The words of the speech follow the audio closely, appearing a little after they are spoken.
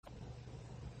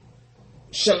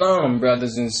Shalom,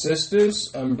 brothers and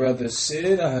sisters. I'm Brother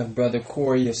Sid. I have Brother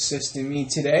Corey assisting me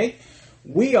today.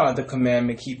 We are the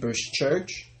Commandment Keepers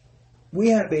Church. We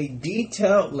have a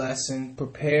detailed lesson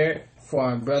prepared for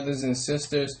our brothers and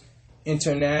sisters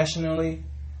internationally.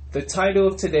 The title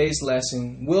of today's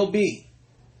lesson will be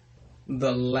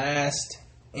The Last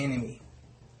Enemy.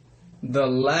 The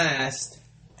Last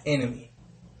Enemy,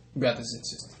 brothers and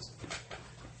sisters.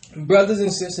 Brothers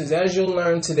and sisters, as you'll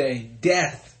learn today,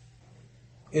 death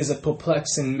is a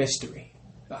perplexing mystery.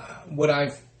 What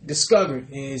I've discovered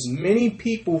is many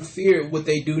people fear what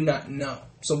they do not know.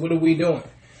 So what are we doing?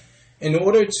 In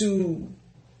order to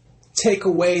take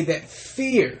away that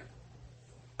fear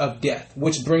of death,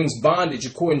 which brings bondage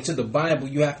according to the Bible,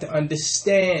 you have to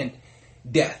understand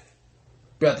death,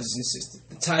 brothers and sisters.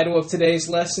 The title of today's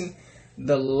lesson,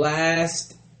 The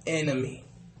Last Enemy.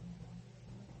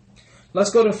 Let's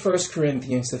go to 1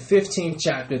 Corinthians, the 15th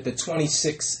chapter, the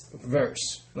 26th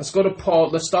verse. Let's go to Paul.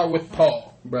 Let's start with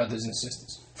Paul, brothers and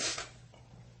sisters.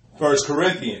 1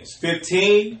 Corinthians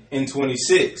 15 and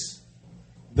 26.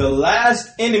 The last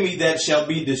enemy that shall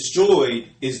be destroyed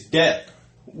is death.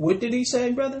 What did he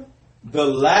say, brother? The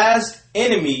last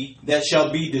enemy that shall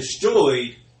be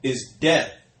destroyed is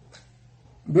death.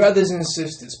 Brothers and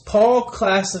sisters, Paul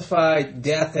classified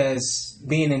death as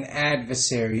being an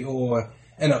adversary or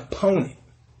an opponent.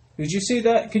 Did you see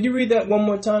that? Could you read that one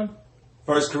more time?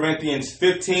 1 Corinthians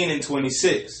 15 and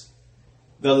 26.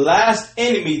 The last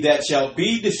enemy that shall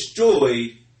be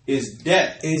destroyed is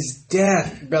death. Is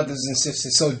death, brothers and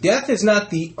sisters. So death is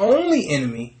not the only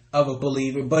enemy of a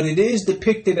believer, but it is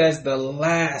depicted as the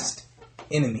last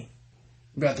enemy,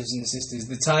 brothers and sisters.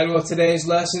 The title of today's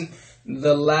lesson,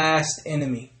 The Last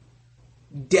Enemy.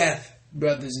 Death,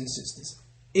 brothers and sisters.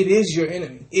 It is your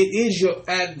enemy. It is your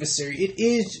adversary. It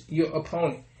is your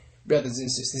opponent, brothers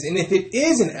and sisters. And if it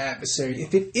is an adversary,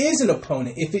 if it is an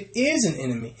opponent, if it is an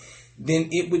enemy, then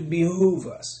it would behoove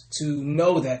us to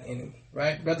know that enemy,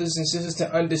 right? Brothers and sisters, to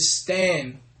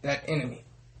understand that enemy.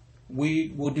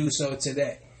 We will do so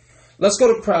today. Let's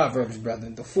go to Proverbs, brother,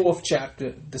 the 4th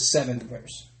chapter, the 7th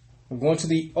verse. We're going to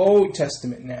the Old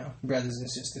Testament now, brothers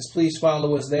and sisters. Please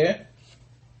follow us there.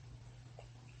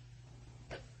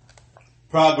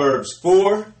 Proverbs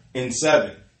 4 and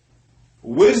 7.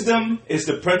 Wisdom is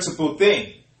the principal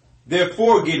thing.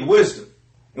 Therefore get wisdom.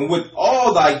 And with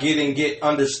all thy getting, get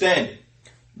understanding.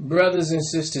 Brothers and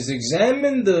sisters,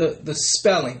 examine the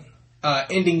spelling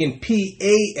ending in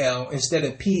P-A-L instead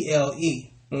of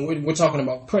P-L-E. When we're talking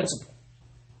about principle.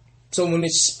 So when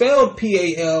it's spelled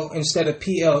P-A-L instead of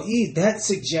P-L-E, that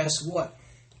suggests what?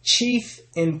 Chief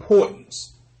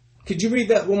importance. Could you read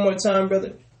that one more time,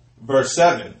 brother? Verse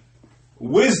 7.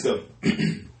 Wisdom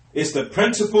is the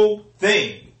principal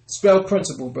thing. Spell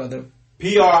principle, brother.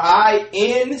 P-R-I-N-C-I-P-A-L.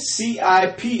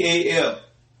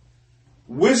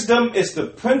 Wisdom is the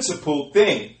principal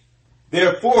thing.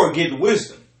 Therefore get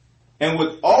wisdom. And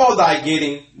with all thy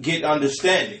getting, get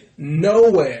understanding.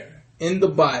 Nowhere in the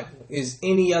Bible is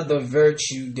any other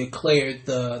virtue declared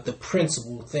the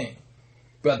principal thing,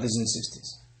 brothers and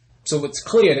sisters. So it's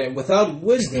clear that without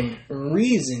wisdom,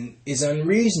 reason is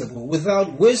unreasonable.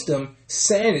 Without wisdom,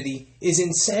 sanity is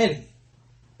insanity.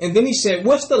 And then he said,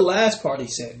 what's the last part he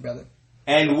said, brother?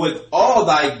 And with all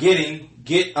thy getting,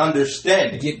 get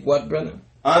understanding. Get what, brother?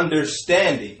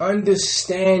 Understanding.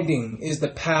 Understanding is the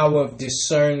power of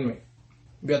discernment,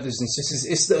 brothers and sisters.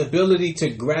 It's the ability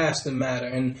to grasp the matter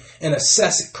and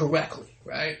assess it correctly,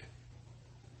 right?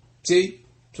 See?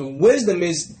 So wisdom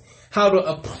is how to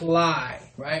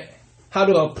apply, right? How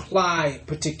to apply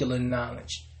particular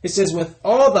knowledge. It says, with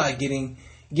all thy getting,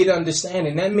 get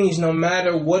understanding. That means no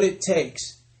matter what it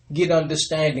takes, get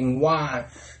understanding. Why?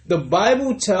 The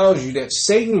Bible tells you that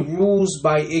Satan rules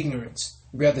by ignorance,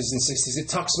 brothers and sisters. It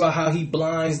talks about how he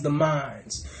blinds the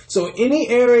minds. So any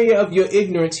area of your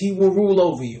ignorance, he will rule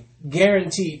over you.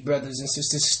 Guaranteed, brothers and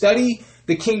sisters. Study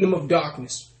the kingdom of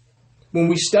darkness. When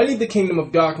we studied the kingdom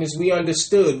of darkness, we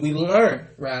learned,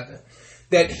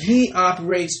 that he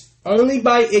operates only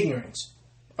by ignorance.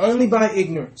 Only by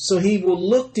ignorance. So he will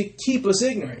look to keep us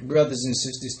ignorant, brothers and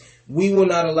sisters. We will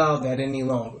not allow that any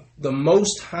longer. The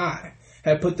Most High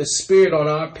had put the Spirit on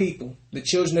our people, the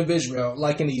children of Israel,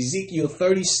 like in Ezekiel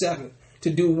 37, to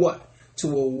do what? To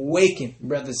awaken,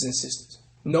 brothers and sisters.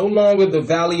 No longer the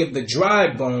valley of the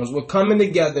dry bones. We're coming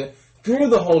together through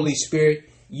the Holy Spirit,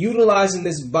 utilizing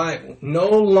this Bible. No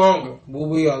longer will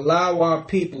we allow our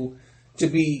people to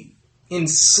be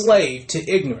enslaved to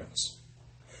ignorance.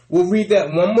 We'll read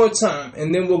that one more time,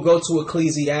 and then we'll go to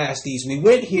Ecclesiastes. We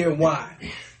went here, why?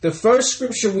 The first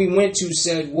scripture we went to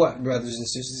said what, brothers and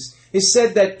sisters? It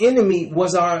said that enemy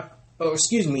was our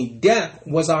death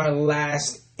was our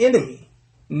last enemy.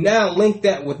 Now link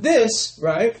that with this,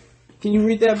 right? Can you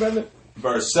read that, brother?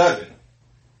 Verse 7.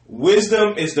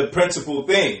 Wisdom is the principal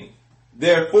thing.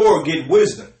 Therefore get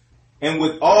wisdom. And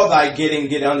with all thy getting,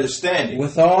 get understanding.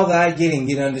 With all thy getting,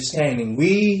 get understanding.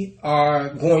 We are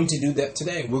going to do that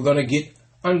today. We're going to get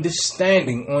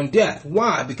understanding on death.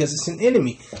 Why? Because it's an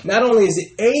enemy. Not only is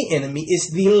it a enemy,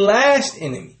 it's the last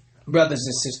enemy, brothers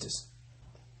and sisters.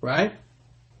 Right?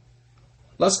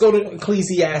 Let's go to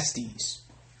Ecclesiastes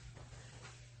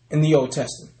in the Old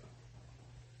Testament.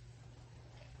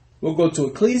 We'll go to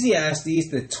Ecclesiastes,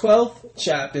 the 12th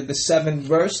chapter, the 7th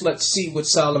verse. Let's see what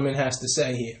Solomon has to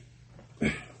say here.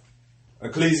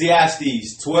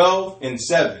 Ecclesiastes 12 and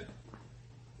 7.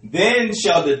 Then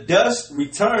shall the dust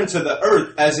return to the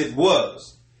earth as it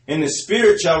was, and the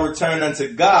spirit shall return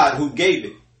unto God who gave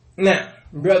it. Now,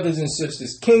 brothers and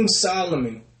sisters, King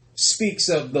Solomon speaks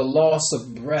of the loss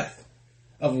of breath,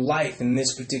 of life in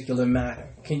this particular matter.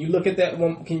 Can you look at that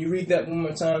one? Can you read that one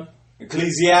more time?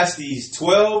 Ecclesiastes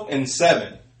 12 and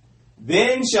 7.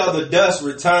 Then shall the dust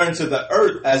return to the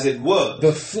earth as it was.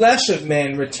 The flesh of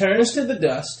man returns to the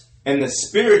dust. And the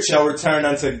spirit shall return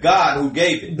unto God who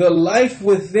gave it. The life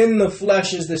within the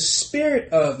flesh is the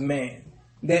spirit of man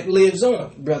that lives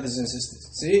on, brothers and sisters.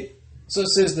 See? So it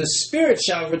says the spirit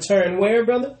shall return where,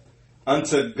 brother?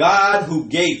 Unto God who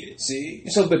gave it. See?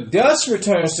 So the dust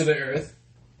returns to the earth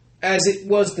as it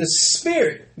was the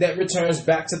spirit that returns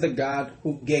back to the God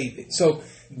who gave it. So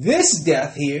this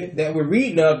death here that we're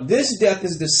reading of, this death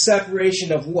is the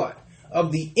separation of what?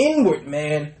 Of the inward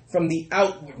man from the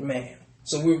outward man.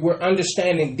 So we're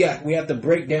understanding death. We have to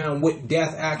break down what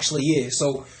death actually is.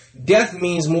 So death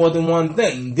means more than one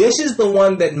thing. This is the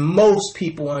one that most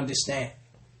people understand.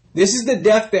 This is the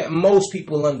death that most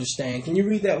people understand. Can you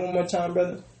read that one more time,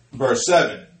 brother? Verse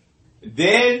 7.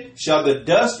 Then shall the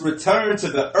dust return to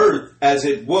the earth as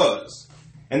it was,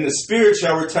 and the spirit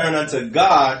shall return unto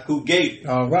God who gave it.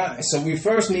 All right. So we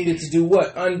first needed to do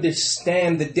what?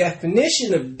 Understand the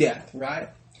definition of death, right?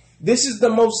 This is the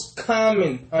most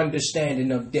common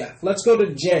understanding of death. Let's go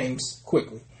to James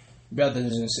quickly,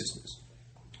 brothers and sisters.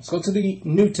 Let's go to the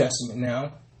New Testament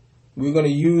now. We're going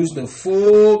to use the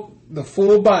full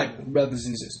Bible, brothers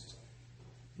and sisters.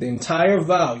 The entire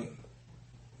volume.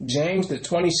 James, the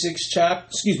 26th chapter,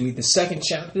 the 2nd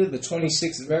chapter, the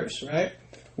 26th verse, right?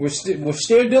 We're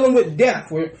still dealing with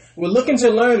death. We're looking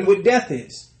to learn what death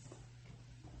is.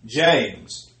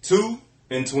 James 2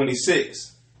 and 26.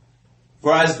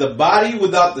 For as the body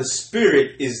without the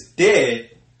spirit is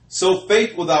dead, so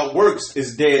faith without works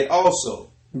is dead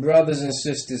also. Brothers and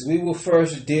sisters, we will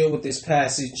first deal with this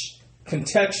passage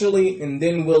contextually, and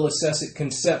then we'll assess it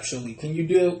conceptually. Can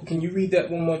you read that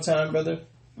one more time, brother?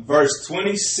 Verse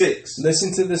 26.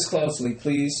 Listen to this closely,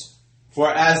 please. For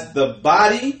as the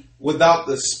body without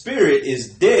the spirit is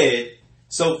dead,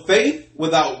 so faith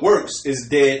without works is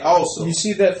dead also. You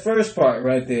see that first part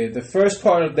right there. The first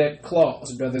part of that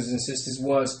clause, brothers and sisters,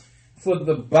 was for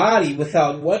the body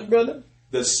without what, brother?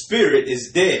 The spirit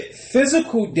is dead.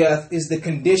 Physical death is the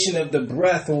condition of the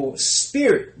breath or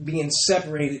spirit being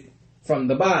separated from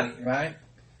the body, right?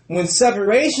 When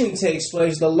separation takes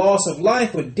place, the loss of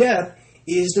life or death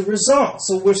is the result.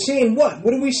 So we're seeing what?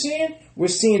 What are we seeing? We're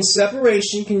seeing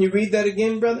separation. Can you read that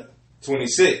again, brother?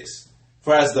 26.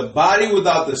 For as the body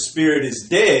without the spirit is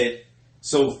dead,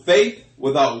 so faith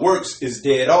without works is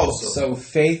dead also. So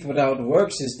faith without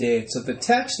works is dead. So the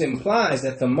text implies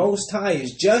that the Most High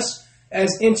is just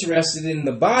as interested in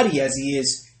the body as he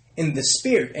is in the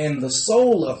spirit and the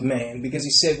soul of man, because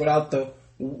he said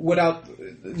without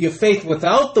your faith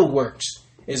without the works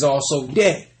is also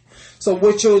dead. So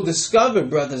what you'll discover,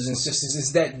 brothers and sisters,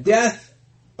 is that death,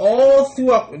 all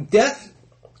throughout death,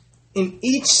 in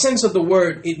each sense of the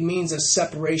word, it means a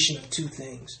separation of two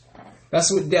things.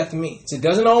 That's what death means. It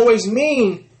doesn't always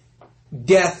mean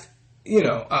death,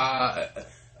 a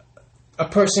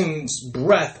person's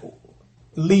breath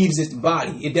leaves its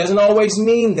body. It doesn't always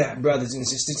mean that, brothers and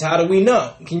sisters. How do we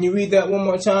know? Can you read that one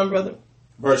more time, brother?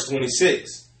 Verse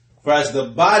 26. For as the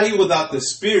body without the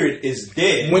spirit is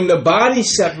dead. When the body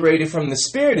separated from the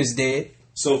spirit is dead.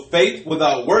 So faith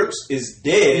without works is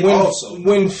dead also.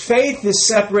 When faith is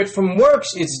separate from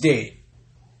works, it's dead.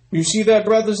 You see that,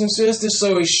 brothers and sisters?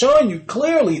 So it's showing you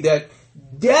clearly that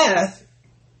death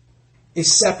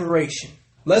is separation.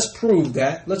 Let's prove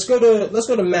that. Let's go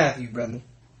to Matthew, brother.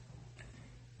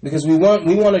 Because we want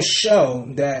to show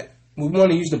that, we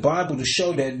want to use the Bible to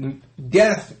show that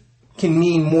death can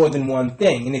mean more than one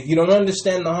thing. And if you don't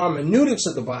understand the hermeneutics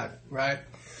of the Bible, right?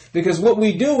 Because what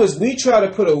we do is we try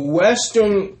to put a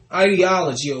Western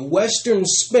ideology, a Western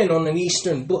spin on an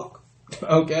Eastern book.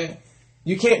 Okay?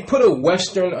 You can't put a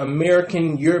Western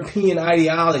American European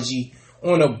ideology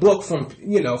on a book from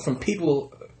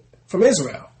people from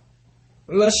Israel.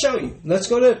 Let's show you. Let's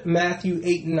go to Matthew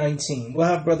 8 and 19. We'll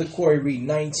have Brother Corey read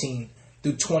 19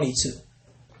 through 22.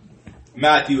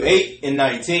 Matthew 8 and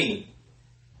 19.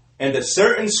 And a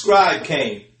certain scribe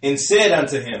came and said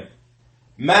unto him,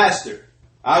 Master,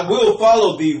 I will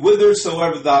follow thee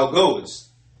whithersoever thou goest.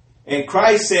 And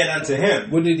Christ said unto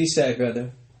him, What did he say,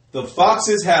 brother? The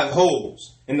foxes have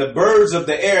holes, and the birds of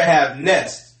the air have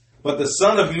nests, but the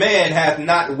Son of Man hath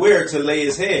not where to lay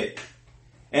his head.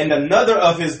 And another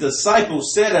of his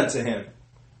disciples said unto him,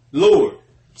 Lord,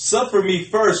 suffer me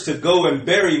first to go and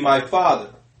bury my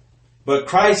father. But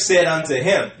Christ said unto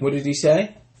him, What did he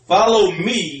say? Follow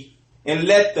me, and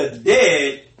let the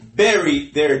dead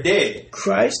bury their dead.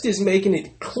 Christ is making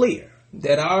it clear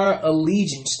that our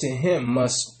allegiance to him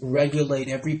must regulate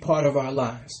every part of our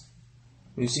lives.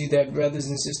 You see that, brothers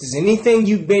and sisters? Anything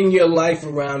you bend your life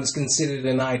around is considered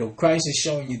an idol. Christ is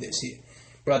showing you this here,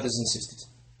 brothers and sisters.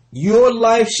 Your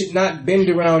life should not bend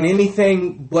around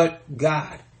anything but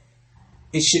God.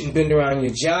 It shouldn't bend around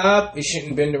your job. It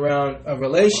shouldn't bend around a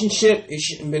relationship. It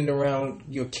shouldn't bend around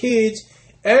your kids.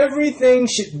 Everything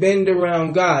should bend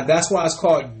around God. That's why it's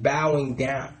called bowing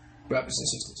down, brothers and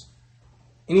sisters.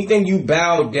 Anything you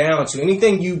bow down to,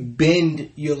 anything you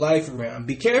bend your life around,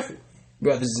 be careful,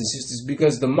 brothers and sisters,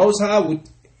 because the Most High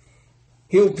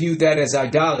he'll view that as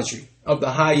idolatry of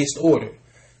the highest order.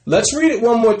 Let's read it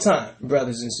one more time,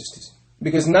 brothers and sisters,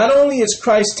 because not only is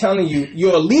Christ telling you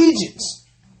your allegiance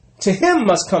to him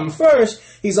must come first,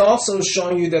 he's also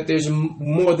showing you that there's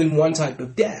more than one type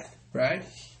of death, right?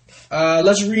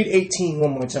 Let's read 18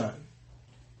 one more time.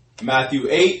 Matthew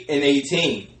 8 and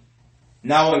 18.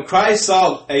 Now when Christ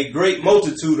saw a great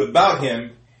multitude about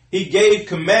him, he gave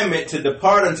commandment to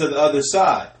depart unto the other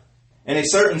side. And a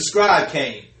certain scribe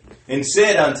came and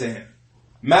said unto him,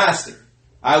 Master,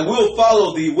 I will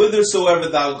follow thee whithersoever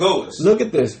thou goest. Look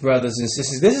at this, brothers and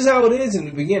sisters. This is how it is in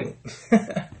the beginning.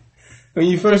 When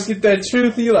you first get that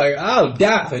truth, you're like, I'll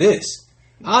die for this.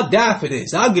 I'll die for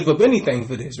this. I'll give up anything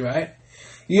for this, right?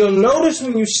 You'll notice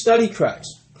when you study Christ,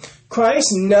 Christ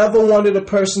never wanted a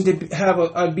person to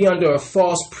have be under a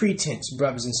false pretense,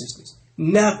 brothers and sisters.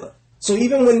 Never. So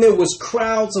even when there was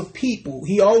crowds of people,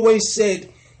 he always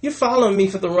said, you're following me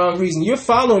for the wrong reason. You're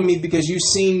following me because you've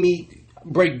seen me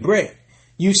break bread.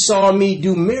 You saw me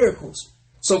do miracles.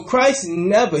 So Christ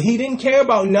he didn't care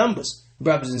about numbers,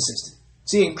 brothers and sisters.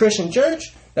 See, in Christian church,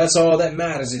 that's all that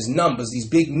matters is numbers, these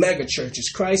big mega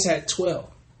churches. Christ had 12.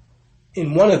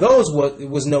 And one of those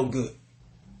was no good.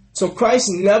 So Christ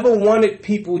never wanted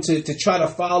people to try to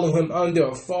follow him under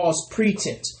a false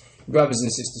pretense, brothers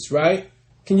and sisters, right?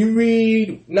 Can you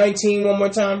read 19 one more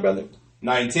time, brother?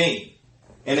 19.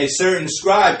 And a certain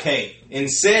scribe came and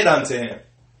said unto him,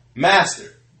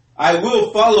 Master, I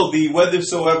will follow thee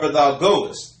whithersoever thou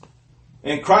goest.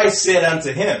 And Christ said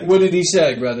unto him, What did he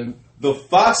say, brother? The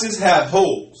foxes have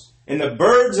holes, and the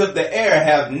birds of the air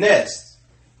have nests,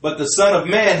 but the Son of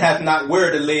Man hath not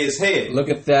where to lay his head. Look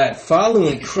at that.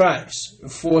 Following Christ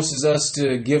forces us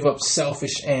to give up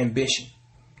selfish ambition.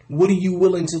 What are you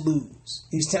willing to lose?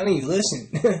 He's telling you,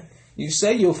 listen, you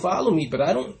say you'll follow me, but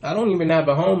I don't even have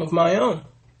a home of my own.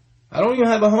 I don't even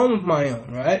have a home of my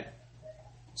own, right?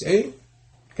 See?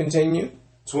 Continue.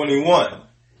 21.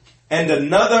 And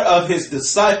another of his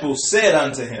disciples said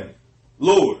unto him,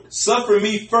 Lord, suffer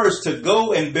me first to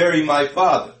go and bury my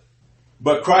father.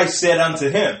 But Christ said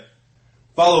unto him,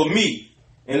 Follow me,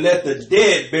 and let the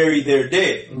dead bury their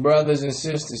dead. Brothers and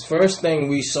sisters, first thing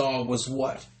we saw was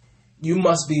what? You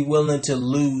must be willing to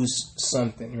lose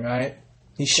something, right?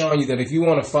 He's showing you that if you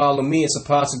want to follow me, it's a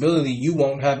possibility you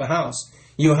won't have a house.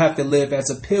 You'll have to live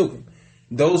as a pilgrim.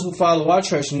 Those who follow our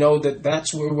church know that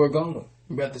that's where we're going,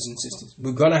 brothers and sisters.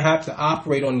 We're going to have to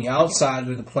operate on the outside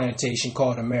of the plantation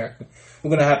called America. We're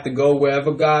going to have to go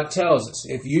wherever God tells us.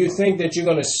 If you think that you're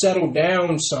going to settle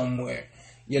down somewhere,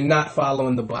 you're not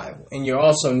following the Bible. And you're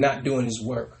also not doing his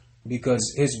work.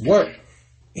 Because his work,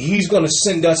 he's going to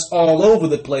send us all over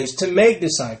the place to make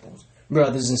disciples,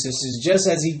 brothers and sisters, just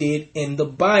as he did in the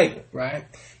Bible, right?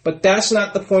 But that's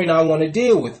not the point I want to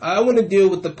deal with. I want to deal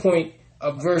with the point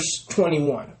of verse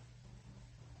 21.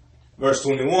 Verse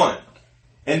 21.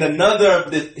 And another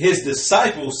of his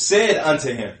disciples said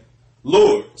unto him,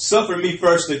 Lord, suffer me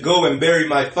first to go and bury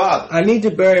my father. I need to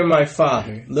bury my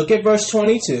father. Look at verse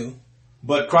 22.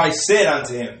 But Christ said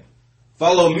unto him,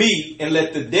 Follow me, and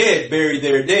let the dead bury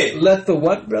their dead. Let the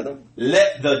what, brother?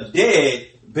 Let the dead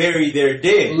bury their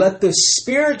dead. Let the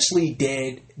spiritually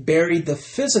dead bury the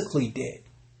physically dead.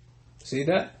 See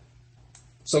that?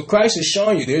 So Christ is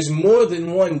showing you there's more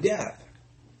than one death.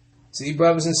 See,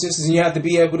 brothers and sisters, you have to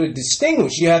be able to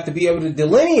distinguish. You have to be able to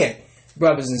delineate,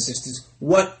 brothers and sisters,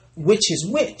 which is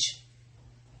which.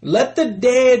 Let the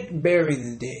dead bury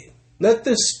the dead. Let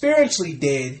the spiritually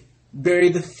dead bury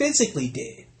the physically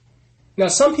dead. Now,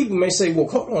 some people may say, well,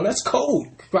 hold on, that's cold,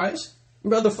 Christ.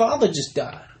 Brother Father just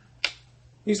died.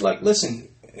 He's like, listen,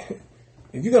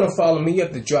 if you're going to follow me, you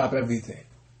have to drop everything.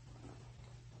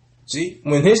 See,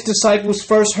 when his disciples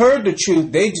first heard the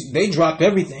truth, they dropped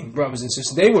everything, brothers and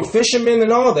sisters. They were fishermen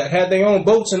and all that, had their own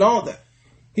boats and all that.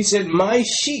 He said, my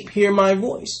sheep hear my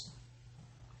voice,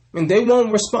 and they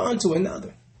won't respond to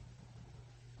another.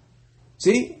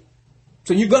 See?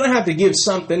 So you're going to have to give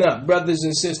something up, brothers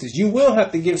and sisters. You will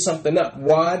have to give something up.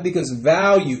 Why? Because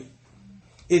value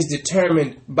is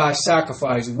determined by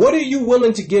sacrifice. What are you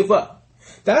willing to give up?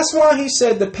 That's why he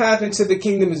said the path into the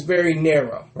kingdom is very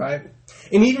narrow, right?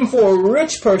 And even for a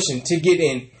rich person to get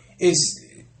in is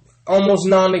almost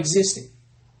non-existent.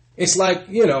 It's like,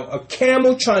 a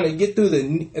camel trying to get through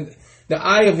the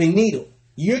eye of a needle.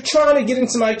 You're trying to get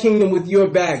into my kingdom with your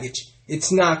baggage.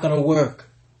 It's not going to work.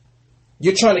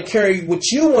 You're trying to carry what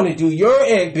you want to do, your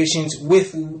ambitions,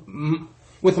 with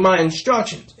my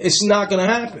instructions. It's not going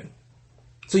to happen.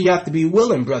 So you have to be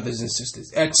willing, brothers and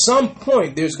sisters. At some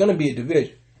point, there's going to be a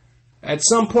division. At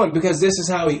some point, because this is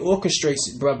how he orchestrates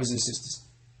it, brothers and sisters.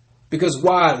 Because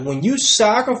why? When you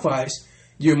sacrifice,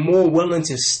 you're more willing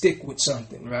to stick with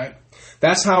something, right?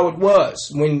 That's how it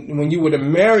was when you were to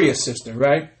marry a sister,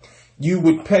 right? You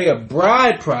would pay a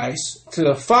bride price to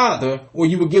the father, or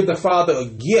you would give the father a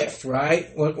gift, right?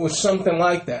 Or something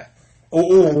like that.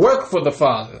 Or work for the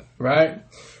father, right?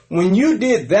 When you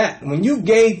did that, when you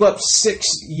gave up 6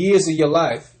 years of your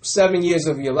life, 7 years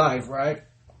of your life, right?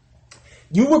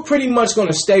 You were pretty much going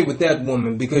to stay with that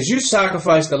woman because you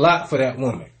sacrificed a lot for that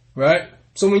woman, right?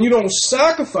 So when you don't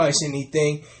sacrifice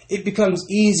anything, it becomes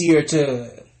easier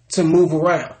to move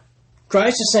around.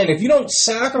 Christ is saying, if you don't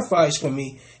sacrifice for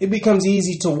me, it becomes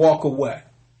easy to walk away.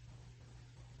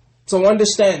 So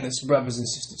understand this, brothers and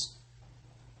sisters.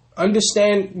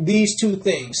 Understand these two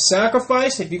things.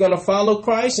 Sacrifice if you're going to follow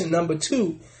Christ. And number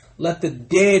 2, let the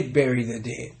dead bury the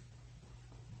dead.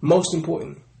 Most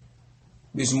importantly,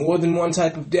 there's more than one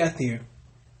type of death here.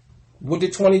 What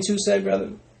did 22 say,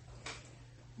 brother?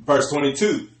 Verse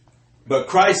 22. But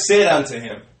Christ said unto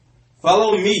him,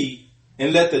 follow me,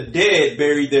 and let the dead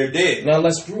bury their dead. Now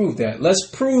let's prove that. Let's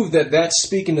prove that that's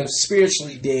speaking of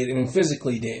spiritually dead and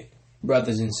physically dead,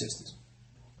 brothers and sisters.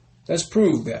 Let's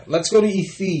prove that. Let's go to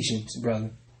Ephesians,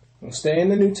 brother. We'll stay in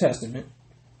the New Testament.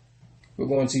 We're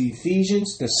going to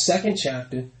Ephesians, the 2nd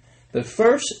chapter, the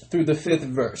 1st through the 5th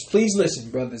verse. Please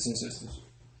listen, brothers and sisters.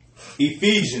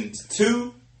 Ephesians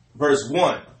 2, verse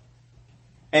 1.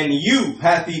 And you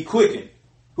hath he quickened,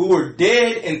 who were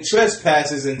dead in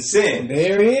trespasses and sin.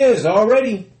 There he is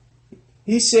already.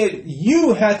 He said,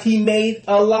 you hath he made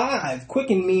alive.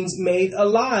 Quicken means made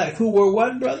alive. Who were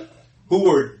what, brother? Who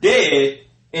were dead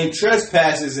in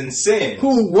trespasses and sins.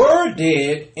 Who were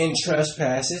dead in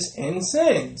trespasses and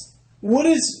sins.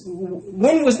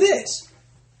 When was this?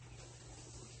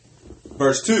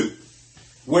 Verse 2.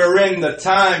 Wherein the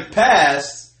time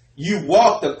past you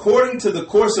walked according to the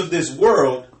course of this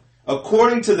world,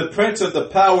 according to the prince of the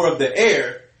power of the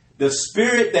air, the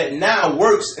spirit that now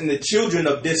works in the children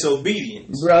of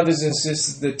disobedience. Brothers and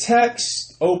sisters, the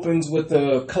text opens with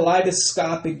a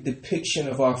kaleidoscopic depiction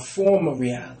of our former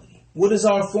reality. What is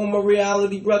our former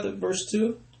reality, brother? Verse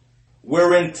 2.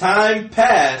 Wherein time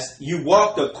past you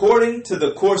walked according to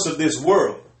the course of this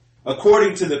world,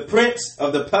 according to the prince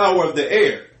of the power of the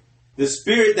air, the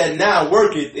spirit that now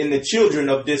worketh in the children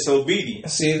of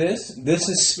disobedience. See this? This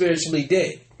is spiritually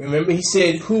dead. Remember, he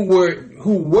said, who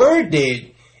were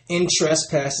dead in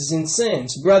trespasses and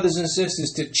sins. Brothers and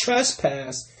sisters, to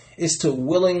trespass is to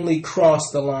willingly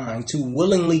cross the line, to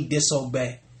willingly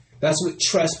disobey. That's what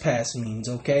trespass means,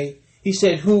 okay? He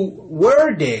said, who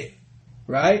were dead,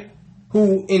 right?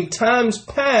 Who in times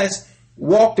past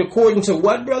walked according to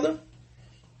what, brother?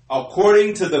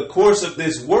 According to the course of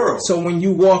this world. So when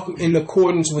you walk in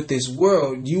accordance with this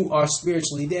world, you are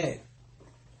spiritually dead.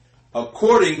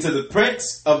 According to the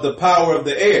prince of the power of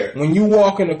the air. When you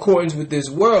walk in accordance with this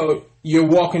world, you're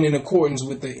walking in accordance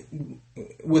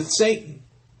with Satan.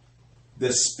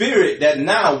 The spirit that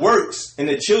now works in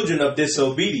the children of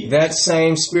disobedience. That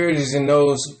same spirit is in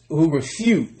those who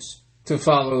refuse to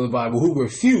follow the Bible, who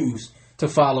refuse to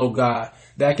follow God.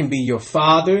 That can be your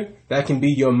father, that can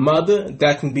be your mother,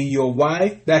 that can be your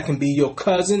wife, that can be your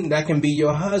cousin, that can be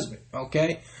your husband,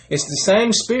 okay? It's the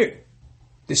same spirit,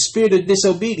 the spirit of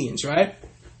disobedience, right?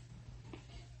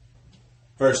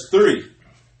 Verse 3.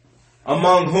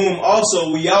 among whom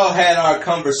also we all had our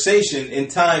conversation in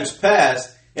times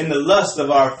past in the lust of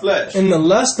our flesh. In the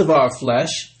lust of our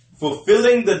flesh.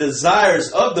 Fulfilling the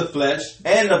desires of the flesh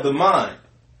and of the mind.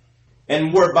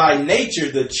 And were by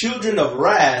nature the children of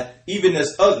wrath, even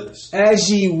as others. As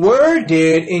ye were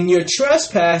dead in your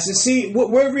trespasses. See, what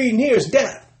we're reading here is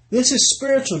death. This is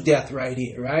spiritual death right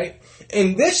here, right?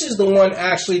 And this is the one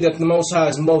actually that the Most High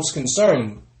is most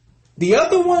concerned with. The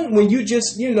other one, when you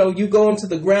just, you go into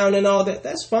the ground and all that,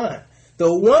 that's fine.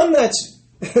 The one that's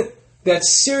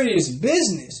that's serious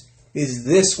business is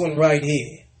this one right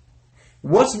here.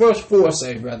 What's verse 4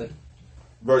 say, brother?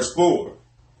 Verse 4.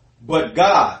 But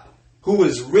God, who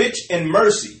is rich in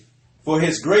mercy, for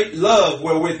his great love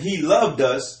wherewith he loved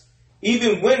us,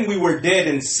 even when we were dead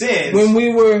in sins. When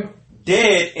we were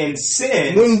dead in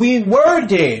sins. When we were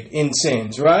dead in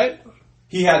sins, right?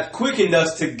 He hath quickened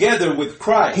us together with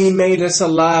Christ. He made us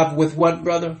alive with what,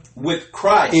 brother? With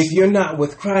Christ. If you're not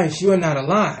with Christ, you're not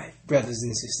alive, brothers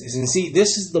and sisters. And see,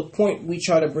 this is the point we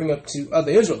try to bring up to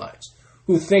other Israelites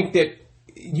who think that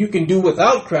you can do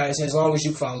without Christ as long as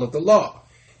you follow the law.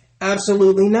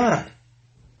 Absolutely not.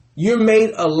 You're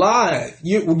made alive.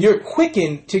 You're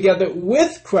quickened together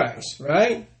with Christ,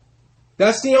 right?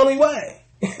 That's the only way.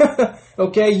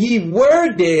 Okay, ye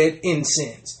were dead in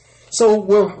sins. So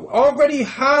we're already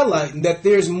highlighting that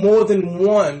there's more than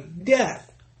one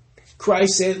death.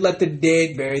 Christ said, let the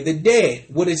dead bury the dead.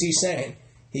 What is he saying?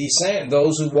 He's saying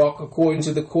those who walk according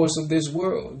to the course of this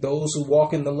world, those who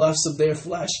walk in the lusts of their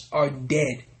flesh are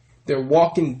dead. They're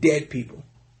walking dead people.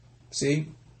 See?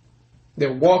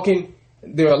 They're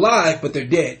alive, but they're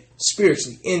dead.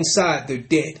 Spiritually, inside, they're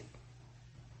dead.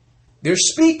 They're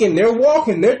speaking, they're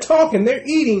walking, they're talking, they're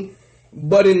eating.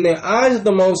 But in the eyes of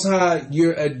the Most High,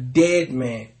 you're a dead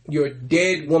man. You're a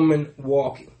dead woman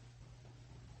walking.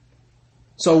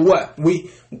 So what?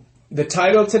 The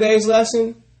title of today's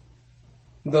lesson,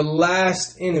 The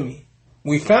Last Enemy.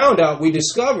 We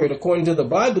discovered, according to the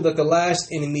Bible, that the last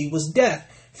enemy was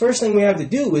death. First thing we have to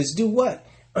do is do what?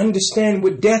 Understand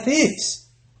what death is.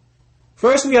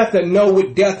 First we have to know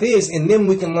what death is, and then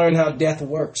we can learn how death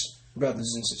works,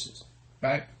 brothers and sisters.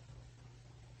 Right?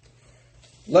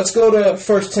 Let's go to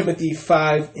 1 Timothy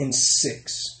 5 and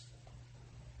 6.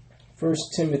 1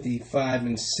 Timothy 5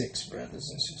 and 6, brothers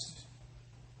and sisters.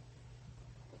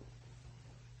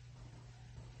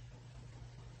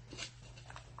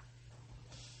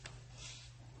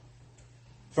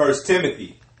 First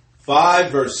Timothy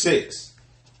 5 verse 6.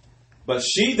 But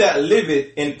she that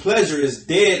liveth in pleasure is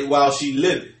dead while she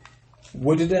liveth.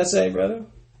 What did that say, brother?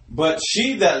 But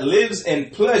she that lives in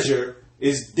pleasure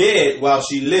is dead while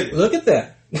she liveth. Look at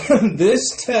that.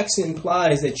 This text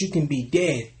implies that you can be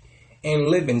dead and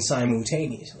living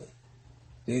simultaneously.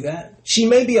 See that? She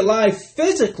may be alive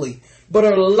physically, but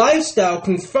her lifestyle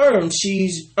confirms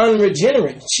she's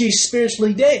unregenerate. She's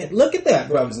spiritually dead. Look at that,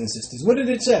 brothers and sisters. What did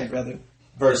it say, brother?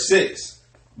 Verse 6.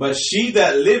 But she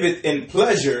that liveth in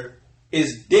pleasure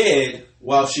is dead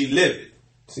while she liveth.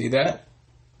 See that?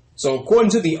 So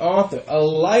according to the author, a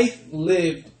life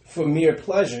lived for mere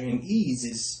pleasure and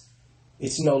ease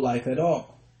it's no life at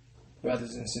all,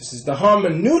 brothers and sisters. The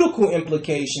hermeneutical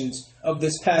implications of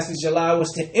this passage allow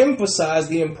us to emphasize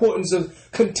the importance of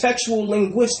contextual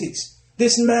linguistics.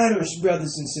 This matters,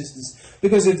 brothers and sisters,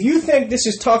 because if you think this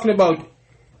is talking about,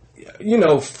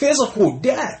 physical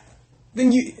death,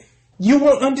 then you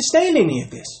won't understand any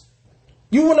of this.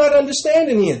 You will not understand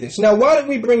any of this. Now, why did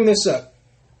we bring this up?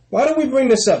 Why do we bring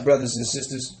this up, brothers and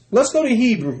sisters? Let's go to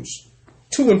Hebrews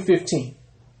 2 and 15.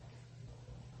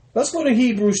 Let's go to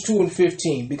Hebrews 2 and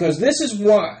 15, because this is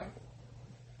why.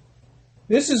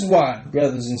 This is why,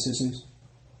 brothers and sisters,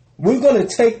 we're going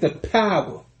to take the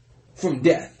power from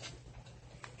death.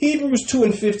 Hebrews 2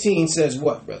 and 15 says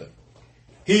what, brother?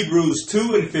 Hebrews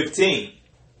 2 and 15.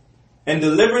 And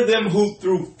deliver them who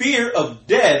through fear of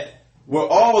death were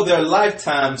all their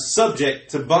lifetime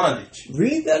subject to bondage.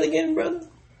 Read that again, brother.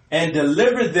 And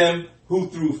deliver them who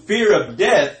through fear of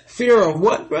death. Fear of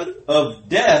what, brother? Of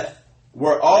death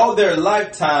were all their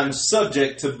lifetime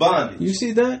subject to bondage. You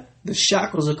see that? The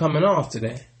shackles are coming off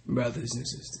today, brothers and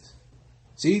sisters.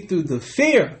 See, through the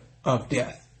fear of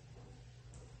death,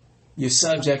 you're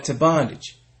subject to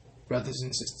bondage, brothers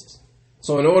and sisters.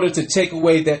 So in order to take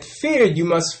away that fear, you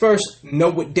must first know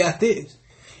what death is.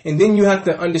 And then you have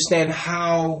to understand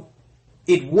how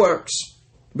it works,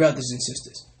 brothers and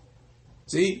sisters.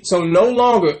 See? So no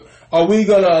longer are we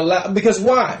going to allow... Because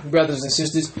why, brothers and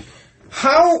sisters?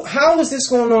 How is this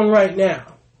going on right now?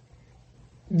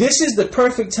 This is the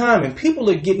perfect time, and people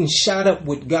are getting shot up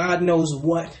with God knows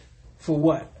what. For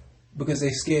what? Because they're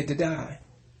scared to die.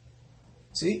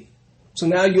 See? So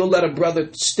now you'll let a brother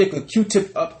stick a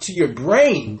Q-tip up to your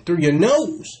brain through your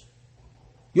nose.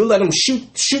 You'll let them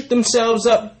shoot themselves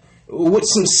up with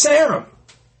some serum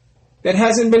that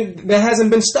hasn't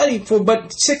been studied for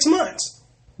but 6 months.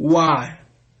 Why?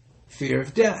 Fear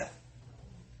of death.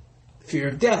 Fear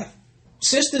of death.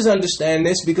 Sisters understand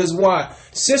this because why?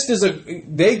 Sisters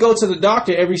they go to the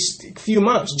doctor every few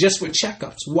months just for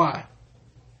checkups. Why?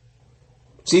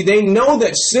 See, they know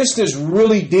that sisters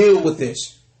really deal with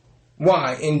this.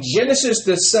 Why? In Genesis,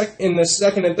 in the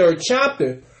 2nd and 3rd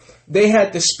chapter, they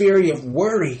had the spirit of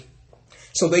worry.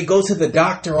 So they go to the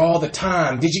doctor all the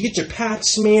time. Did you get your pap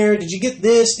smear? Did you get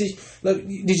this? Did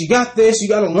you got this? You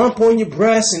got a lump on your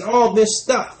breast and all this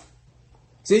stuff.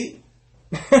 See?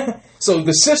 So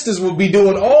the sisters will be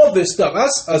doing all this stuff.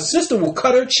 A sister will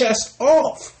cut her chest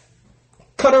off.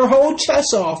 Cut her whole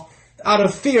chest off out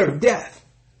of fear of death.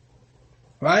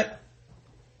 Right?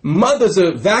 Mothers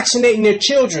are vaccinating their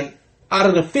children out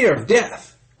of the fear of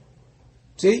death.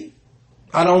 See?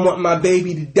 I don't want my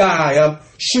baby to die.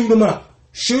 Shoot him up.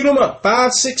 Shoot him up.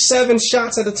 5, 6, 7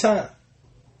 shots at a time.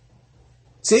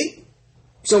 See?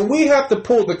 So we have to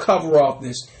pull the cover off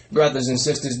this, brothers and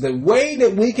sisters. The way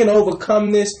that we can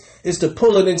overcome this is to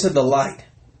pull it into the light.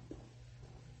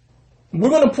 We're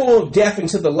going to pull death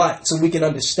into the light so we can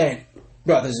understand it,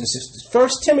 brothers and sisters. 1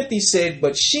 Timothy said,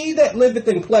 but she that liveth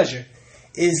in pleasure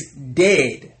is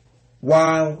dead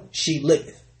while she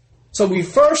liveth. So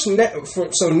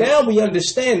now we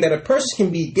understand that a person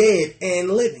can be dead and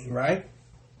living, right?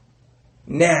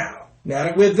 Now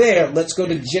that we're there, let's go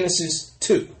to Genesis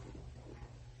 2.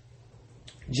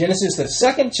 Genesis, the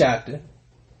 2nd chapter.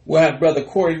 We'll have Brother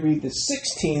Corey read the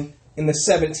 16th and the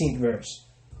 17th verse.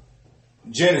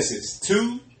 Genesis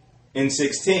 2 and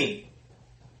 16.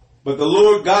 But the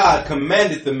Lord God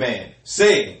commanded the man,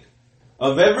 saying,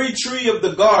 of every tree of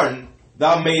the garden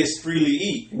thou mayest freely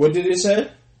eat. What did it say?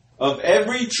 Of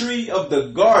every tree of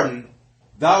the garden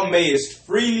thou mayest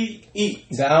freely eat.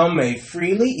 Thou may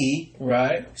freely eat,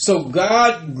 right? So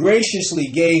God graciously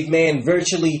gave man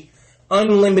virtually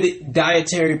unlimited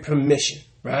dietary permission,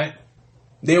 right?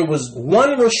 There was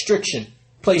one restriction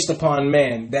placed upon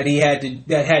man that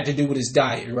had to do with his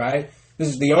diet, right? This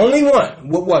is the only one.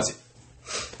 What was it?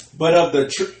 But of the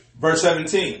verse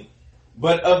 17.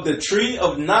 But of the tree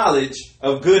of knowledge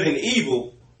of good and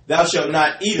evil thou shalt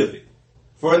not eat of it.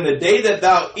 For in the day that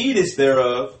thou eatest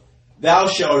thereof, thou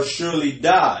shalt surely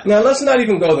die. Now let's not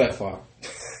even go that far.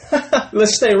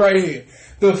 Let's stay right here.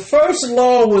 The first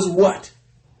law was what?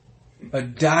 A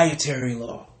dietary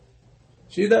law.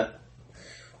 See that?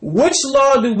 Which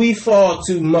law do we fall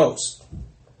to most?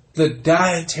 The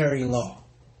dietary law.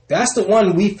 That's the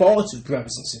one we fall to,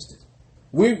 brothers and sisters.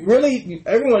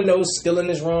 Everyone knows stealing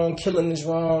is wrong, killing is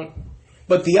wrong.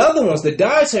 But the other ones, the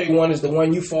dietary one is the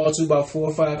one you fall to about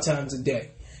 4 or 5 times a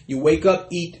day. You wake up,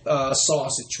 eat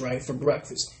sausage, right, for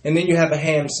breakfast. And then you have a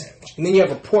ham sandwich. And then you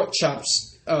have a pork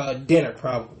chops dinner,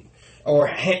 probably. Or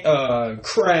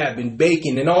crab and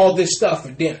bacon and all this stuff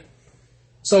for dinner.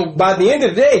 So by the end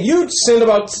of the day, you'd sinned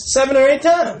about 7 or 8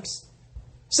 times.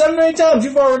 7 or 8 times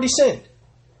you've already sinned.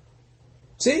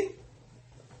 See?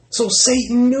 So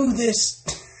Satan knew this.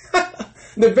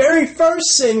 The very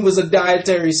first sin was a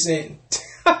dietary sin.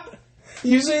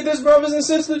 You see this, brothers and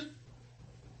sisters?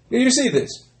 Do you see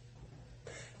this?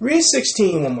 Read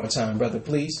 16 one more time, brother,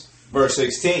 please. Verse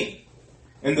 16.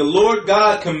 And the Lord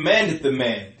God commanded the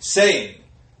man, saying,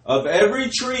 of every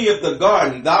tree of the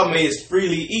garden thou mayest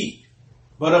freely eat,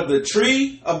 but of the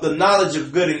tree of the knowledge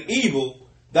of good and evil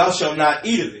thou shalt not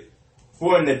eat of it.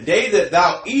 For in the day that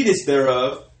thou eatest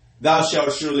thereof, thou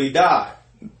shalt surely die.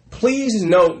 Please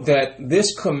note that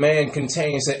this command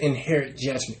contains an inherent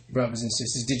judgment, brothers and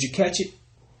sisters. Did you catch it?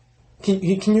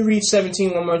 Can you read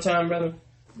 17 one more time, brother?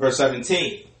 Verse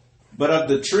 17. But of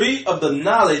the tree of the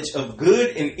knowledge of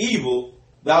good and evil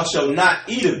thou shalt not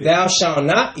eat of it. Thou shalt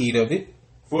not eat of it.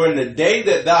 For in the day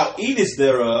that thou eatest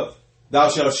thereof, thou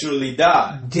shalt surely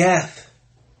die. Death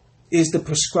is the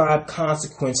prescribed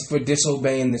consequence for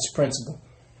disobeying this principle,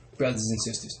 brothers and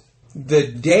sisters.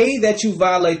 The day that you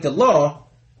violate the law,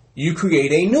 you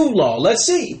create a new law. Let's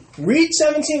see. Read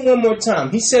 17 one more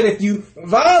time. He said if you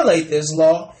violate this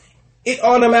law, it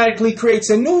automatically creates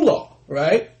a new law,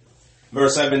 right?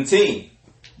 Verse 17.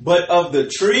 But of the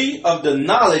tree of the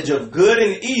knowledge of good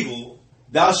and evil,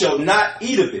 thou shalt not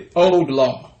eat of it. Old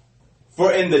law.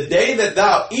 For in the day that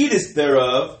thou eatest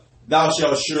thereof, thou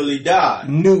shalt surely die.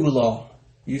 New law.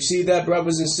 You see that,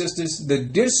 brothers and sisters? The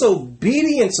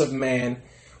disobedience of man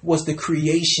was the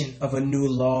creation of a new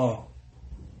law.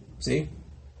 See?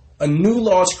 A new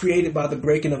law is created by the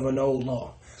breaking of an old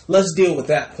law. Let's deal with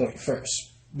that point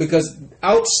first. because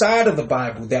outside of the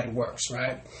Bible that works,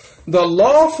 right? The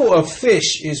law for a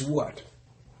fish is what?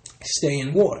 Stay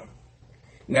in water.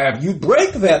 Now, if you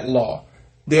break that law,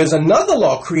 there's another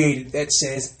law created that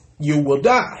says you will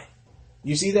die.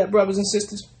 You see that, brothers and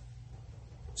sisters?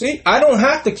 See, I don't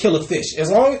have to kill a fish.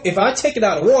 If I take it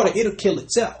out of water, it'll kill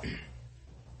itself.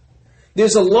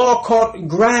 There's a law called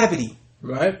gravity,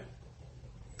 right?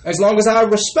 As long as I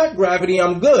respect gravity,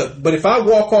 I'm good. But if I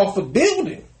walk off a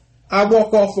building, I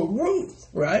walk off a roof,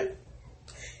 right?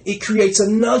 It creates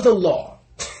another law.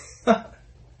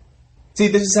 See,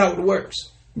 this is how it works,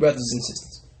 brothers and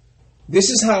sisters. This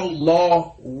is how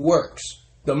law works.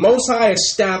 The Most High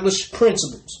established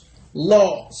principles,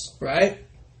 laws, right?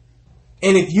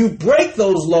 And if you break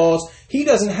those laws, He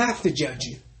doesn't have to judge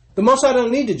you. The Most High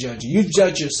don't need to judge you. You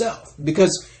judge yourself,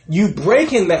 because you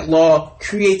breaking that law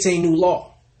creates a new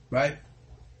law, right?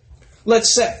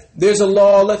 Let's say there's a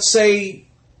law. Let's say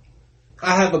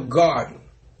I have a garden.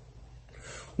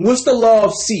 What's the law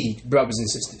of seed, brothers and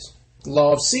sisters? The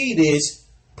law of seed is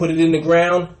put it in the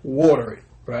ground, water it,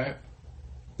 right?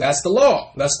 That's the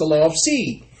law. That's the law of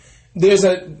seed.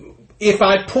 If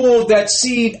I pull that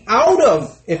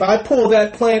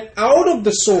plant out of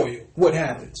the soil, what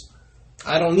happens?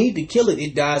 I don't need to kill it.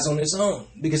 It dies on its own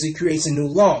because it creates a new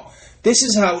law. This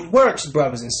is how it works,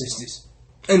 brothers and sisters.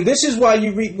 And this is why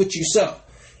you reap what you sow.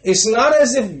 It's not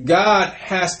as if God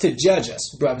has to judge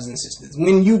us, brothers and sisters.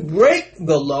 When you break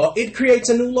the law, it creates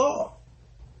a new law.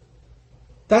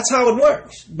 That's how it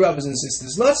works, brothers and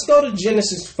sisters. Let's go to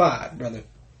Genesis 5, brother.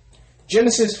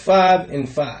 Genesis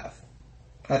 5:5.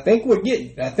 I think we're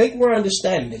getting it. I think we're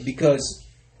understanding it, because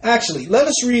actually, let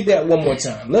us read that one more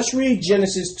time. Let's read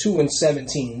Genesis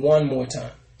 2:17 one more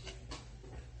time.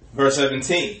 Verse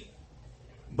 17.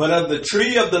 But of the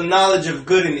tree of the knowledge of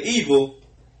good and evil,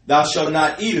 thou shalt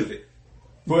not eat of it.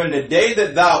 For in the day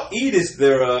that thou eatest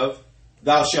thereof,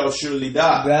 thou shalt surely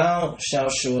die. Thou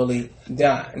shalt surely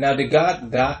die. Now, did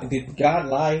God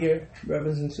lie here,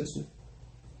 brothers and sisters?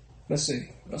 Let's see.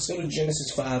 Let's go to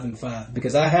Genesis 5:5,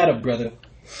 because I had a brother,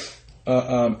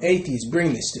 atheist,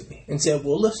 bring this to me and said,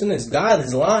 well, listen to this. God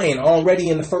is lying already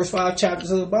in the first 5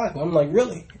 chapters of the Bible. I'm like,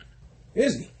 really?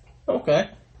 Is He? Okay.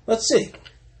 Let's see.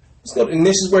 Let's go. And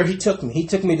this is where He took me. He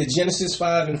took me to Genesis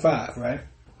 5:5, right?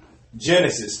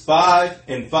 Genesis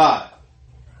 5:5.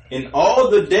 In all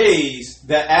the days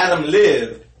that Adam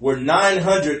lived were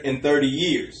 930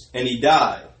 years, and he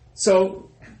died. So,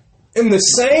 in the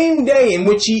same day in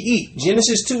which he eat,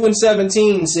 Genesis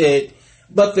 2:17 said,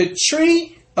 but the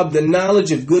tree of the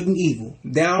knowledge of good and evil,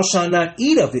 thou shalt not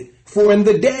eat of it, for in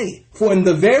the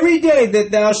very day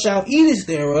that thou shalt eatest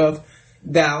thereof,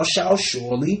 thou shalt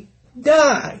surely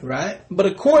die, right? But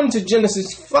according to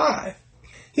Genesis 5,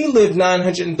 he lived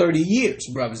 930 years,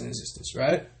 brothers and sisters,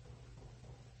 right?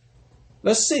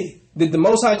 Let's see. Did the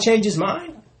Most High change His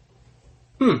mind?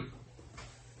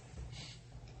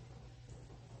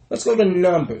 Let's go to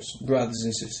Numbers, brothers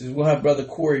and sisters. We'll have Brother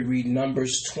Corey read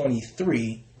Numbers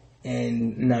 23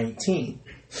 and 19.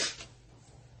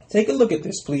 Take a look at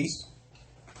this, please.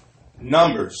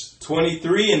 Numbers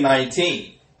 23 and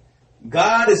 19.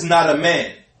 God is not a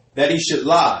man that He should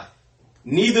lie,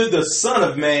 neither the Son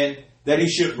of Man that He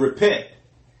should repent.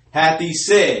 Hath He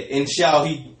said, and shall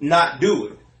He not do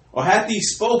it? Or hath He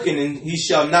spoken, and He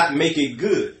shall not make it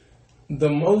good? The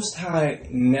Most High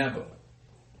never,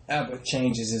 ever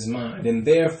changes His mind, and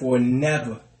therefore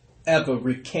never, ever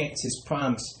recants His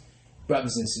promise,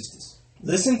 brothers and sisters.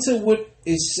 Listen to what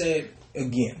is said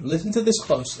again. Listen to this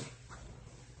closely.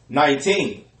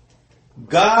 19.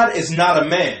 God is not a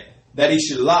man that He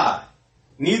should lie,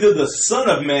 neither the Son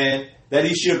of Man that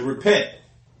He should repent.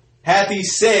 Hath He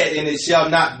said, and it shall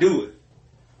not do it?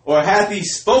 Or hath He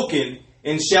spoken,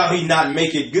 and shall He not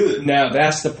make it good? Now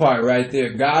that's the part right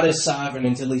there. God is sovereign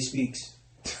until He speaks.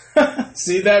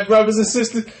 See that, brothers and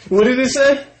sisters? What did it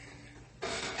say?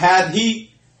 Hath he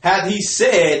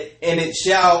said, and it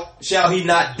shall He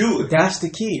not do it? That's the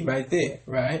key right there,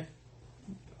 right?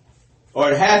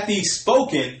 Or hath He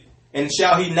spoken, and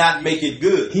shall He not make it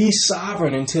good? He's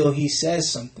sovereign until He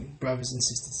says something, brothers and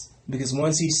sisters. Because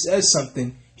once He says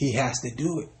something, He has to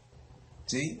do it.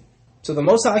 See? So the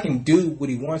Most High can do what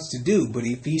He wants to do, but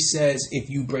if He says, if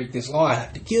you break this law, I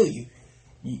have to kill you,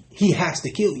 He has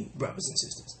to kill you, brothers and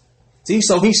sisters. See?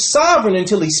 So He's sovereign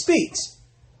until He speaks.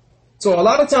 So a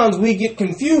lot of times we get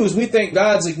confused. We think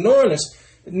God's ignoring us.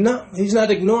 No, He's not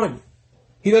ignoring you.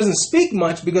 He doesn't speak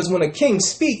much, because when a king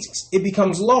speaks, it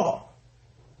becomes law.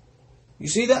 You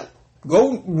see that?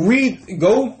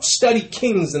 Go study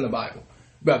kings in the Bible,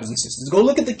 brothers and sisters. Go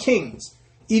look at the kings,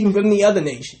 even from the other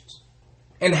nations,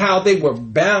 and how they were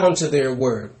bound to their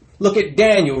word. Look at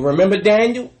Daniel. Remember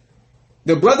Daniel?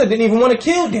 The brother didn't even want to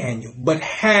kill Daniel, but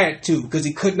had to because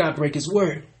he could not break his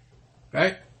word.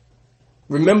 Right?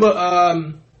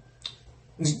 Remember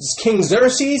King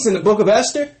Xerxes in the book of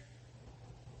Esther?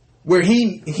 Where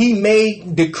he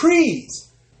made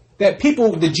decrees that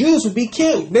the Jews would be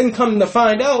killed. Then come to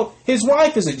find out his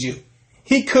wife is a Jew.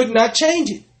 He could not change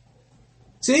it.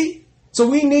 See? So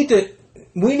we need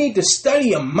to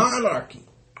study a monarchy.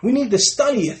 We need to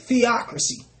study a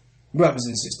theocracy, brothers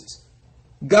and sisters.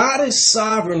 God is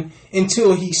sovereign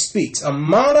until he speaks. A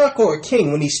monarch or a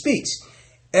king, when he speaks,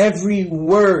 every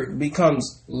word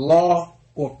becomes law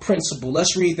or principle.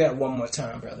 Let's read that one more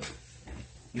time, brother.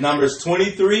 Numbers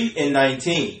 23 and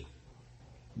 19.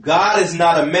 God is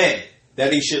not a man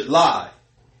that he should lie,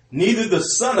 neither the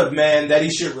son of man that he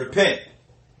should repent.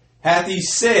 Hath he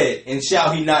said, and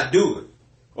shall he not do it?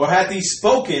 Or hath he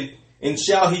spoken, and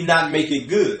shall he not make it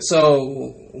good?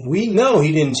 So we know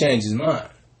he didn't change his mind.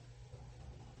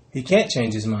 He can't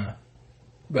change his mind,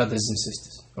 brothers and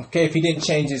sisters. Okay, if he didn't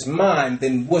change his mind,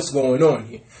 then what's going on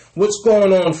here? What's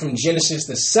going on from Genesis,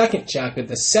 the 2nd chapter,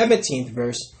 the 17th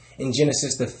verse, in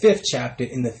Genesis, the 5th chapter,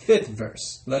 in the 5th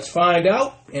verse? Let's find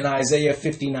out in Isaiah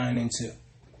 59 and 2.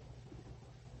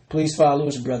 Please follow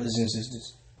us, brothers and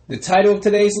sisters. The title of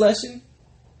today's lesson,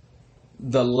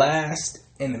 The Last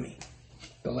Enemy.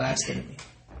 The Last Enemy.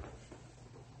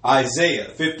 Isaiah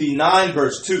 59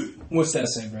 verse 2. What's that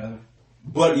say, brother?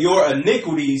 But your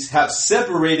iniquities have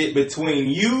separated between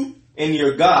you and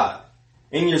your God,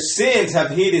 and your sins have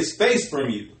hid his face from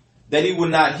you, that he will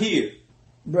not hear.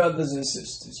 Brothers and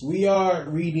sisters, we are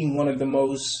reading one of the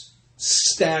most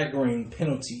staggering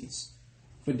penalties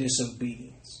for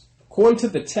disobedience. According to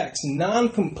the text,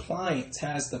 non-compliance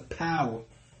has the power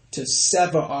to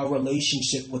sever our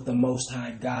relationship with the Most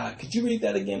High God. Could you read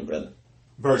that again, brother?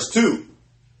 Verse 2.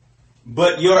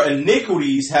 But your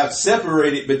iniquities have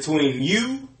separated between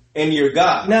you and your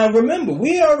God. Now remember,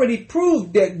 we already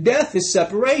proved that death is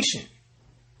separation.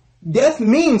 Death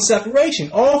means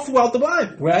separation all throughout the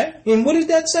Bible, right? And what does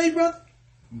that say, brother?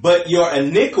 But your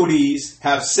iniquities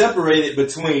have separated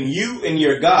between you and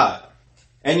your God,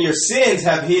 and your sins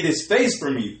have hid his face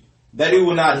from you, that he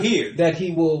will not hear. That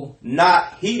he will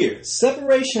not hear.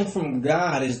 Separation from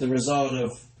God is the result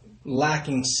of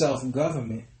lacking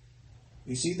self-government.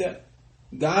 You see that?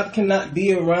 God cannot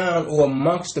be around or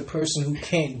amongst the person who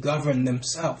can't govern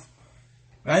themselves.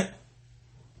 Right?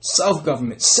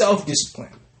 Self-government,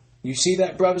 self-discipline. You see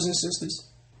that, brothers and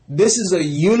sisters? This is a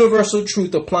universal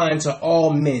truth applying to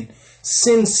all men.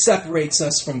 Sin separates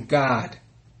us from God.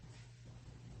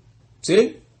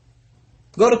 See?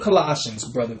 Go to Colossians,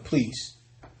 brother, please.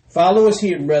 Follow us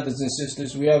here, brothers and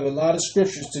sisters. We have a lot of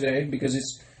scriptures today because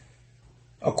it's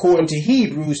according to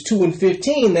Hebrews 2 and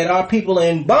 15 that our people are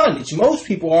in bondage. Most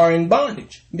people are in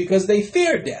bondage because they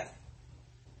fear death.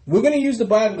 We're going to use the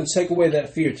Bible to take away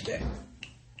that fear today.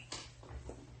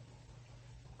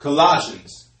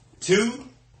 Colossians 2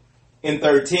 and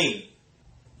 13.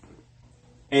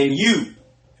 And you,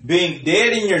 being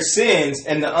dead in your sins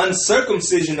and the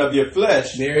uncircumcision of your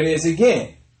flesh. There it is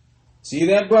again. See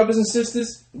that, brothers and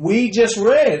sisters? We just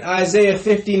read Isaiah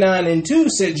 59 and 2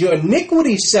 said your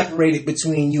iniquity separated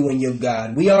between you and your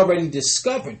God. We already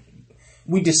discovered.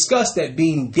 We discussed that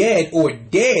being dead or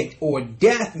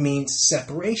death means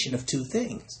separation of two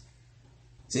things.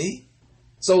 See?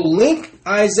 So link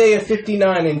Isaiah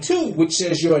 59 and 2, which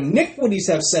says your iniquities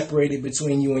have separated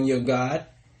between you and your God.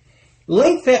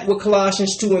 Link that with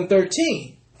Colossians 2 and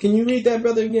 13. Can you read that,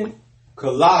 brother, again?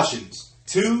 Colossians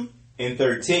 2 and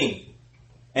 13.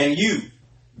 And you,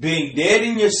 being dead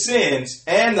in your sins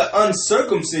and the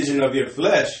uncircumcision of your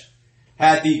flesh,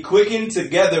 hath he quickened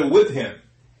together with him,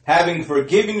 having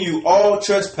forgiven you all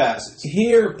trespasses.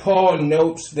 Here Paul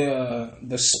notes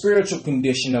the spiritual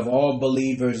condition of all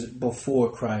believers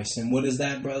before Christ. And what is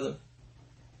that, brother?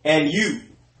 And you,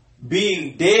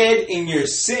 being dead in your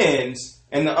sins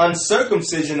and the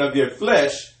uncircumcision of your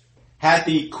flesh, hath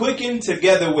he quickened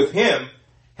together with him,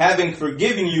 having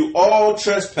forgiven you all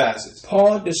trespasses.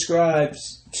 Paul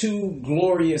describes two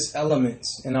glorious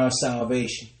elements in our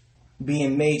salvation: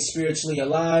 being made spiritually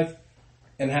alive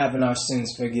and having our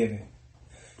sins forgiven.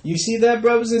 You see that,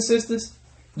 brothers and sisters?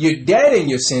 You're dead in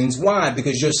your sins. Why?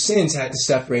 Because your sins had to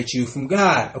separate you from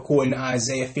God, according to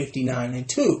Isaiah 59 and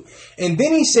 2. And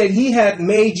then he said he had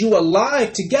made you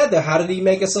alive together. How did he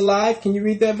make us alive? Can you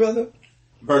read that, brother?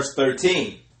 Verse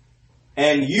 13.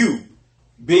 And you,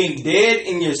 being dead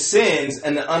in your sins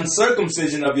and the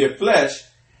uncircumcision of your flesh,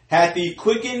 hath he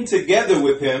quickened together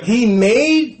with him. He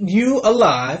made you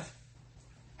alive.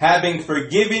 Having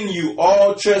forgiven you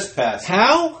all trespasses.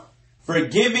 How?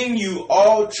 forgiving you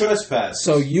all trespasses.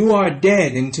 So you are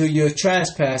dead until your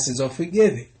trespasses are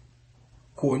forgiven,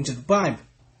 according to the Bible,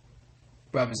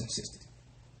 brothers and sisters.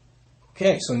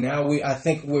 Okay, so now I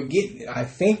think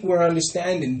we're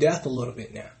understanding death a little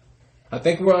bit now. I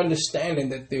think we're understanding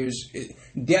that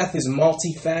death is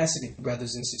multifaceted,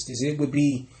 brothers and sisters. It would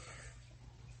be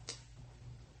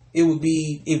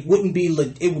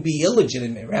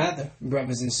illegitimate, rather,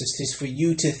 brothers and sisters, for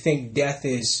you to think death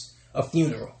is a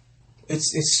funeral.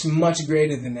 It's much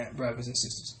greater than that, brothers and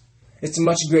sisters. It's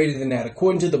much greater than that.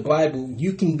 According to the Bible,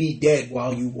 you can be dead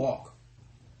while you walk.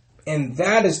 And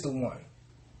that is the one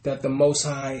that the Most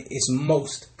High is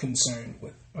most concerned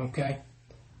with. Okay?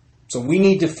 So we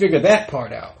need to figure that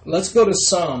part out. Let's go to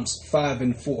Psalms 5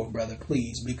 and 4, brother,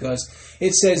 please. Because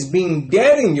it says, being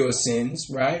dead in your sins,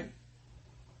 right?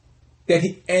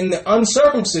 And the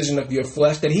uncircumcision of your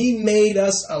flesh, that he made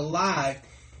us alive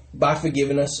by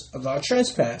forgiving us of our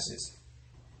trespasses.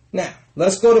 Now,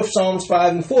 let's go to Psalms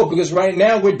 5 and 4, because right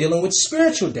now we're dealing with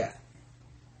spiritual death.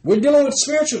 We're dealing with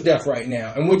spiritual death right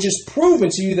now, and we're just proving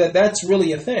to you that that's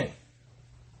really a thing.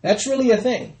 That's really a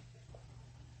thing.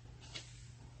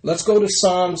 Let's go to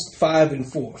Psalms 5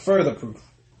 and 4, further proof.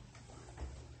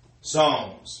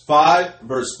 Psalms 5,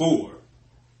 verse 4.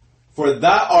 For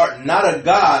thou art not a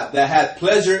God that hath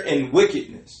pleasure in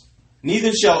wickedness,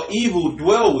 neither shall evil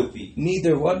dwell with thee.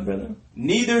 Neither what, brother?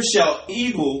 Neither shall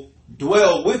evil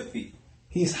dwell with thee.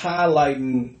 He's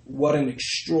highlighting what an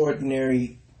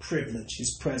extraordinary privilege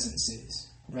his presence is,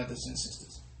 brothers and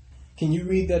sisters. Can you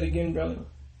read that again, brother?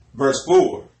 Verse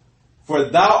 4. For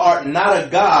thou art not a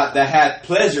God that hath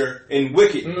pleasure in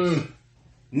wickedness,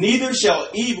 neither shall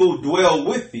evil dwell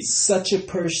with thee. Such a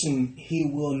person he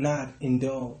will not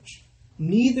indulge.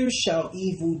 Neither shall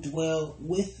evil dwell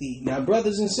with thee. Now,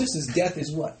 brothers and sisters, death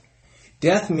is what?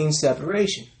 Death means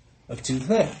separation of two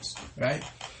things, right?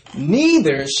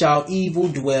 Neither shall evil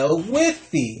dwell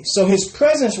with thee. So his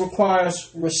presence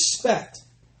requires respect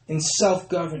and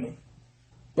self-governing,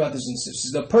 brothers and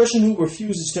sisters. The person who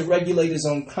refuses to regulate his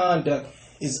own conduct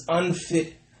is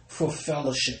unfit for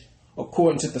fellowship,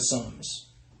 according to the psalmist.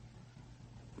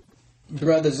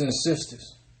 Brothers and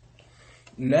sisters,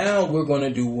 now we're going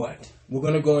to do what? We're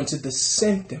going to go into the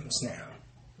symptoms now,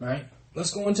 right?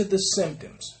 Let's go into the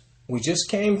symptoms. We just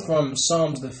came from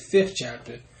Psalms, the 5th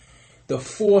chapter, the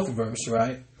 4th verse,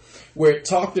 right? Where it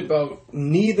talked about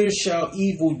neither shall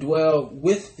evil dwell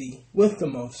with thee, with the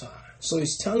Most High. So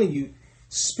he's telling you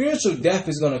spiritual death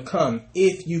is going to come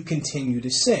if you continue to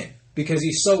sin, because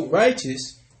he's so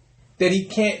righteous that he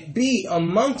can't be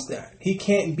amongst that. He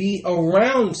can't be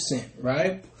around sin,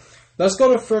 right? Let's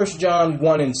go to 1 John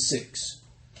 1 and 6.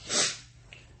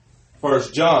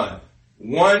 1 John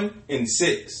 1 and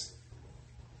 6.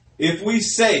 If we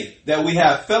say that we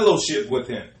have fellowship with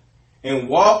him and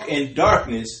walk in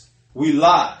darkness, we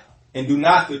lie and do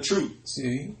not the truth.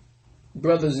 See,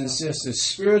 brothers and sisters,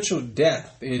 spiritual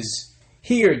death is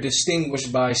here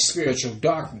distinguished by spiritual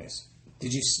darkness.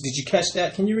 Did you catch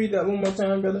that? Can you read that one more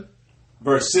time, brother?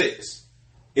 Verse 6.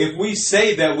 If we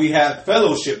say that we have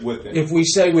fellowship with him. If we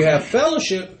say we have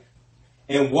fellowship.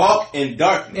 And walk in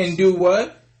darkness. And do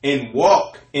what? And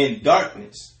walk in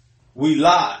darkness. We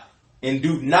lie and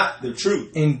do not the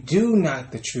truth. And do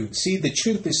not the truth. See, the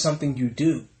truth is something you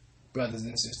do, brothers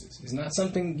and sisters. It's not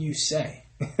something you say.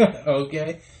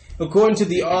 Okay? According to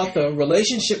the author, a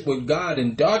relationship with God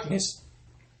in darkness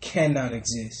cannot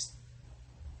exist.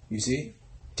 You see?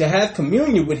 To have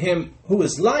communion with him who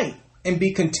is light and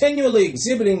be continually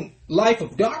exhibiting life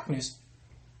of darkness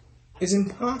is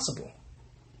impossible.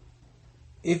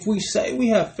 If we say we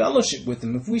have fellowship with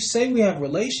him, if we say we have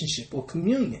relationship or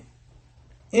communion,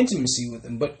 intimacy with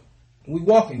him, but we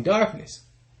walk in darkness,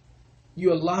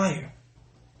 you're a liar.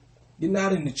 You're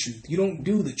not in the truth. You don't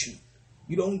do the truth.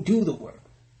 You don't do the work.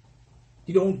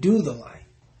 You don't do the light.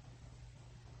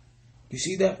 You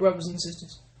see that, brothers and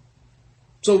sisters?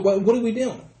 So what are we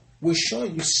doing? We're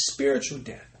showing you spiritual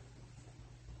death.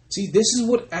 See, this is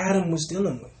what Adam was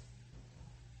dealing with.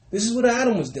 This is what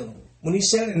Adam was dealing with. When he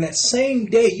said, in that same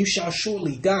day you shall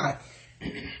surely die.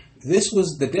 This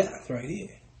was the death right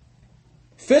here.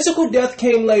 Physical death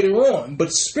came later on,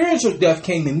 but spiritual death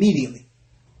came immediately.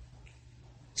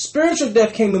 Spiritual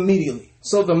death came immediately.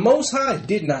 So the Most High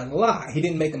did not lie. He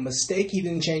didn't make a mistake. He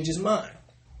didn't change his mind.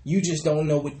 You just don't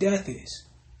know what death is.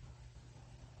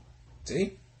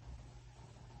 See?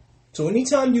 So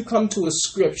anytime you come to a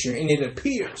scripture and it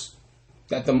appears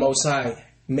that the Most High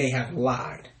may have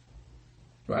lied,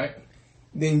 right?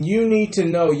 Then you need to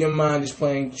know your mind is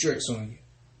playing tricks on you.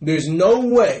 There's no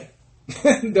way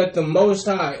that the Most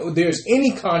High, or there's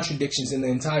any contradictions in the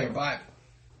entire Bible.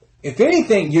 If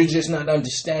anything, you're just not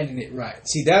understanding it right.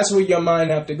 See, that's where your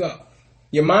mind have to go.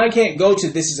 Your mind can't go to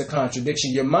this is a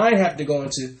contradiction. Your mind have to go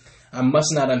into I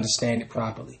must not understand it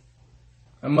properly.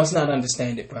 I must not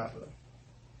understand it properly.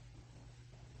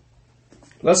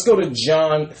 Let's go to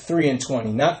John 3 and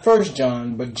 20. Not 1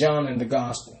 John, but John in the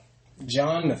Gospel.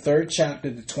 John, the 3rd chapter,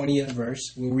 the 20th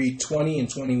verse. We'll read 20 and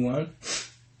 21.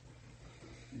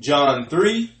 John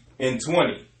 3 and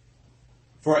 20.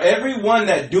 For everyone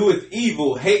that doeth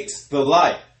evil hates the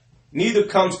light, neither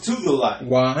comes to the light.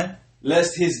 Why?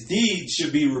 Lest his deeds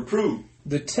should be reproved.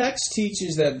 The text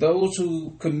teaches that those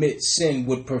who commit sin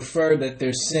would prefer that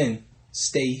their sin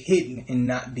stay hidden and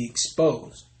not be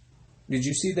exposed. Did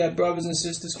you see that, brothers and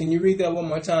sisters? Can you read that one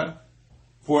more time?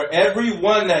 For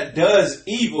everyone that does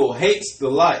evil hates the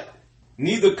light,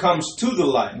 neither comes to the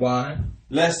light. Why?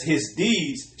 Lest his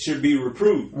deeds should be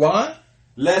reproved. Why?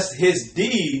 Lest his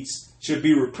deeds should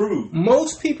be reproved.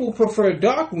 Most people prefer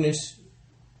darkness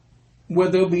where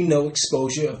there'll be no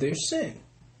exposure of their sin.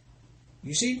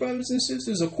 You see, brothers and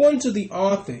sisters, according to the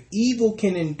author, evil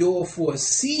can endure for a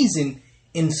season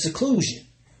in seclusion,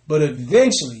 but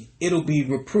eventually it'll be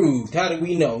reproved. How do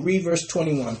we know? Read verse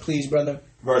 21, please, brother.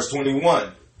 Verse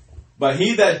 21. But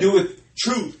he that doeth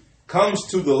truth comes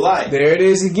to the light. There it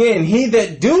is again. He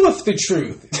that doeth the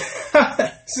truth.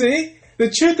 See? The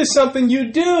truth is something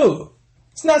you do.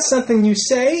 It's not something you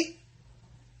say.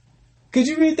 Could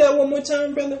you read that one more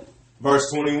time, brother?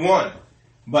 Verse 21.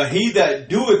 But he that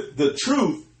doeth the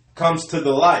truth comes to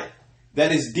the light,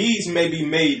 that his deeds may be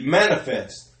made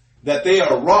manifest, that they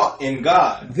are wrought in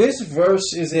God. This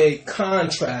verse is a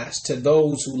contrast to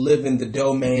those who live in the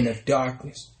domain of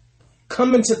darkness.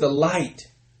 Coming to the light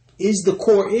is the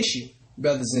core issue,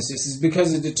 brothers and sisters,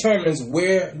 because it determines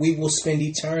where we will spend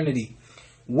eternity.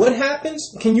 What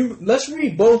happens? Let's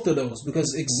read both of those,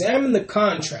 because examine the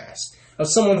contrast of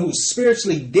someone who's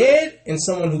spiritually dead and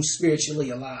someone who's spiritually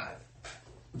alive.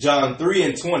 John 3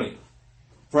 and 20.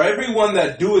 For everyone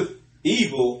that doeth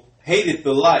evil hateth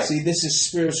the light. See, this is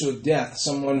spiritual death.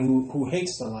 Someone who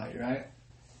hates the light, right?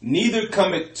 Neither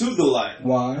cometh to the light.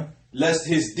 Why? Lest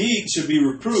his deeds should be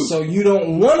reproved. So you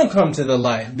don't want to come to the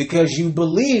light because you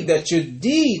believe that your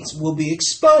deeds will be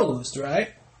exposed, right?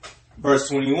 Verse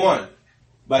 21.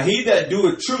 But he that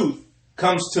doeth truth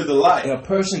comes to the light. And a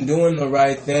person doing the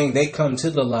right thing, they come to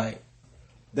the light.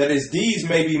 That his deeds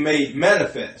may be made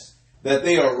manifest, that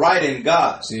they are right in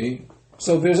God. See?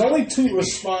 So there's only two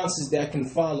responses that can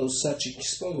follow such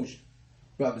exposure,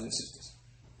 brothers and sisters.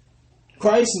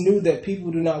 Christ knew that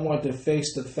people do not want to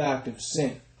face the fact of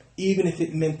sin, even if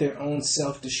it meant their own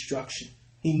self-destruction.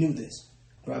 He knew this,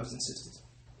 brothers and sisters.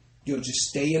 You'll just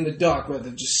stay in the dark, brother.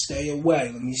 Just stay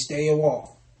away. Let me stay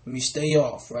off. Let me stay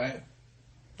off, right?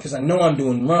 Because I know I'm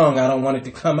doing wrong. I don't want it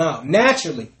to come out.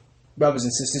 Naturally, brothers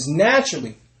and sisters,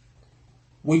 naturally.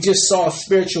 We just saw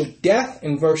spiritual death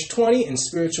in verse 20 and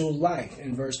spiritual life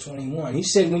in verse 21. He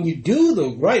said when you do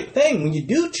the right thing, when you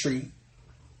do truth,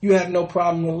 you have no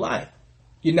problem with life.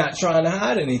 You're not trying to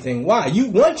hide anything. Why? You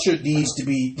want your deeds to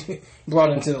be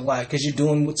brought into the light because you're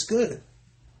doing what's good.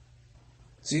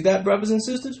 See that, brothers and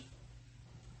sisters?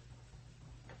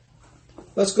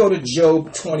 Let's go to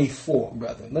Job 24,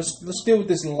 brother. Let's deal with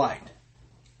this light.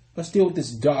 Let's deal with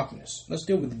this darkness. Let's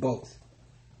deal with both.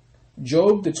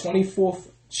 Job, the 24th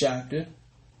chapter,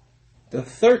 the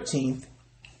 13th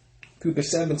through the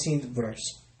 17th verse.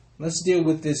 Let's deal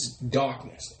with this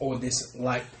darkness or this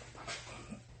light.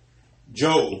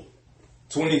 Job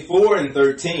 24 and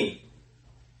 13.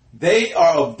 They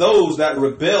are of those that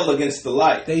rebel against the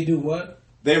light. They do what?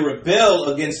 They rebel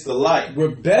against the light.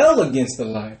 Rebel against the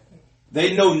light.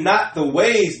 They know not the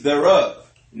ways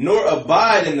thereof, nor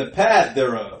abide in the path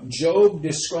thereof. Job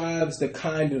describes the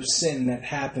kind of sin that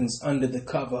happens under the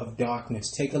cover of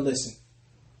darkness. Take a listen.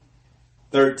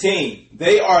 13.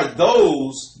 They are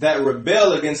those that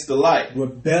rebel against the light.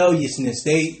 Rebelliousness.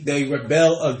 They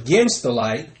rebel against the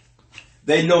light.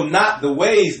 They know not the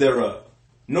ways thereof,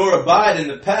 nor abide in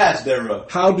the paths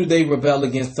thereof. How do they rebel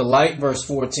against the light? Verse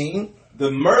 14.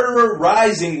 The murderer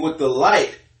rising with the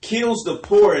light kills the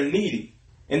poor and needy,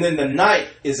 and then the night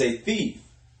is a thief.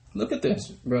 Look at this,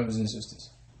 brothers and sisters.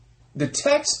 The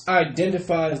text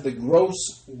identifies the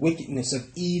gross wickedness of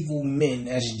evil men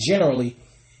as generally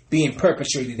being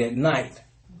perpetrated at night.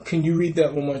 Can you read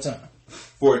that one more time?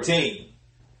 14.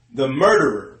 The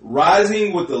murderer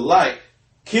rising with the light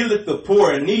killeth the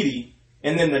poor and needy,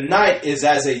 and then the night is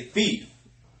as a thief.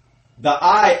 The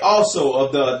eye also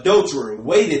of the adulterer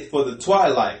waiteth for the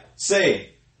twilight, saying,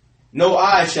 no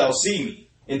eye shall see me,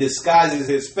 and disguises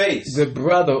his face. The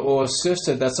brother or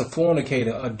sister that's a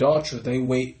fornicator, adulterer, they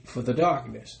wait for the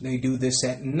darkness. They do this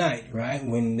at night, right?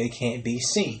 When they can't be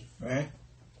seen. right?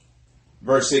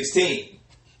 Verse 16.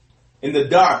 In the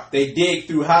dark they dig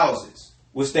through houses,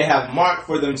 which they have marked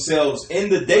for themselves in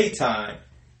the daytime.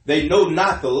 They know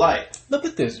not the light. Look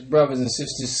at this, brothers and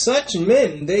sisters. Such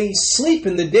men, they sleep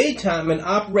in the daytime and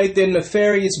operate their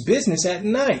nefarious business at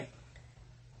night.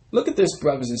 Look at this,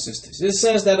 brothers and sisters. It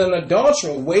says that an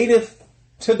adulterer waiteth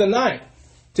to the night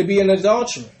to be an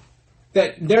adulterer.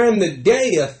 That during the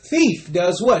day a thief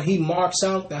does what? He marks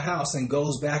out the house and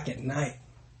goes back at night.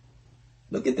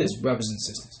 Look at this, brothers and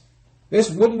sisters. This,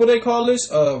 what they call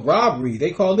this? Robbery.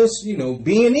 They call this,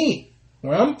 B&E.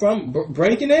 Where I'm from,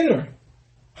 breaking and entering.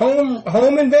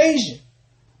 Home invasion.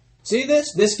 See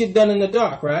this? This get done in the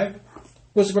dark, right?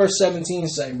 What's verse 17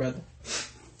 say, brother?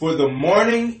 For the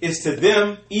morning is to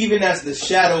them even as the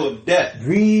shadow of death.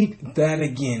 Read that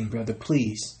again, brother,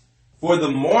 please. For the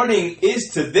morning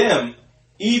is to them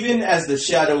even as the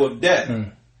shadow of death.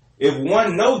 If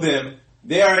one know them,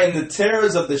 they are in the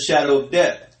terrors of the shadow of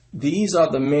death. These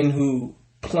are the men who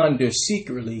plunder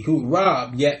secretly, who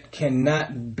rob, yet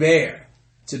cannot bear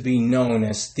to be known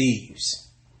as thieves.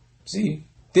 See,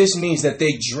 this means that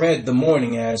they dread the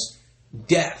morning as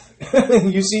death.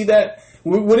 You see that?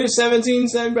 What did 17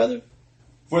 say, brother?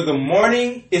 For the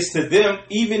morning is to them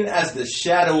even as the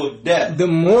shadow of death. The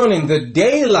morning, the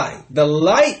daylight, the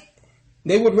light,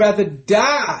 they would rather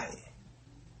die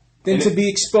than to be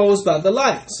exposed by the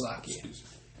light.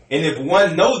 And if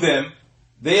one know them,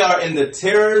 they are in the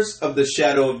terrors of the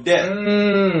shadow of death.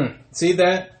 See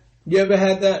that? You ever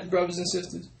had that, brothers and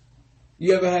sisters?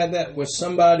 You ever had that where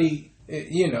somebody,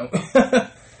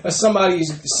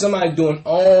 somebody doing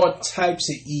all types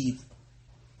of evil,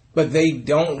 but they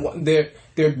don't want their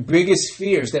biggest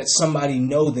fear is that somebody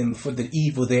know them for the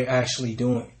evil they're actually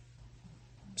doing.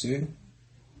 See?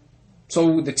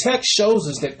 So the text shows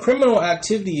us that criminal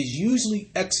activity is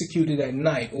usually executed at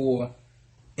night or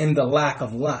in the lack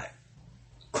of light.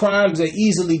 Crimes are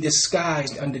easily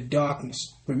disguised under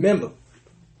darkness. Remember,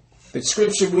 the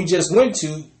scripture we just went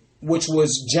to, which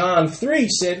was John 3,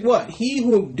 said what? He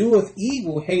who doeth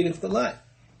evil hateth the light.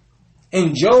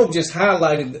 And Job just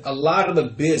highlighted a lot of the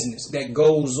business that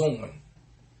goes on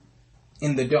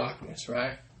in the darkness,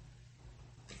 right?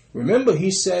 Remember,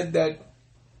 he said that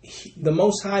the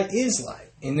Most High is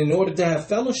light. And in order to have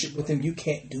fellowship with him, you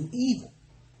can't do evil.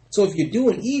 So if you're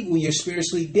doing evil, you're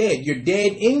spiritually dead. You're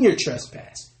dead in your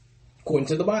trespass, according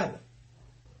to the Bible.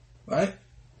 Right?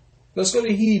 Let's go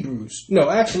to Hebrews. No,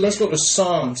 actually, let's go to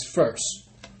Psalms first.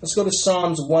 Let's go to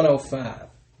Psalms 105.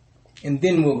 And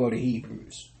then we'll go to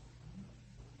Hebrews.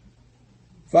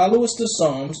 Follow us to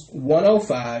Psalms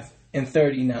 105 and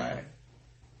 39.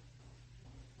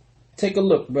 Take a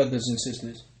look, brothers and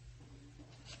sisters.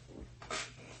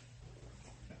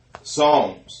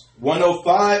 Psalms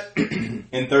 105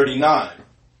 and 39.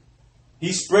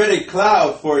 He spread a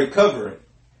cloud for a covering,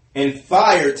 and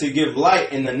fire to give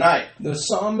light in the night. The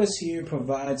psalmist here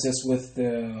provides us with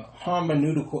the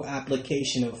hermeneutical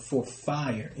application for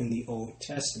fire in the Old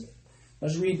Testament.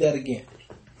 Let's read that again.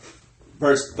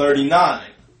 Verse 39.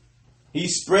 He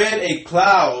spread a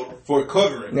cloud for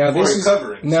covering. Now,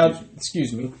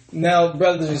 excuse me. Now,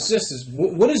 brothers and sisters,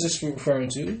 what is this referring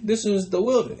to? This is the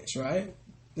wilderness, right?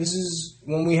 This is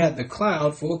when we had the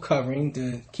cloud for a covering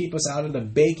to keep us out of the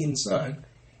baking sun.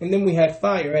 And then we had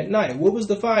fire at night. What was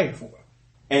the fire for?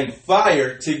 And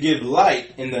fire to give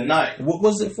light in the night. What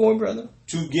was it for, brother?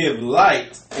 To give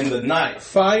light in the night.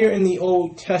 Fire in the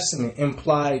Old Testament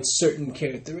implied certain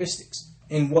characteristics.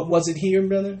 And what was it here,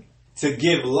 brother? To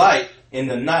give light in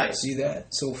the night. See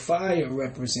that? So fire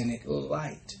represented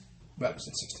light, brothers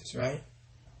and sisters, right?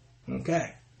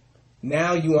 Okay.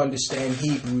 Now you understand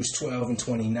Hebrews 12 and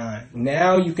 29.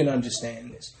 Now you can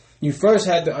understand this. You first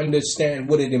had to understand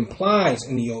what it implies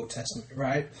in the Old Testament,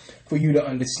 right? For you to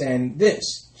understand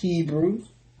this. Hebrews,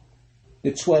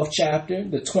 the 12th chapter,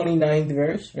 the 29th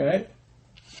verse, right?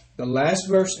 The last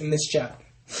verse in this chapter.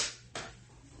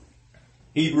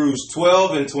 Hebrews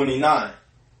 12 and 29.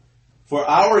 For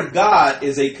our God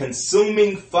is a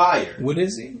consuming fire. What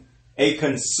is he? A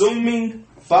consuming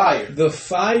fire. The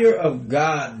fire of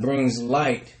God brings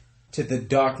light to the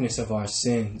darkness of our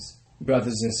sins.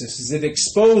 Brothers and sisters, it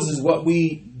exposes what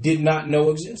we did not know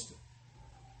existed.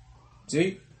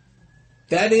 See?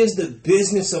 That is the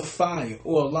business of fire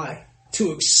or light,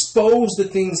 to expose the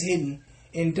things hidden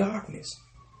in darkness.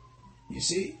 You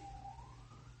see?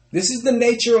 This is the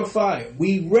nature of fire.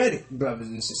 We read it, brothers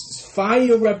and sisters.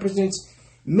 Fire represents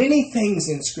many things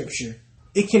in Scripture.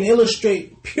 It can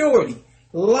illustrate purity,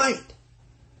 light.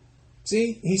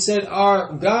 See? He said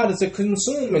our God is a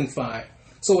consuming fire.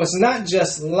 So it's not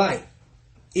just light.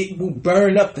 It will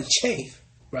burn up the chaff,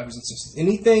 brothers and sisters.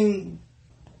 Anything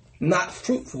not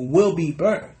fruitful, will be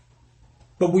burned.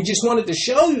 But we just wanted to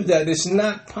show you that it's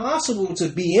not possible to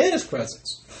be in his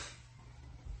presence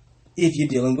if you're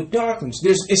dealing with darkness.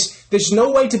 There's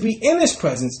no way to be in his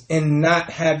presence and not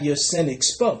have your sin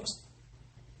exposed.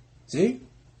 See?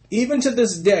 Even to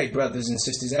this day, brothers and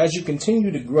sisters, as you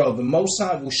continue to grow, the Most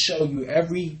High will show you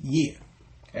every year,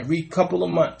 every couple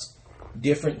of months,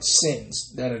 different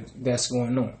sins that's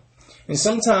going on. And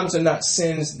sometimes they're not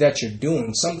sins that you're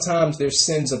doing. Sometimes they're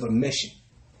sins of omission.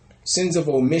 Sins of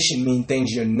omission mean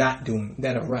things you're not doing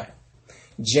that are right.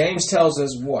 James tells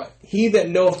us what? He that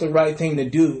knoweth the right thing to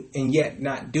do and yet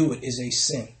not do it is a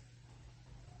sin.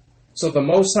 So the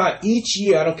Most High, each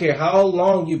year, I don't care how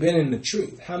long you've been in the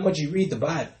truth, how much you read the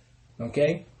Bible,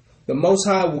 okay? The Most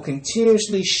High will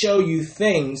continuously show you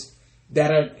things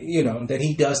that are, that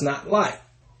he does not like.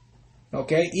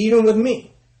 Okay? Even with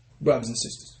me, brothers and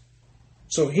sisters.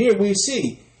 So here we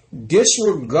see,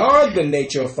 disregard the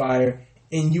nature of fire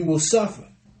and you will suffer.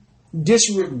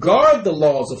 Disregard the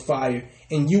laws of fire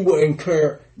and you will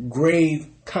incur grave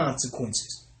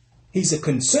consequences. He's a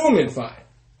consuming fire.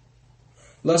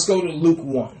 Let's go to Luke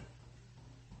 1.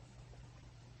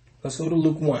 Let's go to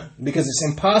Luke 1. Because it's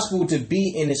impossible to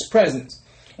be in his presence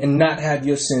and not have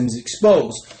your sins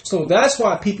exposed. So that's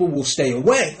why people will stay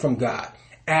away from God.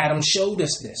 Adam showed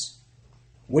us this.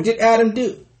 What did Adam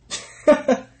do?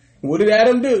 What did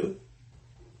Adam do?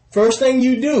 First thing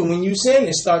you do when you sin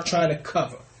is start trying to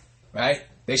cover, right?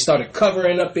 They started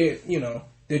covering up their,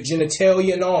 their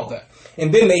genitalia and all that.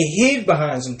 And then they hid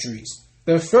behind some trees.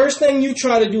 The first thing you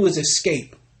try to do is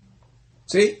escape.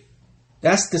 See?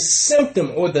 That's the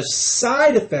symptom or the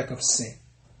side effect of sin.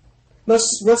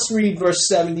 Let's read verse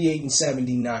 78 and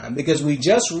 79 because we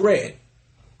just read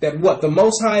that what? The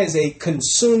Most High is a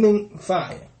consuming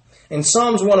fire. And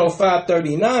Psalms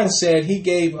 105:39 said he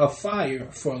gave a fire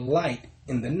for light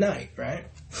in the night, right?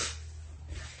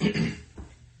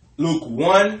 Luke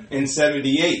 1 and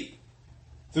 78.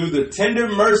 Through the tender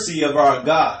mercy of our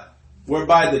God,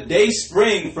 whereby the day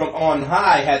spring from on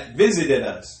high hath visited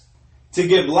us, to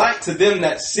give light to them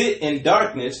that sit in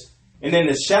darkness and in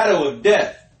the shadow of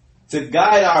death, to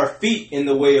guide our feet in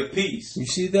the way of peace. You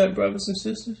see that, brothers and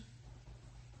sisters?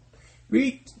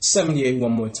 Read 78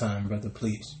 one more time, brother,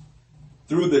 please.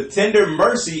 Through the tender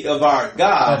mercy of our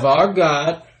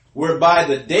God, whereby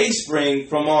the dayspring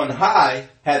from on high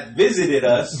hath visited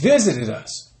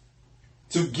us,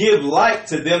 to give light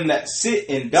to them that sit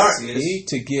in darkness. See,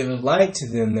 to give light to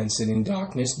them that sit in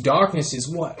darkness. Darkness is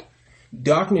what?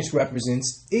 Darkness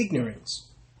represents ignorance.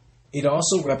 It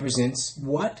also represents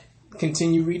what?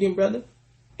 Continue reading, brother.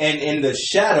 And in the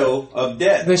shadow of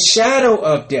death. The shadow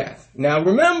of death. Now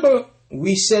remember,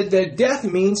 we said that death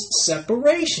means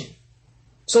separation.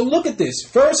 So look at this.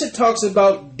 First it talks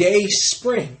about day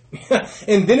spring.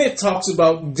 And then it talks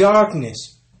about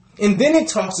darkness. And then it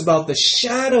talks about the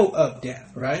shadow of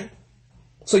death, right?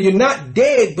 So you're not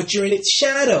dead, but you're in its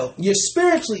shadow. You're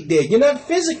spiritually dead. You're not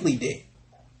physically dead.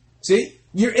 See?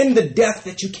 You're in the death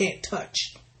that you can't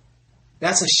touch.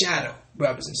 That's a shadow,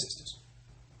 brothers and sisters.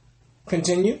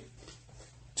 Continue.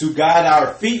 To guide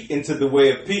our feet into the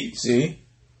way of peace. See?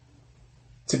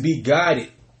 To be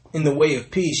guided in the way of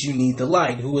peace, you need the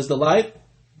light. Who is the light?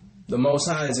 The Most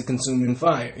High is a consuming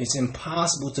fire. It's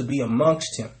impossible to be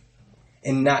amongst him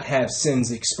and not have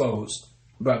sins exposed,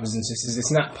 brothers and sisters.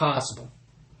 It's not possible.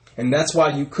 And that's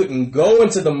why you couldn't go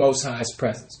into the Most High's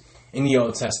presence in the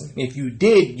Old Testament. If you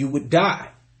did, you would die.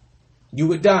 You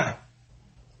would die.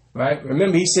 Right?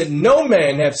 Remember, he said, no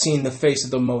man have seen the face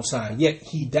of the Most High, yet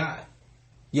he died.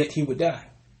 Yet he would die.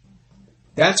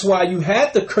 That's why you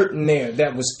had the curtain there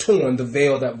that was torn, the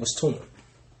veil that was torn.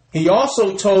 He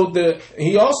also told the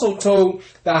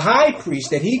high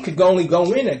priest that he could only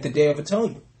go in at the Day of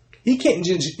Atonement. He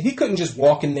couldn't just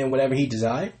walk in there whenever he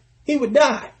desired. He would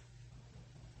die.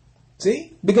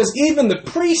 See? Because even the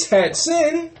priest had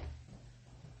sin.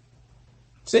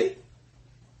 See?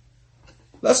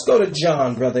 Let's go to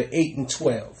John, brother, 8 and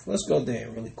 12. Let's go there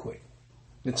really quick.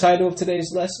 The title of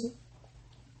today's lesson,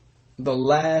 The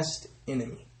Last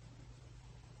Enemy.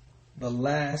 The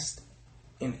Last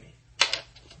Enemy.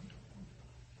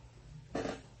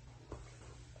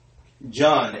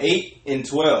 John 8 and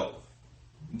 12.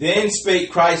 Then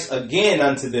spake Christ again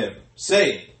unto them,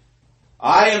 saying,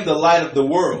 I am the light of the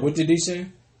world. What did he say?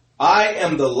 I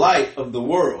am the light of the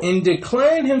world. In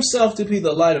declaring himself to be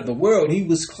the light of the world, he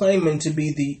was claiming to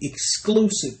be the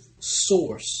exclusive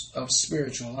source of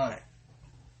spiritual light.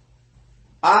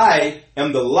 I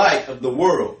am the light of the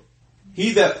world.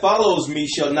 He that follows me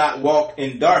shall not walk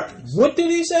in darkness. What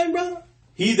did he say, brother?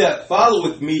 He that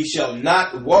followeth me shall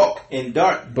not walk in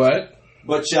darkness,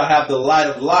 but shall have the light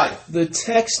of life. The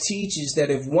text teaches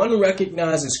that if one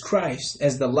recognizes Christ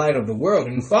as the light of the world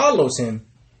and follows him,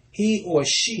 he or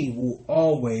she will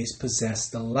always possess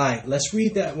the light. Let's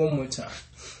read that one more time.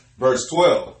 Verse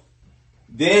 12.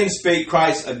 Then spake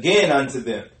Christ again unto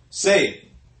them, saying,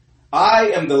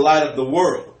 I am the light of the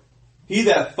world. He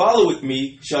that followeth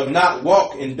me shall not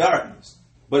walk in darkness,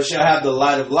 but shall have the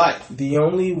light of life. The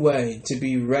only way to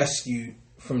be rescued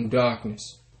from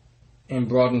darkness and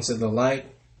brought into the light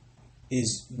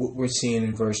is what we're seeing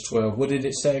in verse 12. What did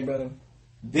it say, brother?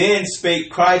 Then spake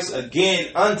Christ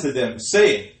again unto them,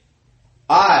 saying,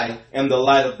 I am the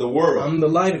light of the world. I'm the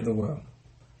light of the world.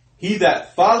 He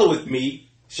that followeth me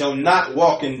shall not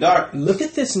walk in darkness. Look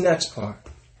at this next part.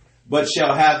 But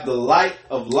shall have the light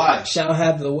of life. Shall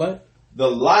have the what? The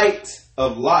light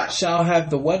of life. Shall have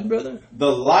the what, brother?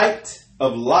 The light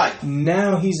of life.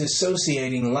 Now he's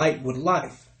associating light with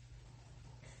life.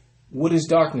 What is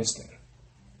darkness then?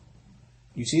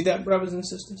 You see that, brothers and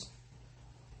sisters?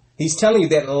 He's telling you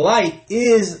that light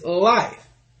is life.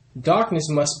 Darkness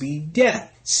must be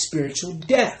death, spiritual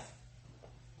death.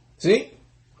 See?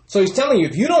 So he's telling you,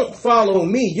 if you don't follow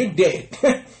me, you're dead.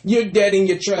 You're dead in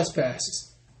your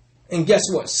trespasses. And guess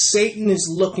what? Satan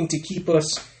is looking to keep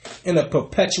us in a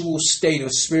perpetual state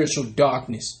of spiritual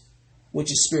darkness,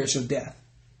 which is spiritual death.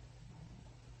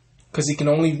 Because he can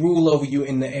only rule over you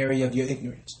in the area of your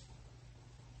ignorance.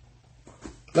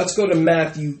 Let's go to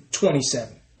Matthew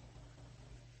 27.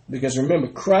 Because remember,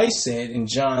 Christ said in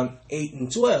John 8 and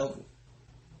 12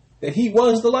 that he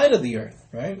was the light of the earth,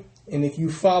 right? And if you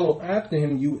follow after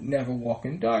him, you would never walk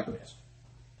in darkness.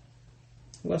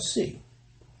 Let's see.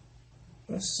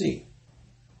 Let's see.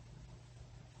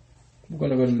 We're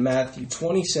going to go to Matthew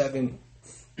 27,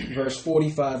 verse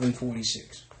 45 and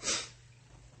 46.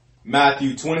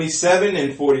 Matthew 27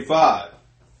 and 45.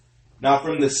 Now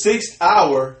from the 6th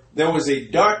hour, there was a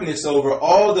darkness over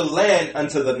all the land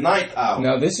unto the 9th hour.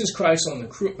 Now this is Christ on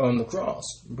the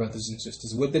cross, brothers and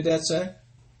sisters. What did that say?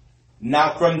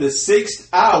 Now from the 6th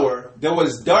hour, there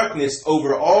was darkness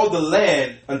over all the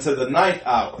land unto the 9th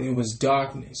hour. There was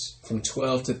darkness from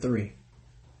 12 to 3.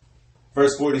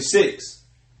 Verse 46.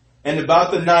 And about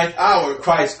the 9th hour,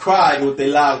 Christ cried with a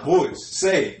loud voice,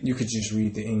 saying. You could just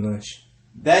read the English.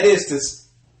 That is to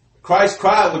Christ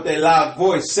cried with a loud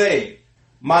voice, saying,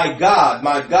 my God,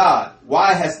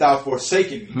 why hast thou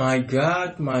forsaken me? My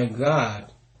God,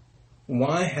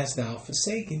 why hast thou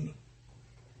forsaken me?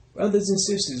 Brothers and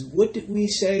sisters, what did we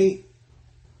say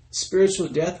spiritual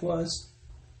death was?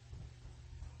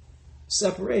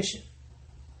 Separation,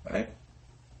 right?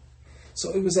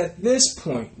 So it was at this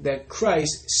point that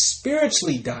Christ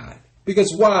spiritually died.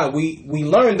 Because why? We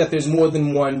learned that there's more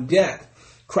than one death.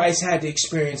 Christ had to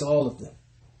experience all of them.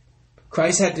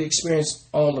 Christ had to experience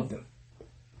all of them.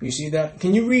 You see that?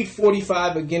 Can you read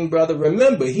 45 again, brother?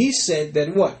 Remember, he said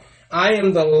that what? I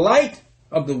am the light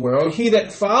of the world. He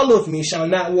that followeth me shall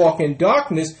not walk in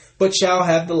darkness, but shall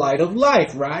have the light of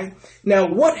life, right? Now,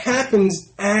 what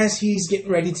happens as he's getting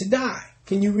ready to die?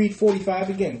 Can you read 45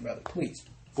 again, brother, please?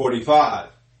 45.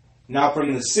 Now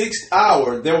from the 6th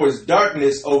hour, there was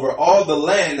darkness over all the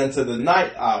land unto the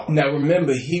 9th hour. Now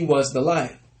remember, he was the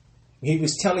light. He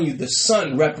was telling you the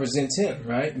sun represents him,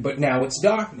 right? But now it's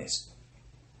darkness.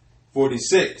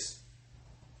 46.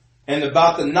 And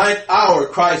about the 9th hour,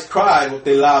 Christ cried with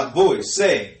a loud voice,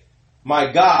 saying,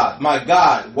 my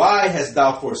God, why hast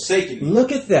thou forsaken me?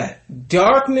 Look at that.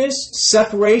 Darkness,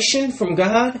 separation from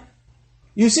God.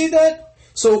 You see that?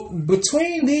 So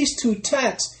between these two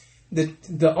texts,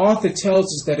 the author tells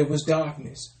us that it was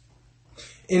darkness.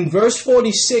 In verse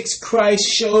 46, Christ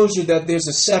shows you that there's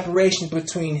a separation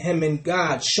between him and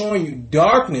God, showing you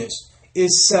darkness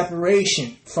is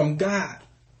separation from God.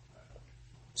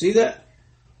 See that?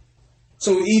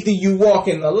 So either you walk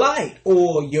in the light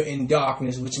or you're in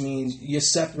darkness, which means you're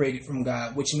separated from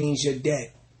God, which means you're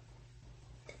dead.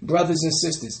 Brothers and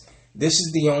sisters, this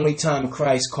is the only time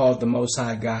Christ called the Most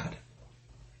High God.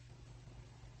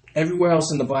 Everywhere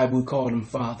else in the Bible, we called him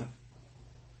Father.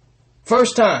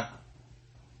 First time.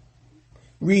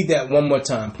 Read that one more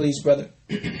time, please, brother.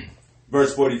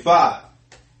 Verse 45.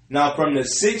 Now from the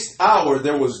 6th hour,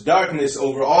 there was darkness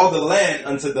over all the land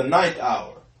unto the 9th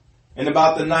hour. And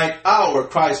about the 9th hour,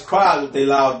 Christ cried with a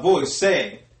loud voice,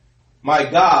 saying, my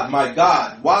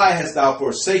God, why hast thou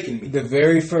forsaken me? The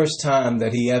very first time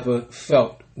that he ever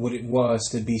felt what it was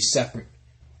to be separate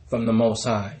from the Most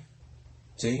High.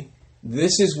 See?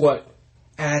 This is what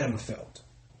Adam felt.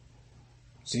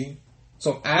 See?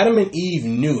 So Adam and Eve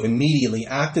knew immediately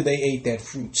after they ate that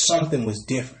fruit, something was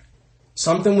different.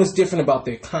 Something was different about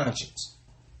their conscience.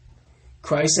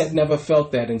 Christ had never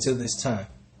felt that until this time.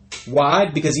 Why?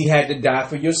 Because he had to die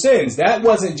for your sins. That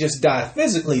wasn't just die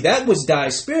physically. That was die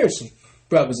spiritually,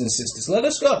 brothers and sisters. Let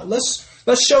us go.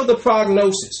 Let's show the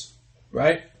prognosis,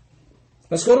 right?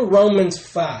 Let's go to Romans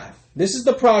 5. This is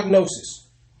the prognosis.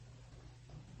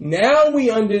 Now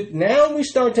we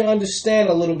start to understand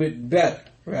a little bit better,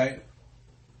 right?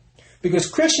 Because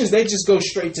Christians, they just go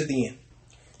straight to the end.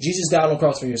 Jesus died on the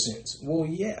cross for your sins. Well,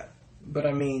 yeah, but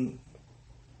I mean,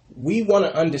 we want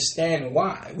to understand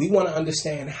why. We want to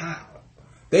understand how.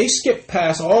 They skip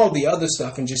past all the other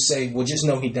stuff and just say, well, just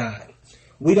know he died.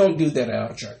 We don't do that at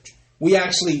our church. We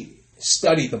actually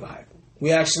study the Bible.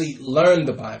 We actually learn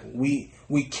the Bible.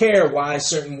 We care why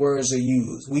certain words are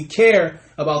used. We care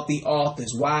about the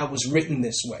authors, why it was written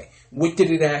this way. What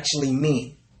did it actually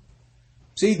mean?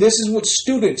 See, this is what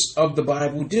students of the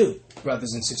Bible do,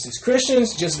 brothers and sisters.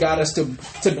 Christians just got us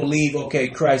to believe, okay,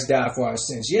 Christ died for our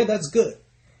sins. Yeah, that's good.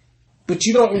 But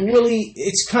you don't really,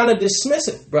 it's kind of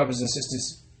dismissive, brothers and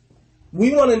sisters.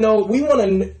 We want to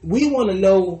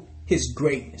know his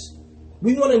greatness.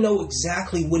 We want to know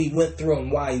exactly what he went through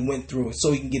and why he went through it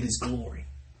so he can get his glory.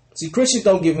 See, Christians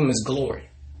don't give him his glory.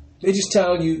 They just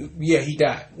tell you, yeah, he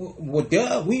died. Well,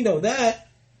 duh, we know that.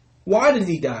 Why did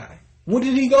he die? What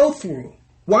did he go through?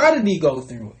 Why did he go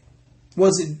through it?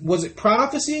 Was it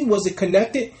prophecy? Was it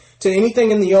connected to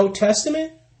anything in the Old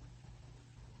Testament?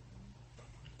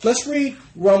 Let's read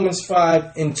Romans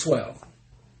 5 and 12.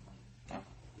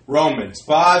 Romans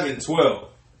 5 and 12.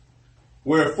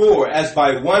 Wherefore, as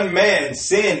by one man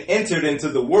sin entered into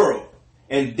the world,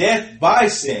 and death by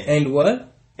sin. And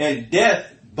what? And death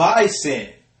by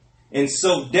sin. And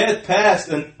so death passed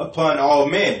upon all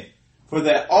men, for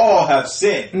that all have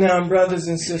sinned. Now, brothers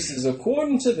and sisters,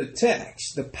 according to the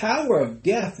text, the power of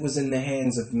death was in the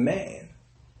hands of man.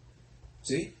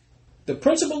 See? The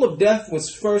principle of death was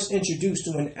first introduced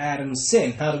when Adam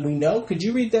sinned. How do we know? Could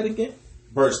you read that again?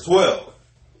 Verse 12.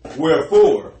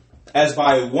 Wherefore, as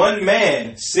by one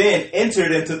man sin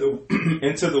entered into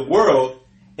the world,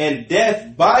 and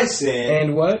death by sin.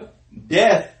 And what?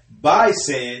 Death by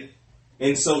sin.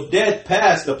 And so death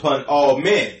passed upon all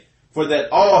men, for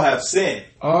that all have sinned.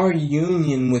 Our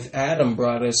union with Adam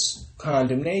brought us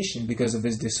condemnation because of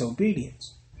his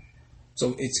disobedience.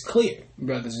 So it's clear,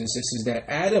 brothers and sisters, that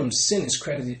Adam's sin is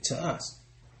credited to us.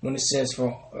 When it says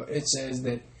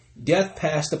that death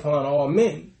passed upon all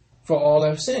men, for all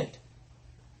have sinned.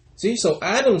 See, so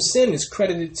Adam's sin is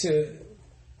credited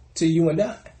to you and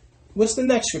I. What's the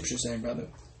next scripture saying, brother?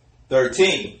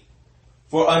 13.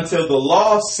 For until the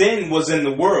law, sin was in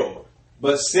the world,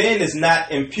 but sin is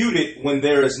not imputed when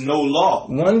there is no law.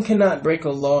 One cannot break a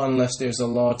law unless there's a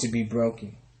law to be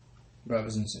broken,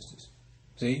 brothers and sisters.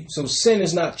 See? So sin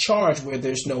is not charged where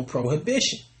there's no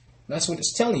prohibition. That's what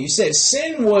it's telling you. It says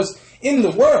sin was in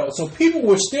the world, so people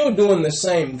were still doing the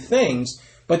same things,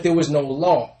 but there was no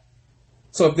law.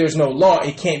 So if there's no law,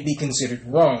 it can't be considered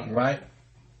wrong, right?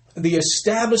 The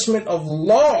establishment of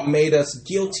law made us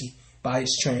guilty by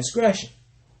its transgression.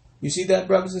 You see that,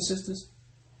 brothers and sisters?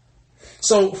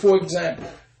 So, for example,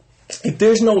 if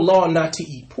there's no law not to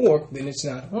eat pork, then it's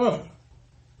not wrong.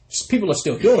 People are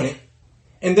still doing it.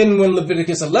 And then when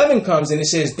Leviticus 11 comes and it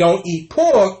says don't eat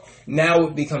pork, now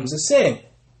it becomes a sin.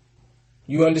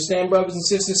 You understand, brothers and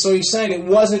sisters? So you're saying it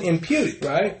wasn't imputed,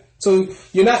 right? So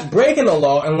you're not breaking a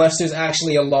law unless there's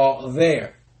actually a law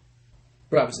there,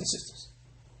 brothers and sisters.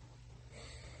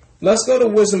 Let's go to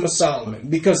Wisdom of Solomon,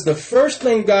 because the first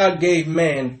thing God gave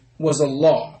man was a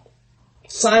law,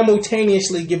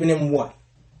 simultaneously giving him what?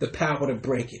 The power to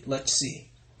break it. Let's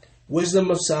see. Wisdom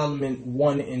of Solomon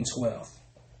 1 and 12.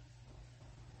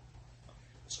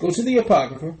 Let's go to the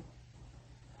Apocrypha.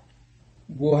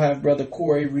 We'll have Brother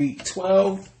Corey read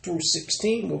 12 through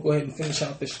 16. We'll go ahead and finish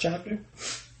out this chapter.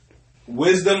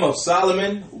 Wisdom of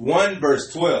Solomon 1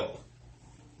 verse 12.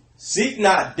 Seek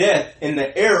not death in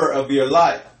the error of your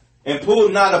life, and pull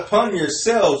not upon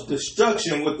yourselves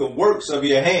destruction with the works of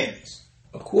your hands.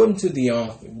 According to the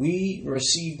author, we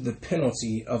receive the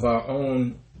penalty of our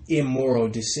own immoral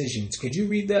decisions. Could you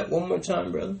read that one more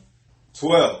time, brother?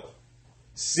 12.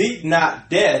 Seek not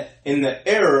death in the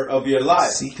error of your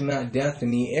life. Seek not death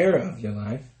in the error of your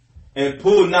life. And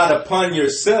pull not upon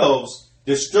yourselves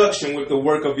destruction with the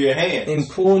work of your hands. And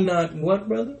pull not what,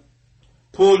 brother?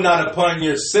 Pull not upon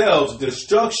yourselves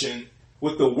destruction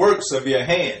with the works of your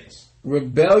hands.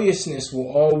 Rebelliousness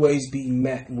will always be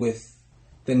met with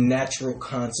the natural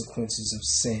consequences of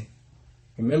sin.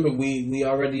 Remember, we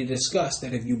already discussed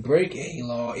that if you break a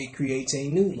law, it creates a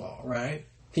new law, right?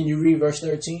 Can you read verse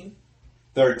 13?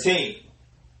 13.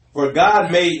 For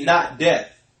God made not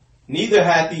death, neither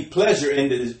hath he pleasure in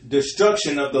the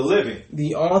destruction of the living.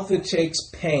 The author takes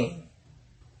pain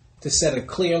to set a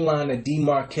clear line of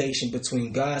demarcation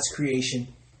between God's creation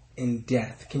and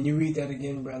death. Can you read that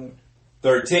again, brother?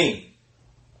 13.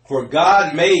 For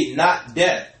God made not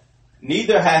death,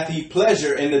 neither hath he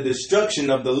pleasure in the destruction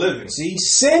of the living. See,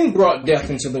 sin brought death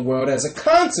into the world as a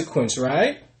consequence,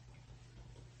 right?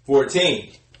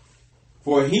 14.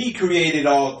 For he created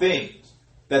all things,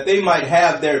 that they might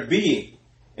have their being,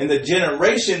 and the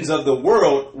generations of the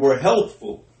world were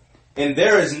healthful, and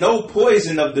there is no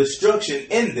poison of destruction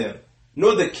in them,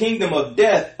 nor the kingdom of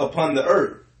death upon the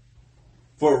earth.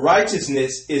 For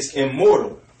righteousness is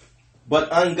immortal, but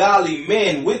ungodly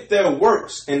men with their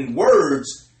works and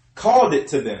words called it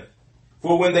to them.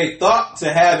 For when they thought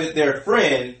to have it their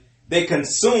friend, they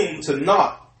consumed to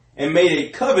naught, and made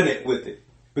a covenant with it,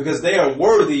 because they are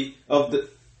worthy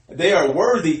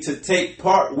to take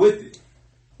part with it.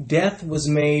 Death was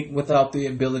made without the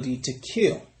ability to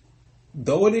kill.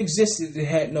 Though it existed, it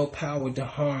had no power to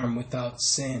harm without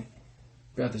sin,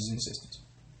 brothers and sisters.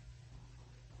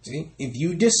 See, if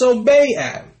you disobey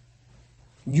Adam,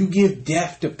 you give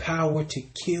death the power to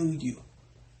kill you.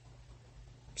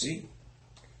 See,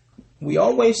 we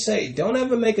always say, don't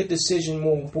ever make a decision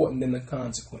more important than the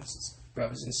consequences,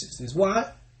 brothers and sisters.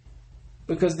 Why?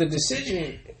 Because the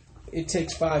decision, it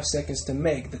takes 5 seconds to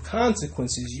make. The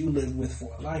consequences you live with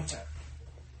for a lifetime.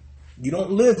 You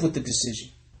don't live with the decision.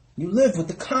 You live with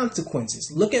the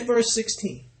consequences. Look at verse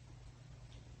 16.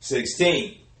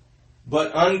 16.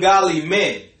 But ungodly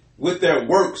men with their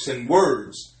works and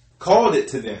words called it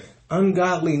to them.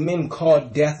 Ungodly men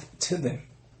called death to them.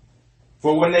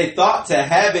 For when they thought to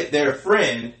have it their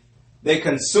friend, they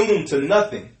consumed to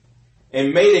nothing,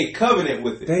 and made a covenant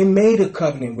with it. They made a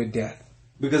covenant with death.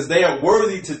 Because they are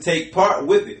worthy to take part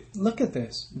with it. Look at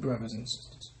this, brothers and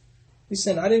sisters. He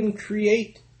said, I didn't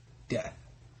create death.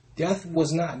 Death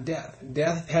was not death.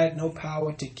 Death had no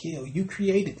power to kill. You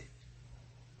created it.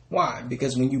 Why?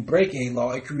 Because when you break a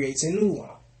law, it creates a new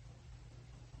law.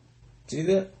 See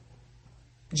that?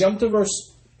 Jump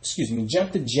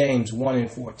to James 1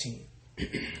 and 14.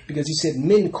 Because he said,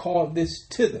 men called this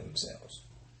to themselves.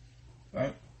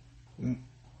 Right?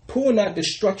 Pour not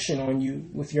destruction on you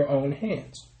with your own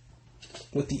hands,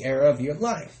 with the error of your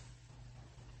life.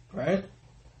 Right?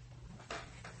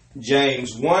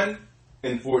 James 1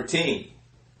 and 14.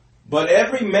 But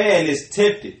every man is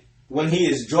tempted when he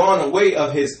is drawn away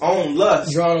of his own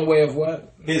lust. Drawn away of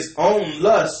what? His own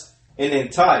lust and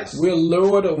enticed. We're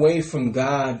lured away from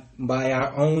God by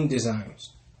our own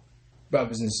desires.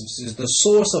 Brothers and sisters, the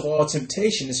source of all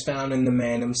temptation is found in the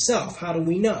man himself. How do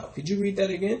we know? Could you read that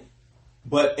again?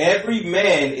 But every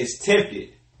man is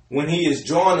tempted when he is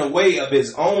drawn away of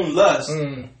his own lust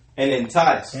and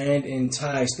enticed. And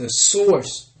enticed. The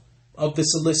source of the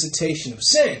solicitation of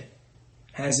sin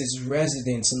has its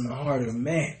residence in the heart of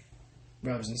man.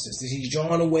 Brothers and sisters, he's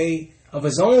drawn away of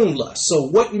his own lust. So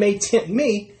what may tempt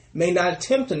me may not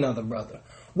tempt another brother.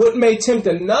 What may tempt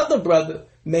another brother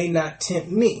may not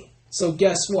tempt me. So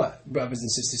guess what, brothers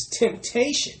and sisters?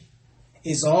 Temptation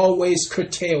is always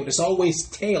curtailed. It's always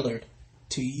tailored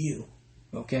to you.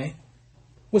 Okay?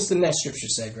 What's the next scripture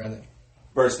say, brother?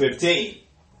 Verse 15.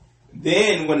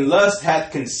 Then when lust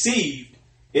hath conceived,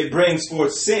 it brings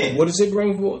forth sin. What does it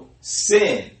bring forth?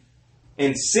 Sin.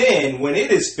 And sin, when it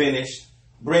is finished,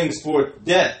 brings forth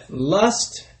death.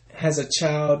 Lust has a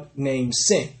child named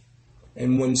sin.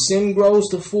 And when sin grows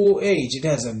to full age, it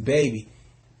has a baby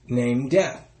named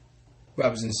death.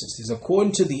 Brothers and sisters,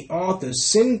 according to the author,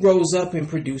 sin grows up and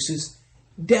produces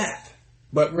death.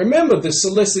 But remember, the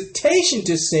solicitation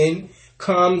to sin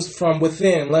comes from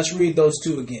within. Let's read those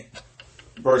two again.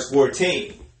 Verse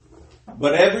 14.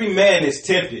 But every man is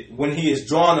tempted when he is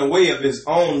drawn away of his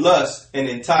own lust and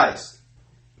enticed.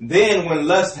 Then when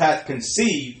lust hath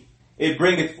conceived, it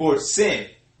bringeth forth sin.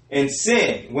 And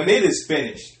sin, when it is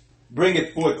finished,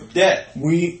 bringeth forth death.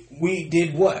 We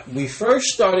did what? We first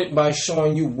started by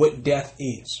showing you what death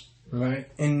is, right?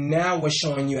 And now we're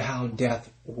showing you how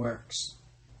death works.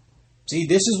 See,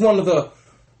 this is one of the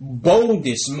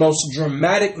boldest, most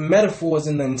dramatic metaphors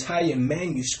in the entire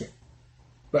manuscript,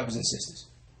 brothers and sisters.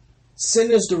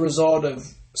 Sin is the result of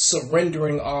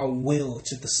surrendering our will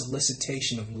to the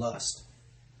solicitation of lust.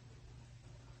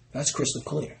 That's crystal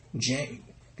clear. James,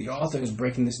 the author, is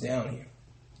breaking this down here.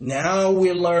 Now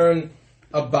we learn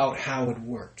about how it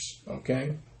works,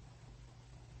 okay?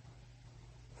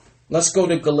 Let's go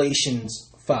to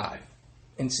Galatians 5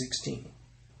 and 16.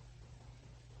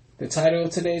 The title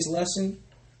of today's lesson,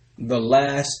 The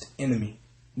Last Enemy.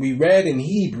 We read in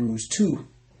Hebrews 2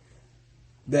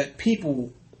 that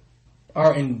people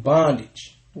are in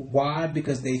bondage. Why?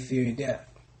 Because they fear death.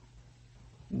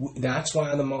 That's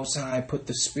why the Most High put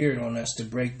the Spirit on us to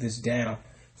break this down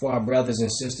for our brothers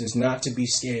and sisters not to be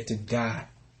scared to die.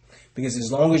 Because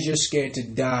as long as you're scared to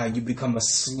die, you become a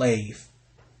slave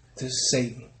to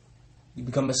Satan. You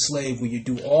become a slave where you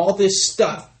do all this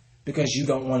stuff because you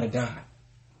don't want to die.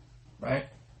 Right?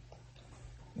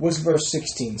 What's verse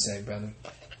 16 say, brother?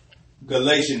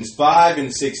 Galatians 5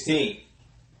 and 16.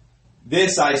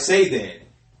 This I say then,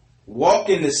 walk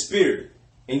in the Spirit,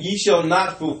 and ye shall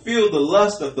not fulfill the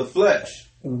lust of the flesh.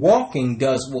 Walking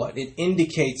does what? It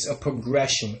indicates a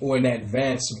progression or an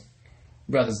advancement,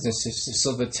 brothers and sisters.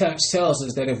 So the text tells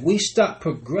us that if we stop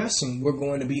progressing, we're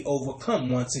going to be overcome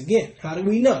once again. How do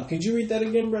we know? Could you read that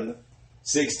again, brother?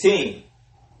 16.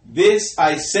 This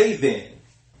I say then,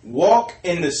 walk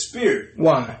in the Spirit.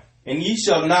 Why? And ye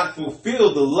shall not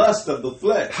fulfill the lust of the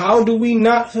flesh. How do we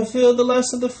not fulfill the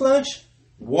lust of the flesh?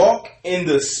 Walk in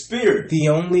the Spirit. The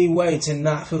only way to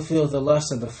not fulfill the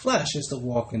lust of the flesh is to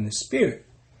walk in the Spirit.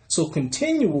 So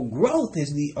continual growth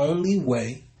is the only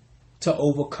way to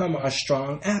overcome our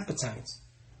strong appetites.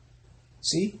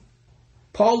 See?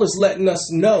 Paul is letting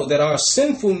us know that our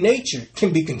sinful nature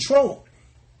can be controlled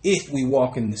if we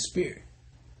walk in the Spirit.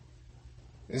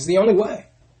 It's the only way.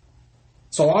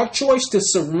 So our choice to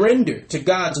surrender to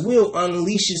God's will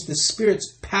unleashes the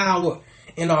Spirit's power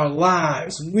in our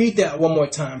lives. Read that one more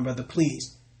time, brother,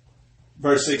 please.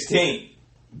 Verse 16.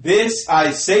 This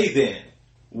I say then,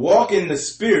 walk in the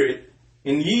Spirit,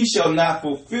 and ye shall not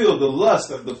fulfill the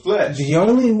lust of the flesh. The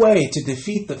only way to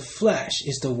defeat the flesh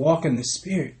is to walk in the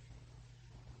Spirit,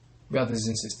 brothers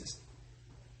and sisters.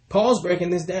 Paul's breaking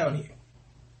this down here.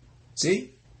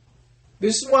 See?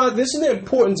 This is the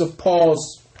importance of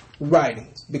Paul's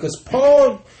writings. Because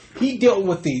Paul, he dealt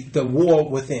with the war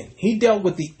within. He dealt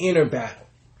with the inner battle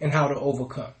and how to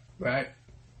overcome, right?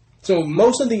 So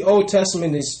most of the Old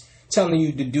Testament is telling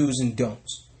you the do's and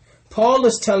don'ts. Paul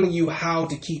is telling you how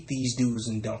to keep these do's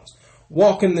and don'ts.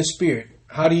 Walk in the Spirit.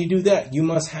 How do you do that? You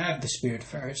must have the Spirit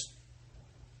first.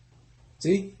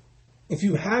 See? If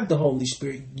you have the Holy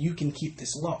Spirit, you can keep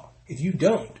this law. If you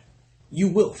don't, you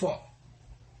will fall.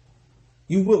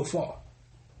 You will fall.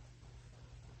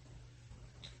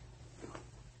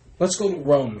 Let's go to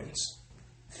Romans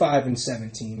 5 and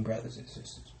 17, brothers and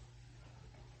sisters.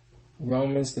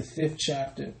 Romans, the 5th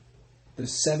chapter, the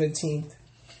 17th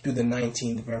through the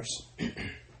 19th verse.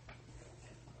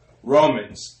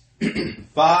 Romans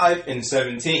 5 and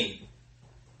 17.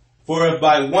 For if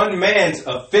by one man's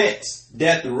offense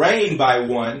death reigned by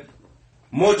one,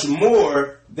 much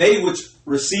more they which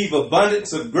receive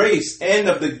abundance of grace and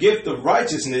of the gift of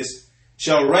righteousness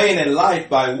shall reign in life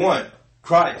by one,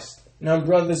 Christ. Now,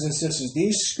 brothers and sisters,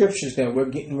 these scriptures that we're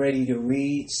getting ready to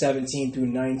read, 17 through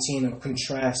 19, are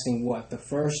contrasting what? The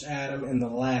first Adam and the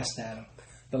last Adam.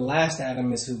 The last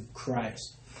Adam is who?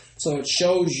 Christ. So it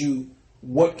shows you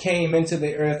what came into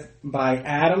the earth by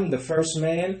Adam, the first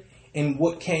man, and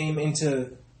what came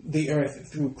into the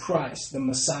earth through Christ, the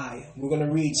Messiah. We're going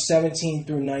to read 17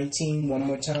 through 19 one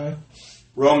more time.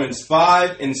 Romans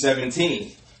 5 and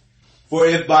 17. For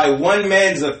if by one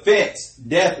man's offense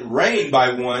death reigned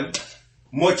by one,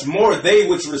 much more they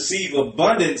which receive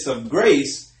abundance of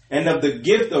grace and of the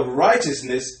gift of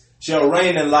righteousness shall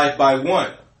reign in life by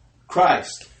one,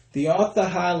 Christ. The author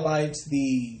highlights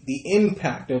the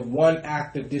impact of one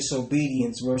act of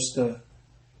disobedience versus the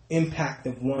impact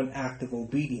of one act of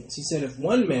obedience. He said if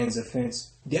one man's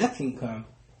offense, death can come,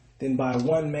 then by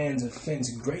one man's offense,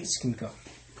 grace can come.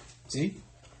 See?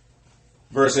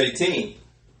 Verse 18.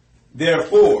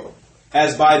 Therefore,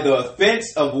 as by the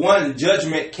offense of one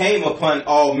judgment came upon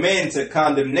all men to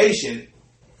condemnation,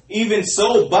 even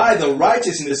so by the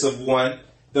righteousness of one,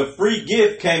 the free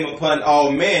gift came upon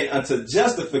all men unto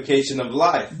justification of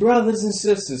life. Brothers and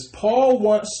sisters, Paul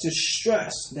wants to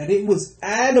stress that it was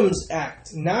Adam's act,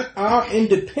 not our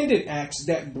independent acts,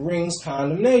 that brings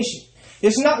condemnation.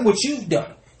 It's not what you've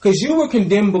done, because you were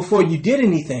condemned before you did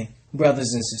anything,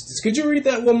 brothers and sisters. Could you read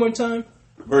that one more time?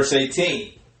 Verse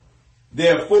 18.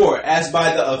 Therefore, as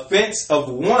by the offense of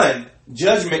one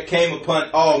judgment came upon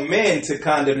all men to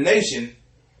condemnation,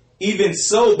 even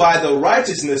so by the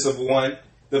righteousness of one,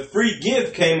 the free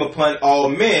gift came upon all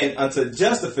men unto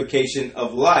justification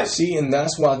of life. See, and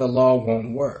that's why the law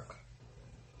won't work.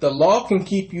 The law can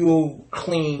keep you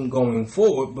clean going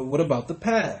forward, but what about the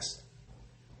past?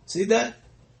 See that?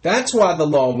 That's why the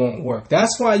law won't work.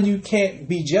 That's why you can't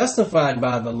be justified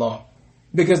by the law.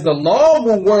 Because the law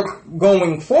will work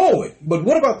going forward. But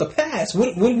what about the past?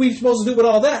 What are we supposed to do with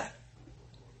all that?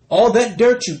 All that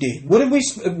dirt you did. What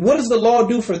does the law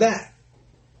do for that?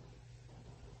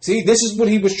 See, this is what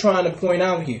he was trying to point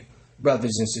out here,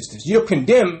 brothers and sisters. You're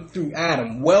condemned through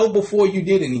Adam well before you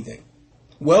did anything.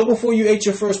 Well before you ate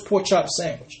your first pork chop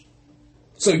sandwich.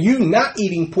 So you not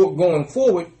eating pork going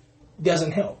forward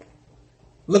doesn't help.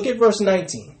 Look at verse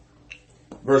 19.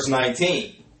 Verse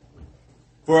 19.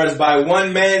 For as by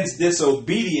one man's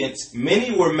disobedience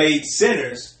many were made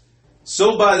sinners,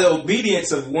 so by the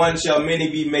obedience of one shall many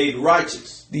be made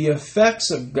righteous. The effects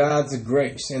of God's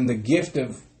grace and the gift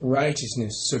of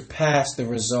righteousness surpass the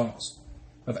results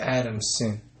of Adam's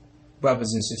sin.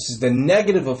 Brothers and sisters, the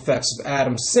negative effects of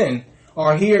Adam's sin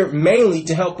are here mainly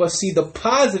to help us see the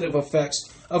positive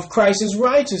effects of Christ's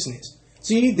righteousness.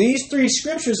 See, these three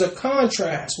scriptures are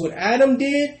contrast what Adam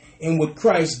did and what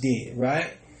Christ did,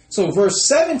 right? So verse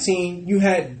 17, you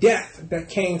had death that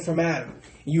came from Adam.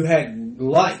 You had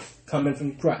life coming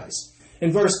from Christ.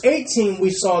 In verse 18,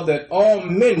 we saw that all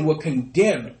men were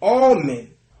condemned. All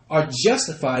men are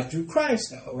justified through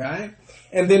Christ, though, right?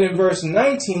 And then in verse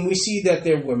 19, we see that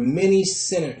there were many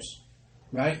sinners,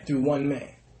 right, through one man.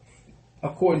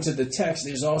 According to the text,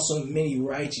 there's also many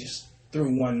righteous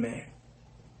through one man.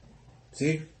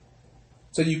 See?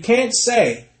 So you can't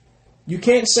say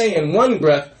in one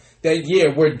breath that, yeah,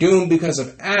 we're doomed because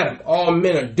of Adam. All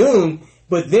men are doomed,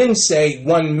 but then say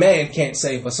one man can't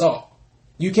save us all.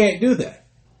 You can't do that.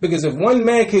 Because if one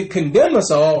man could condemn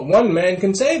us all, one man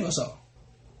can save us all.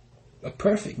 A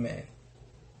perfect man.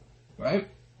 Right?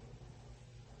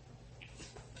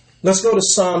 Let's go to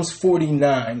Psalms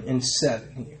 49 and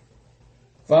 7 here.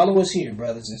 Follow us here,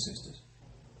 brothers and sisters.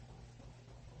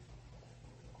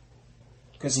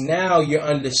 Because now you're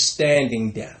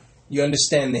understanding death. You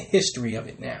understand the history of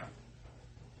it now.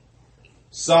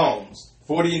 Psalms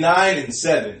 49 and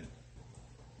 7.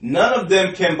 None of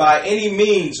them can by any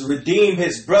means redeem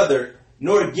his brother,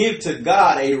 nor give to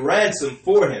God a ransom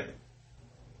for him.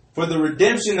 For the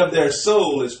redemption of their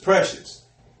soul is precious,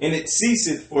 and it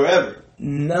ceaseth forever.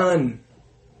 None,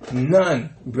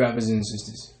 brothers and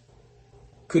sisters,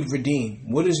 could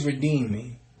redeem. What does redeem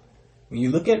mean? When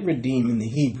you look at redeem in the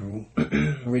Hebrew,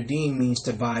 redeem means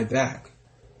to buy back,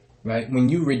 right? When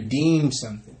you redeem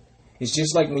something, it's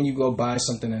just like when you go buy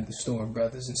something at the store,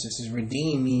 brothers and sisters.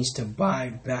 Redeem means to buy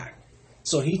back.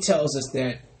 So he tells us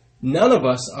that none of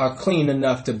us are clean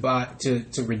enough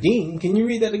to redeem. Can you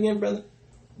read that again, brother?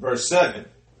 Verse 7.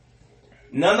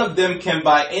 None of them can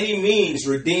by any means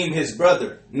redeem his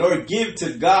brother, nor give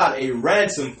to God a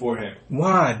ransom for him.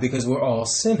 Why? Because we're all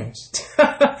sinners.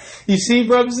 You see,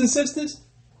 brothers and sisters?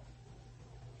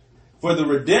 For the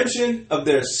redemption of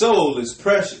their soul is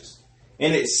precious,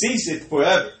 and it ceaseth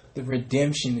forever. The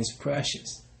redemption is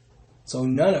precious. So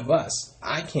none of us,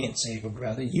 I can't save a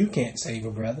brother. You can't save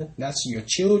a brother. That's your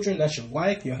children. That's your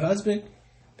wife, your husband.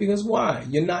 Because why?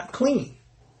 You're not clean.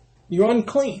 You're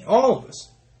unclean. All of us.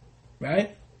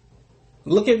 Right?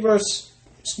 Look at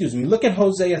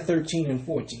Hosea 13 and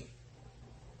 14.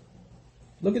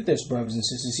 Look at this, brothers and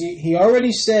sisters. He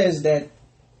already says that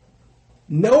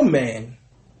no man,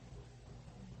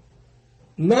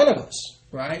 none of us,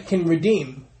 right, can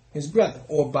redeem his brother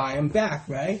or buy him back,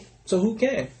 right? So who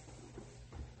can?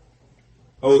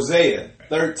 Hosea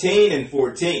 13 and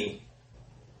 14.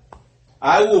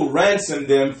 I will ransom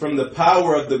them from the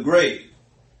power of the grave.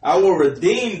 I will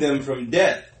redeem them from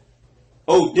death.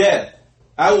 O death,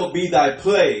 I will be thy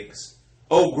plagues.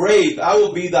 O grave, I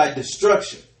will be thy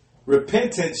destruction.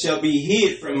 Repentance shall be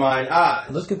hid from mine eyes.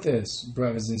 Look at this,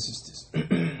 brothers and sisters.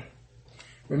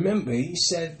 Remember, he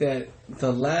said that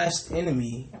the last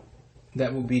enemy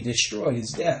that will be destroyed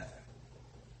is death.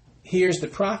 Here's the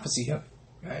prophecy of it,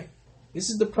 right? This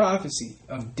is the prophecy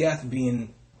of death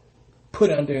being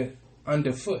put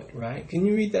underfoot, right? Can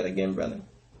you read that again, brother?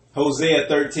 Hosea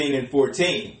 13 and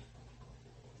 14.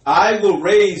 I will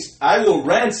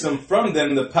ransom from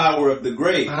them the power of the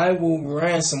grave. I will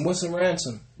ransom. What's a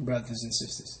ransom, brothers and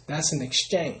sisters? That's an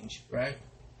exchange, right?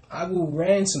 I will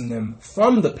ransom them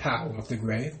from the power of the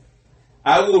grave.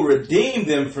 I will redeem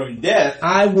them from death.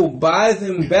 I will buy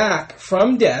them back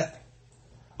from death.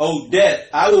 O death,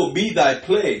 I will be thy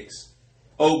plagues.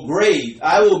 O grave,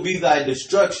 I will be thy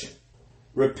destruction.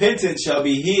 Repentance shall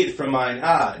be hid from mine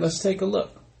eyes. Let's take a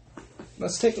look.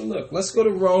 Let's go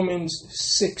to Romans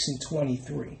 6 and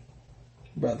 23,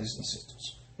 brothers and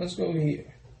sisters. Let's go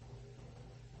here.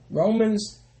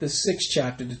 Romans, the 6th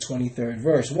chapter, the 23rd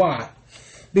verse. Why?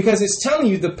 Because it's telling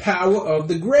you the power of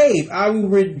the grave. I will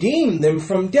redeem them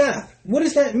from death. What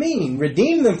does that mean?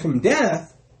 Redeem them from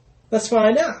death? Let's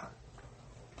find out.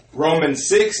 Romans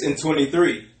 6 and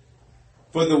 23.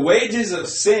 For the wages of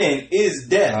sin is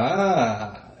death.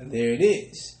 Ah, there it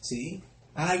is. See?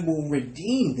 I will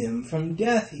redeem them from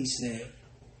death, he said.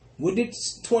 What did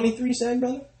 23 say,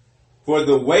 brother? For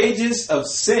the wages of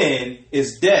sin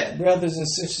is death. Brothers and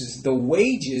sisters, the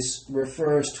wages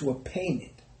refers to a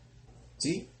payment.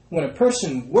 See? when a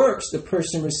person works, the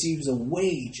person receives a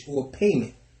wage or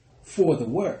payment for the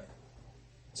work.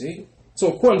 See?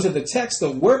 So according to the text,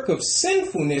 the work of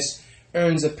sinfulness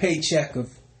earns a paycheck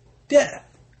of death.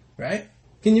 Right?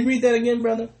 Can you read that again,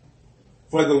 brother?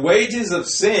 For the wages of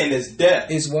sin is death.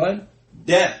 Is what?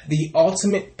 Death. The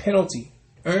ultimate penalty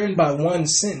earned by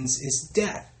one's sins is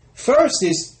death. First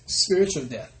is spiritual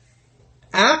death.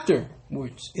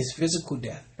 Afterwards is physical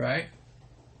death, right?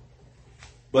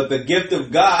 But the gift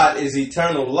of God is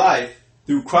eternal life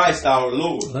through Christ our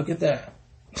Lord. Look at that.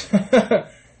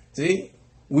 See?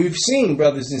 We've seen,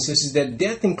 brothers and sisters, that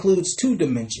death includes two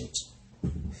dimensions,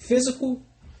 physical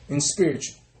and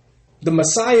spiritual. The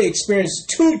Messiah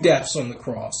experienced two deaths on the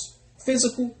cross,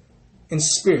 physical and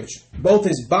spiritual. Both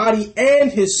his body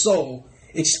and his soul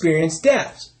experienced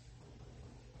deaths.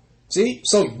 See?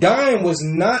 So dying was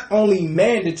not only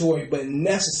mandatory, but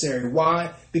necessary.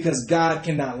 Why? Because God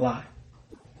cannot lie.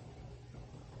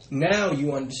 Now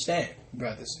you understand,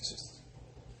 brothers and sisters.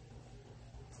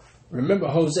 Remember,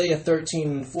 Hosea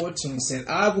 13:14 said,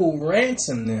 I will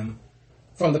ransom them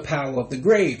from the power of the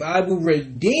grave. I will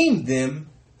redeem them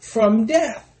from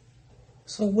death.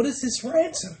 So what is this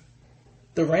ransom?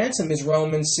 The ransom is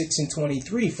Romans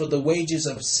 6:23. For the wages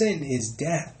of sin is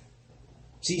death.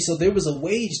 See, so there was a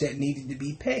wage that needed to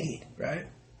be paid, right?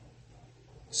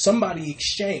 Somebody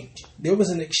exchanged. There was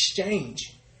an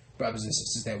exchange, brothers and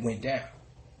sisters, that went down,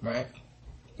 right?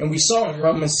 And we saw in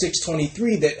Romans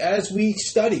 6:23 that as we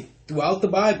study throughout the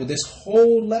Bible, this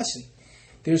whole lesson,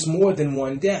 there's more than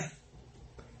one death.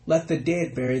 Let the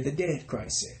dead bury the dead,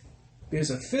 Christ said. There's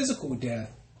a physical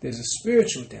death. There's a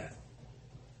spiritual death.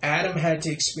 Adam had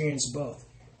to experience both.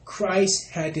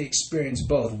 Christ had to experience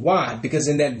both. Why? Because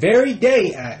in that very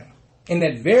day, Adam, in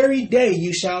that very day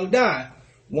you shall die.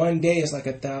 One day is like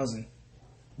 1,000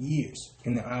 years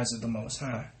in the eyes of the Most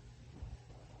High.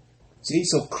 See,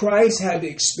 so Christ had to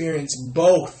experience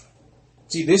both.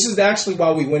 See, this is actually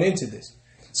why we went into this.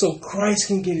 So Christ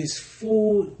can get his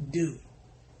full due.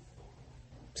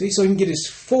 See, so he can get his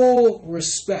full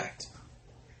respect.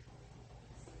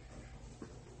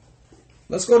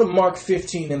 Let's go to Mark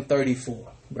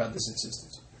 15:34, brothers and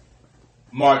sisters.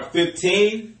 Mark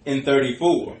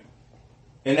 15:34.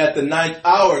 And at the 9th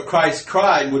hour Christ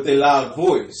cried with a loud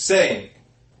voice, saying,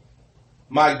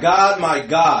 my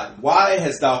God, why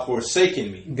hast thou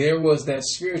forsaken me? There was that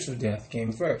spiritual death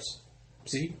came first.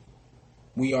 See?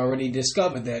 We already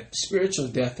discovered that spiritual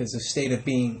death is a state of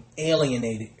being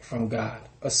alienated from God,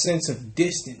 a sense of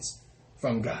distance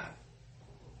from God.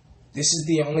 This is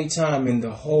the only time in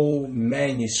the whole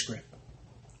manuscript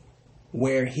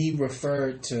where he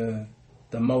referred to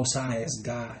the Most High as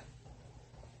God,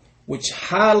 which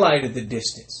highlighted the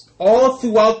distance. All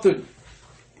throughout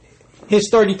his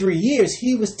 33 years,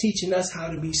 he was teaching us how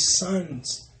to be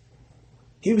sons.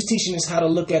 He was teaching us how to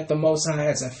look at the Most High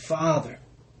as a father.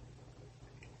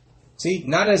 See,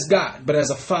 not as God, but as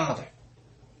a father.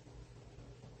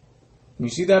 You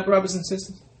see that, brothers and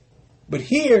sisters? But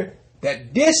here,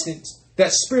 that distance,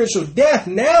 that spiritual death,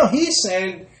 now he's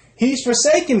saying, he's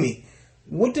forsaken me.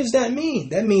 What does that mean?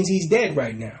 That means he's dead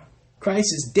right now.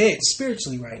 Christ is dead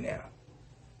spiritually right now.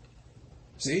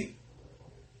 See?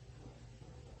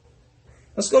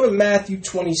 Let's go to Matthew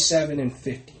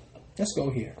 27:50. Let's go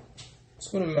here. Let's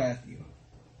go to Matthew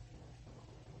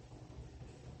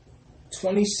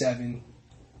 27.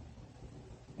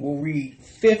 We'll read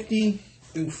 50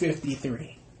 through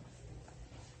 53.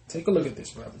 Take a look at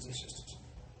this, brothers and sisters.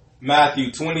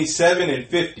 Matthew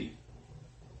 27:50.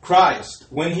 Christ,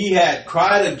 when he had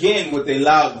cried again with a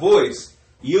loud voice,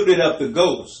 yielded up the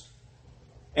ghost.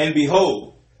 And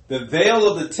behold, the veil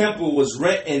of the temple was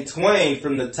rent in twain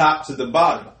from the top to the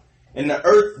bottom, and the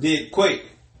earth did quake,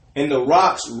 and the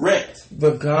rocks rent.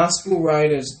 The gospel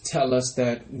writers tell us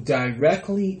that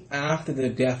directly after the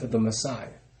death of the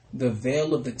Messiah, the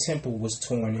veil of the temple was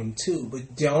torn in two.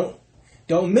 But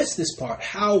don't miss this part.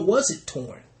 How was it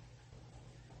torn?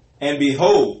 And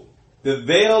behold, the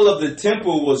veil of the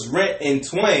temple was rent in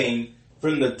twain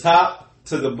from the top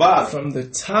to the bottom. From the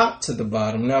top to the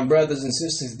bottom. Now, brothers and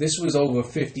sisters, this was over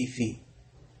 50 feet.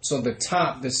 So the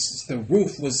top, the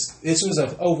roof was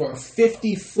over a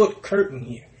 50-foot curtain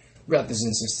here, brothers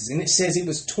and sisters. And it says it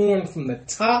was torn from the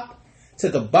top to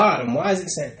the bottom. Why is it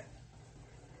saying that?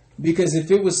 Because if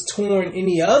it was torn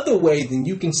any other way, then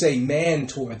you can say man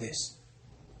tore this.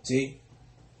 See?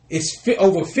 It's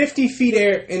over 50 feet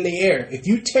in the air. If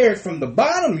you tear it from the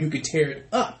bottom, you could tear it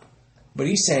up. But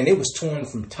he's saying it was torn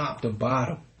from top to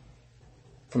bottom.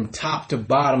 From top to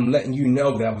bottom, letting you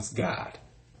know that was God.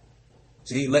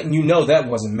 See, letting you know that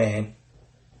wasn't man.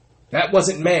 That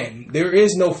wasn't man. There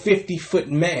is no 50-foot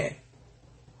man.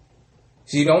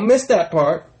 See, don't miss that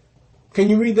part. Can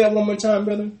you read that one more time,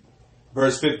 brother?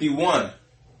 Verse 51.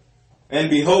 And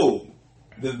behold,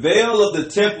 the veil of the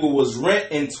temple was rent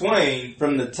in twain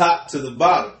from the top to the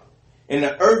bottom, and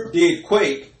the earth did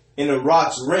quake, and the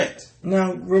rocks rent.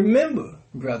 Now remember,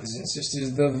 brothers and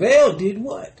sisters, the veil did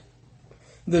what?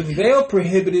 The veil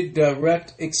prohibited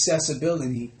direct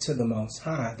accessibility to the Most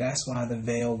High. That's why the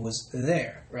veil was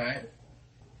there, right?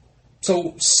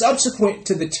 So subsequent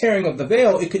to the tearing of the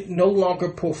veil, it could no longer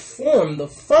perform the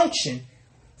function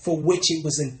for which it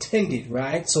was intended,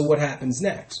 right? So what happens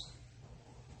next?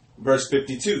 Verse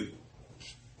 52.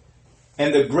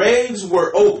 And the graves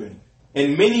were opened,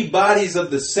 and many bodies of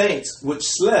the saints which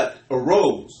slept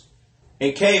arose,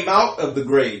 and came out of the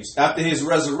graves after his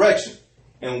resurrection,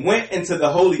 and went into the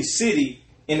holy city,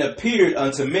 and appeared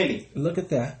unto many. Look at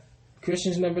that.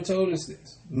 Christians never told us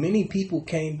this. Many people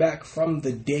came back from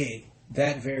the dead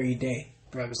that very day,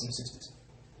 brothers and sisters.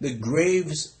 The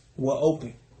graves were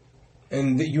open.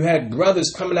 And you had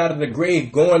brothers coming out of the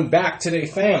grave going back to their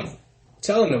family,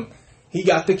 telling them, he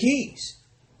got the keys.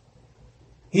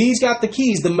 He's got the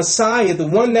keys. The Messiah, the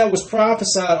one that was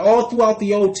prophesied all throughout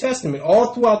the Old Testament,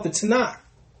 all throughout the Tanakh.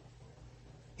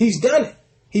 He's done it.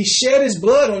 He shed his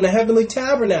blood on the heavenly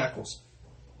tabernacles.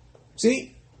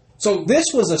 See? So this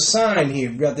was a sign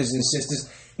here, brothers and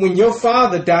sisters, when your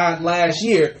father died last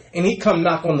year and he come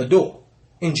knock on the door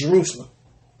in Jerusalem.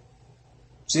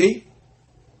 See?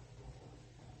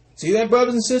 See that,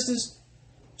 brothers and sisters?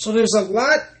 So there's a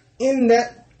lot in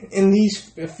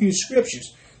these few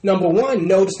scriptures. Number one,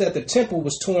 notice that the temple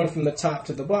was torn from the top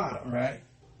to the bottom, right?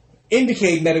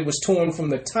 Indicating that it was torn from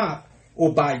the top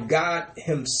or by God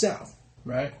himself,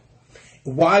 right?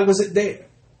 Why was it there?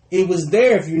 It was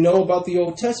there, if you know about the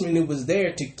Old Testament, it was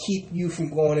there to keep you from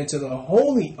going into the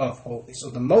Holy of Holies,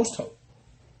 or the Most Holy,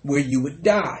 where you would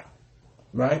die,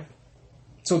 right?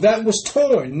 So that was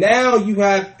torn. Now you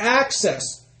have access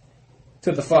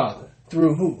to the Father.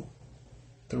 Through who?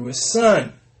 Through his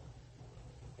Son.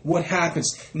 What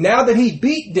happens? Now that he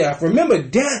beat death, remember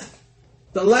death,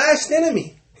 the last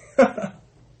enemy.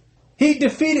 He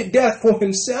defeated death for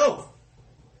himself.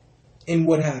 And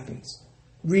what happens?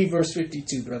 Read verse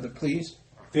 52, brother, please.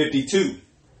 52.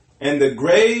 And the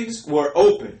graves were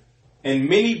open, and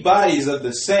many bodies of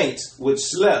the saints which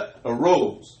slept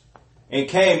arose, and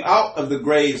came out of the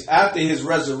graves after his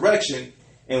resurrection,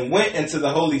 and went into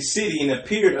the holy city, and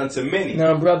appeared unto many.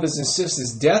 Now, brothers and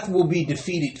sisters, death will be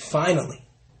defeated finally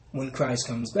when Christ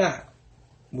comes back.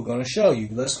 We're going to show you.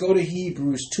 Let's go to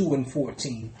Hebrews 2 and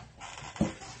 14.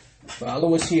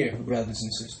 Follow us here, brothers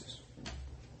and sisters.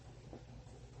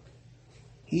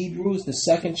 Hebrews, the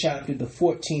 2nd chapter, the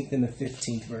 14th and the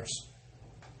 15th verse.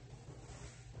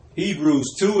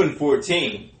 Hebrews 2 and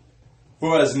 14.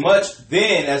 For as much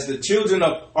then as the children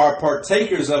are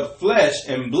partakers of flesh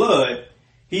and blood,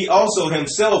 he also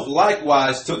himself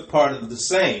likewise took part of the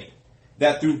same,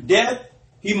 that through death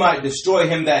he might destroy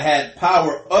him that had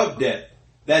power of death,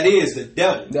 that is, the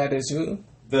devil. That is who?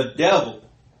 The devil.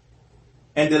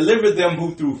 And deliver them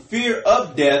who through fear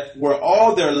of death were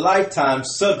all their lifetime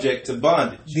subject to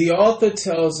bondage. The author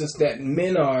tells us that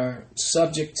men are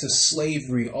subject to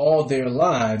slavery all their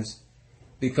lives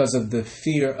because of the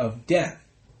fear of death.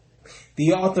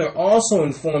 The author also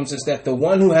informs us that the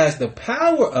one who has the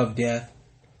power of death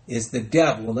is the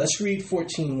devil. Let's read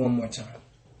 14 one more time.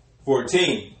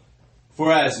 14.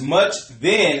 For as much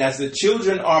then as the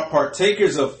children are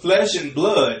partakers of flesh and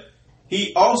blood,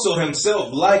 he also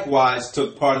himself likewise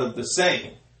took part of the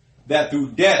same, that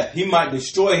through death he might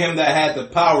destroy him that had the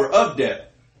power of death,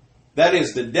 that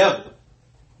is, the devil,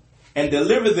 and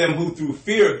deliver them who through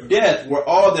fear of death were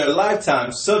all their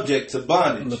lifetime subject to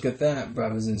bondage. Look at that,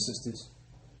 brothers and sisters.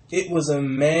 It was a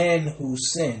man who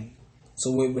sinned,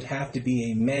 so it would have to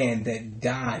be a man that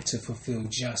died to fulfill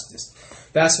justice.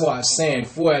 That's why it's saying,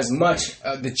 for as much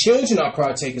the children are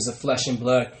partakers of flesh and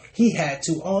blood, he had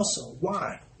to also.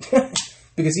 Why?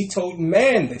 Because he told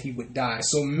man that he would die.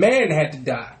 So man had to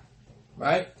die.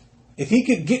 Right? If he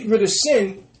could get rid of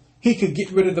sin, he could get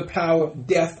rid of the power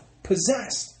death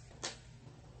possessed.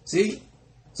 See?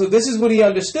 So this is what he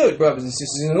understood, brothers and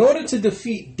sisters. In order to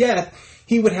defeat death,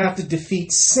 he would have to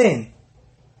defeat sin.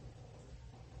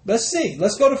 Let's see.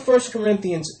 Let's go to 1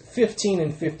 Corinthians 15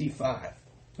 and 55.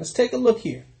 Let's take a look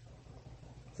here.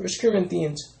 1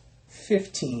 Corinthians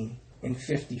 15 and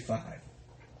 55.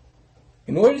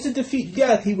 In order to defeat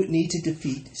death, he would need to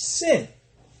defeat sin.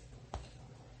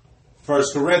 1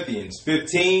 Corinthians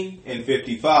 15 and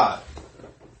 55.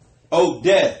 O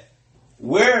death,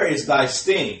 where is thy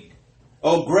sting?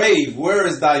 O grave, where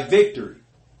is thy victory?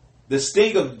 The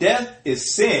sting of death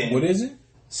is sin. What is it?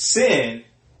 Sin.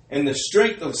 and the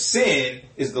strength of sin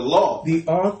is the law. The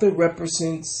author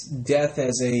represents death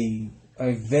as a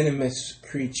venomous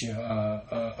creature,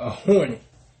 a hornet,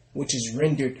 which is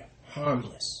rendered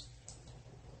harmless.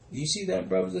 Do you see that,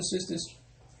 brothers and sisters?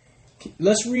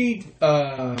 Let's read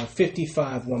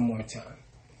 55 one more time.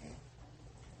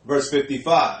 Verse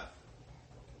 55.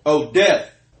 O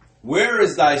death, where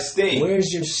is thy sting?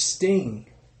 Where's your sting?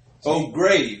 O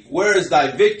grave, where is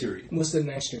thy victory? What's the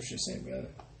next scripture say, brother?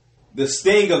 The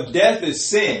sting of death is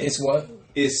sin. It's what?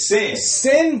 Is sin.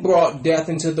 Sin brought death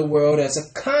into the world as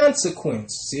a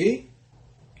consequence, see?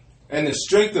 And the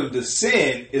strength of the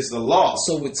sin is the law.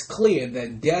 So it's clear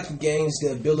that death gains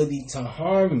the ability to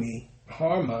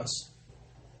harm us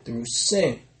through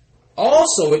sin.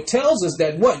 Also, it tells us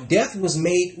that what? Death was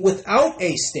made without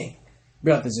a sting,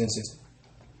 brothers and sisters.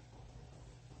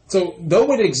 So,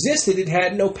 though it existed, it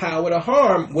had no power to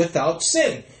harm without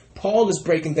sin. Paul is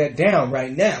breaking that down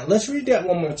right now. Let's read that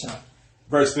one more time.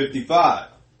 Verse 55.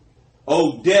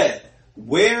 O death,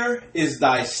 where is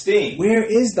thy sting? Where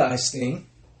is thy sting?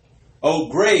 O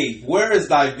grave, where is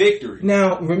thy victory?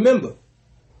 Now, remember,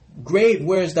 grave,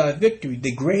 where is thy victory?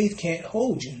 The grave can't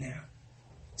hold you now.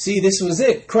 See, this was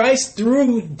it. Christ,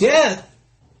 through death,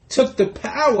 took the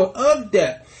power of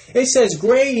death. It says,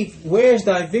 grave, where is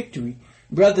thy victory?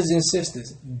 Brothers and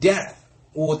sisters, death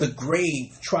or the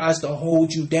grave tries to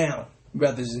hold you down,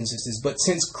 brothers and sisters. But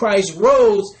since Christ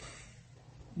rose,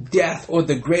 death or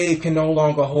the grave can no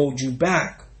longer hold you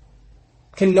back.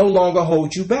 Can no longer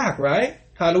hold you back, right?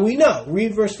 How do we know?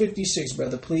 Read verse 56,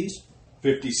 brother, please.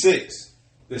 56.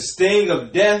 The sting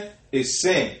of death is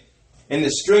sin, and the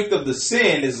strength of the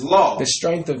sin is law. The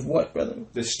strength of what, brother?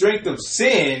 The strength of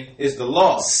sin is the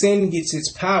law. Sin gets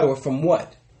its power from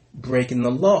what? Breaking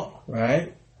the law,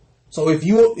 right? So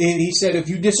he said, if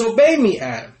you disobey me,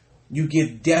 Adam, you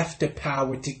give death the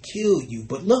power to kill you.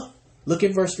 But look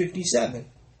at verse 57.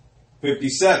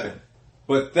 57.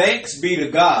 But thanks be to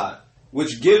God,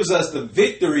 which gives us the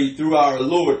victory through our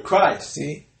Lord Christ.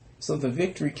 See? So the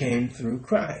victory came through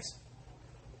Christ.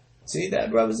 See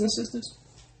that, brothers and sisters?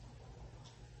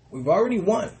 We've already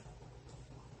won.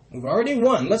 We've already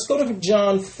won. Let's go to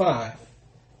John 5.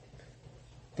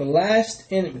 The last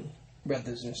enemy,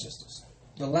 brothers and sisters.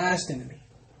 The last enemy.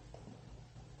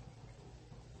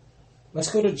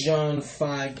 Let's go to John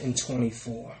 5 and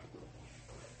 24.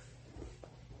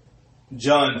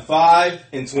 John 5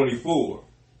 and 24.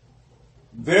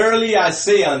 Verily I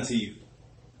say unto you,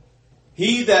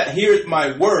 he that heareth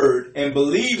my word and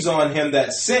believes on him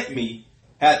that sent me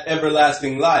hath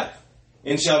everlasting life,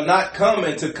 and shall not come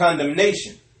into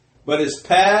condemnation, but is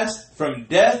passed from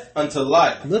death unto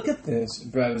life. Look at this,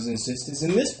 brothers and sisters.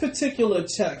 In this particular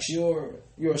text, your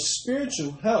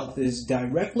spiritual health is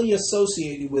directly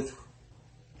associated with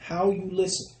how you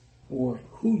listen, or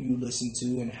who you listen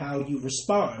to, and how you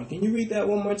respond. Can you read that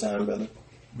one more time, brother?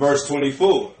 Verse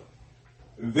 24.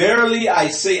 Verily I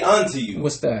say unto you.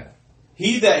 What's that?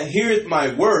 He that heareth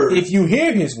my word. If you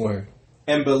hear his word.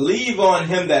 And believe on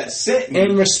him that sent me.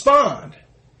 And respond.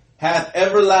 Hath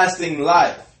everlasting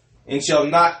life, and shall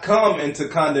not come into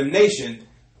condemnation,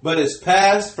 but is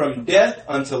passed from death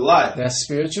unto life. That's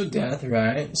spiritual death,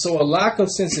 right? So a lack of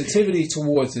sensitivity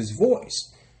towards his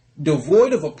voice,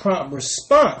 devoid of a prompt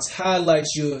response,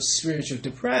 highlights your spiritual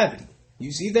depravity.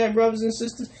 You see that, brothers and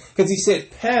sisters? Because he said,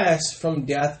 pass from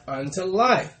death unto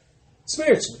life.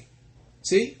 Spiritually.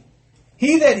 See?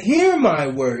 He that hear my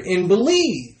word and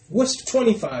believe. What's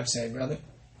 25 say, brother?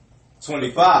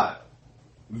 25.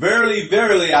 Verily,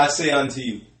 verily, I say unto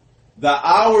you, the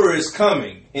hour is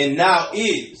coming, and now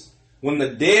is, when the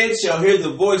dead shall hear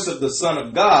the voice of the Son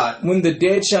of God. When the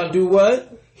dead shall do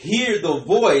what? Hear the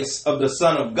voice of the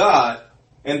Son of God,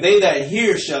 and they that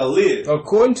hear shall live.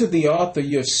 According to the author,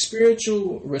 your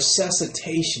spiritual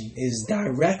resuscitation is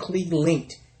directly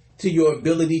linked to your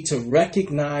ability to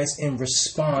recognize and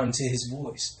respond to his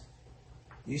voice.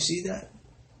 You see that?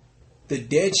 The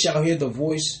dead shall hear the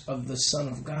voice of the Son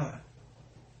of God.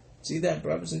 See that,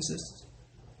 brothers and sisters?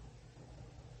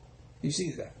 You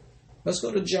see that? Let's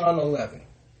go to John 11.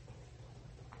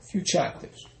 A few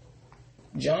chapters.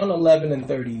 John 11 and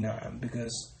 39,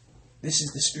 because this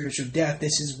is the spiritual death.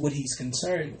 This is what he's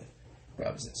concerned with,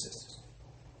 brothers and sisters.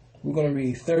 We're going to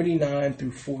read 39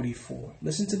 through 44.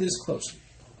 Listen to this closely.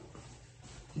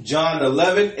 John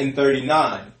 11 and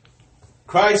 39.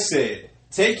 Christ said,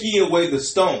 Take ye away the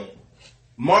stone.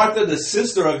 Martha, the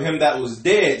sister of him that was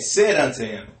dead, said unto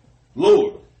him,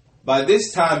 Lord, by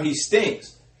this time he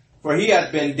stinks, for he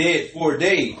hath been dead 4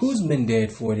 days. Who's been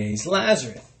dead 4 days?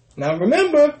 Lazarus. Now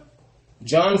remember,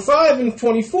 John 5 and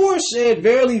 24 said,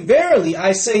 Verily, verily,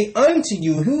 I say unto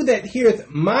you, who that heareth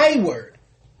my word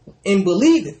and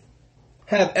believeth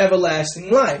have everlasting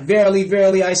life. Verily,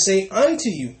 verily, I say unto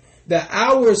you, the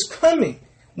hour is coming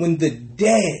when the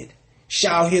dead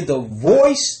shall hear the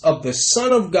voice of the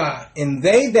Son of God, and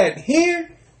they that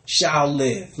hear shall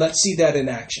live. Let's see that in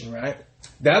action, right?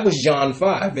 That was John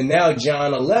 5, and now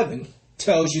John 11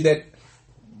 tells you that.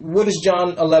 What does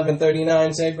John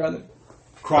 11:39 say, brother?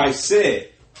 Christ said,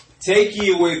 Take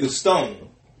ye away the stone.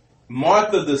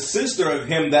 Martha, the sister of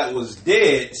him that was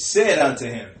dead, said unto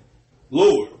him,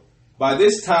 Lord, by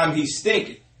this time he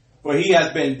stinketh, for he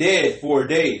hath been dead 4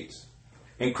 days.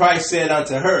 And Christ said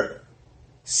unto her,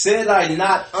 Said I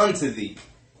not unto thee,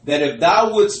 that if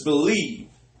thou wouldst believe,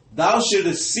 thou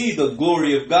shouldest see the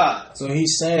glory of God? So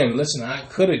he's saying, listen, I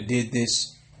could have did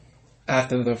this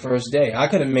after the first day. I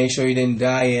could have made sure he didn't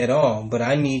die at all, but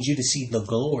I need you to see the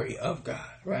glory of God,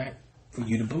 right? For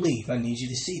you to believe, I need you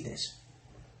to see this.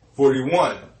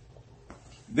 41.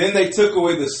 Then they took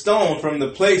away the stone from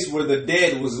the place where the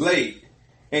dead was laid.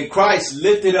 And Christ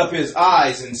lifted up his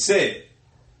eyes and said,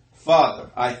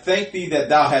 Father, I thank thee that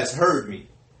thou hast heard me,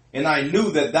 and I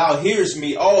knew that thou hearest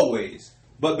me always.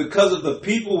 But because of the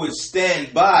people which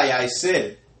stand by, I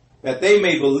said, that they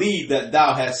may believe that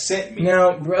thou hast sent me.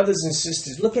 Now, brothers and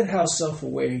sisters, look at how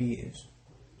self-aware he is.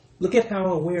 Look at how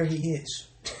aware he is.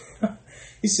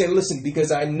 He said, listen,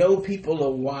 because I know people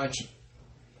are watching.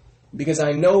 Because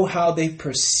I know how they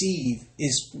perceive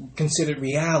is considered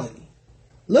reality.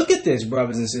 Look at this,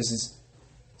 brothers and sisters.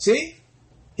 See?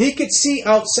 He could see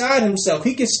outside himself.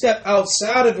 He could step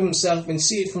outside of himself and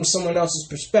see it from someone else's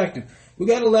perspective. We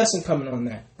got a lesson coming on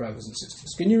that, brothers and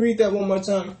sisters. Can you read that one more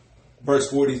time? Verse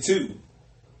 42.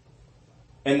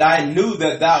 And I knew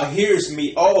that thou hearest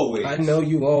me always. I know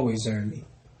you always heard me.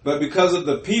 But because of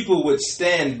the people which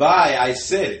stand by, I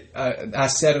said it. I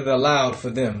said it aloud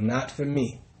for them, not for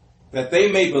me. That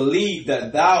they may believe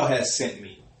that thou hast sent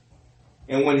me.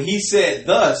 And when he said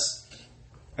thus,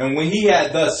 and when he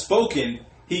had thus spoken,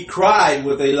 he cried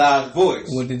with a loud voice.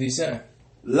 What did he say?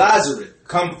 Lazarus,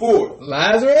 come forth.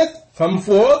 Lazarus, come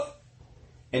forth.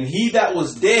 And he that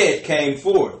was dead came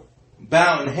forth,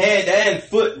 bound hand and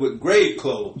foot with grave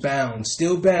clothes. Bound,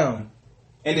 still bound.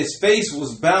 And his face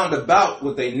was bound about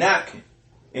with a napkin.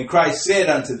 And Christ said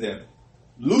unto them,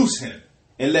 Loose him,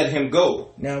 and let him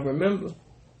go. Now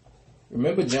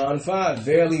remember John 5,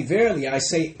 Verily, verily, I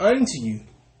say unto you,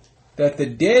 that the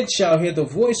dead shall hear the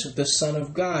voice of the Son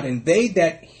of God, and they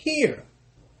that hear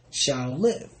shall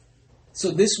live. So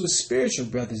this was spiritual,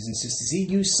 brothers and sisters. He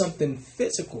used something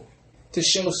physical to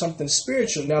show something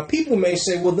spiritual. Now people may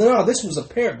say, well, no, this was a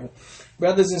parable.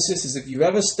 Brothers and sisters, if you've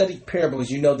ever studied parables,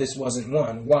 you know this wasn't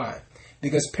one. Why?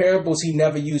 Because parables, he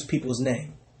never used people's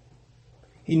name.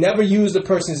 He never used a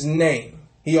person's name.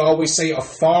 He always say a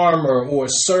farmer or a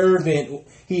servant.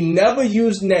 He never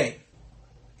used name.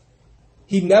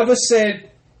 He never said,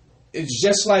 it's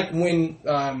just like when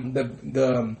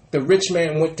the rich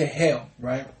man went to hell,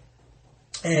 right?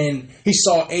 And he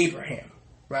saw Abraham,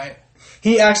 right?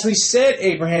 He actually said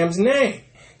Abraham's name.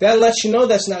 That lets you know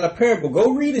that's not a parable.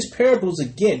 Go read his parables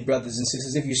again, brothers and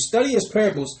sisters. If you study his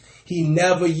parables, he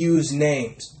never used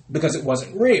names because it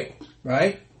wasn't real,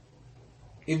 right?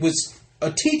 It was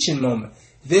a teaching moment.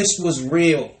 This was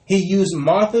real. He used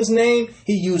Martha's name.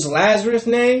 He used Lazarus'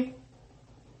 name.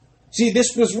 See,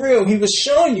 this was real. He was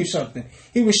showing you something.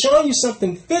 He was showing you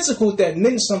something physical that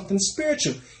meant something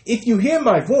spiritual. If you hear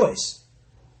my voice,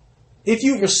 if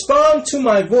you respond to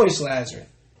my voice, Lazarus,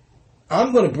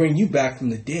 I'm going to bring you back from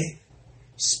the dead.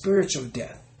 Spiritual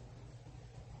death.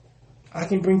 I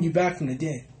can bring you back from the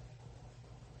dead.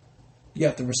 You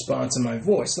have to respond to my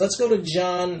voice. Let's go to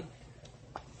John.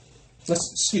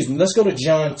 Let's go to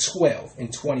John 12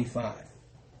 and 25.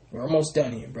 We're almost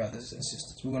done here, brothers and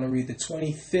sisters. We're going to read the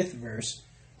 25th verse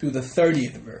through the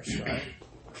 30th verse, right?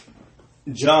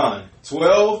 John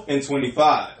 12 and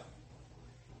 25.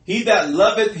 He that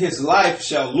loveth his life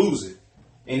shall lose it,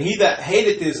 and he that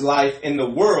hateth his life in the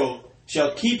world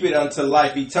shall keep it unto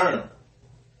life eternal.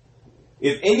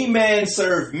 If any man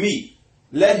serve me,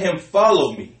 let him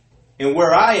follow me, and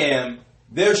where I am,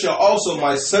 there shall also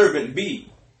my servant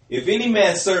be. If any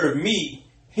man serve me,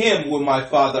 him will my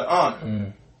Father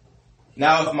honor.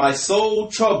 Now if my soul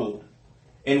troubled,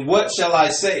 and what shall I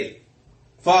say?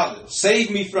 Father,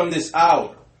 save me from this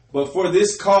hour. But for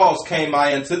this cause came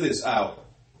I unto this hour.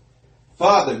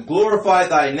 Father, glorify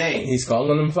thy name. He's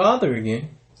calling him Father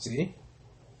again. See?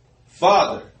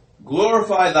 Father,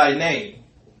 glorify thy name.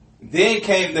 Then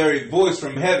came there a voice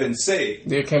from heaven saying,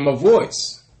 There came a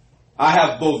voice. I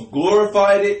have both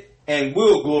glorified it and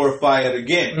will glorify it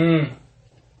again.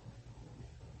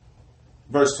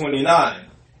 Verse 29.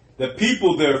 The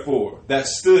people, therefore, that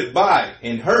stood by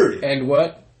and heard it. And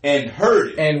what? and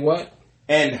heard it. And what?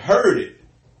 And heard it.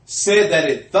 Said that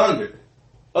it thundered.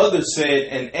 Others said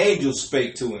an angel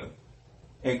spake to him.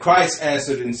 And Christ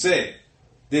answered and said,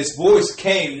 this voice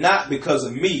came not because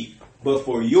of me, but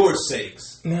for your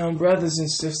sakes. Now, brothers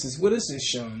and sisters, what is this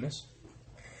showing us?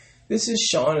 This is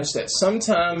showing us that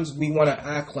sometimes we want to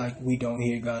act like we don't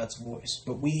hear God's voice,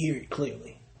 but we hear it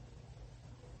clearly.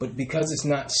 But because it's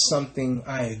not something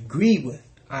I agree with,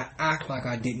 I act like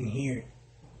I didn't hear it.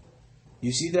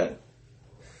 You see that?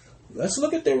 Let's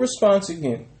look at their response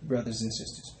again, brothers and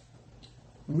sisters.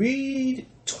 Read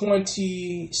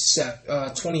 28,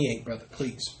 brother,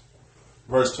 please.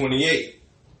 Verse 28.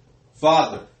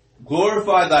 Father,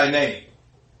 glorify thy name.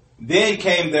 Then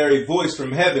came there a voice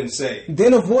from heaven saying,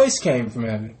 Then a voice came from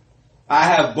heaven. I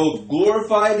have both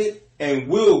glorified it and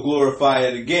will glorify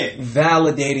it again.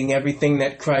 Validating everything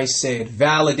that Christ said.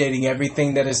 Validating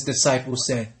everything that his disciples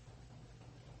said.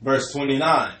 Verse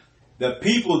 29. The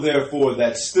people therefore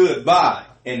that stood by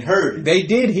and heard it. They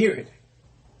did hear it.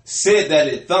 Said that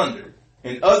it thundered.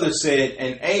 And others said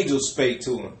an angel spake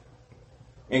to him.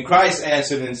 And Christ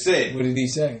answered and said, What did he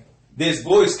say? This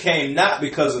voice came not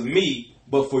because of me,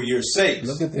 but for your sakes.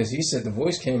 Look at this. He said the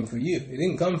voice came for you. It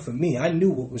didn't come from me. I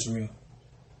knew what was real.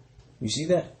 You see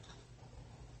that?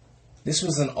 This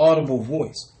was an audible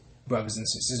voice, brothers and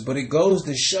sisters. But it goes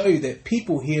to show you that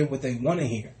people hear what they want to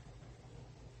hear.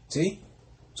 See?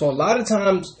 So a lot of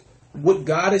times what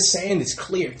God is saying is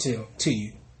clear to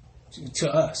you,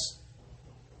 to us.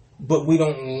 But we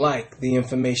don't like the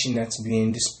information that's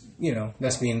being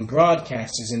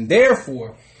broadcasted. And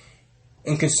therefore,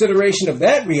 in consideration of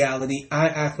that reality, I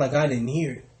act like I didn't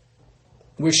hear it.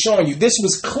 We're showing you this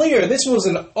was clear. This was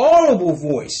an audible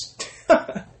voice.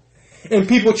 And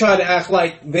people try to act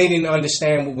like they didn't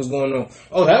understand what was going on.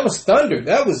 Oh, that was thunder.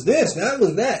 That was this. That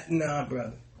was that. Nah,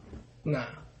 brother. Nah.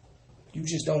 You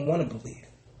just don't want to believe.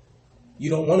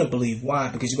 You don't want to believe. Why?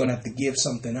 Because you're going to have to give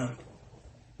something up.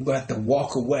 You're going to have to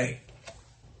walk away.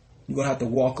 You're going to have to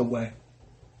walk away.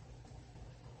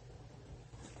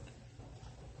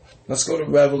 Let's go to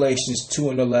Revelations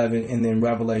 2 and 11 and then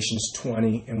Revelations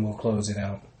 20 and we'll close it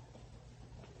out.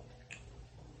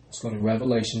 Let's go to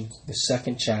Revelation, the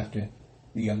 2nd chapter,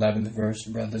 the 11th verse,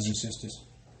 brothers and sisters.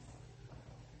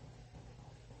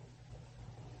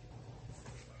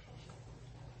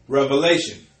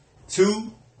 Revelation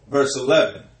 2, verse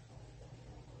 11.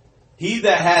 He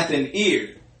that hath an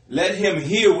ear, let him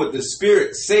hear what the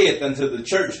Spirit saith unto the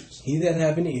churches. He that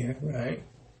hath an ear, right?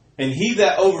 And he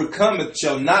that overcometh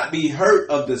shall not be hurt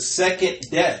of the second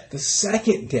death. The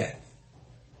second death.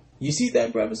 You see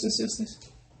that, brothers and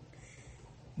sisters?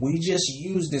 We just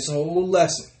used this whole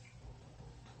lesson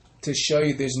to show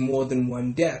you there's more than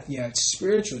one death. You had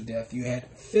spiritual death, you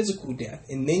had physical death,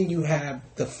 and then you have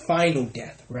the final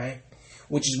death, right?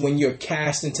 Which is when you're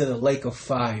cast into the lake of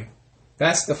fire.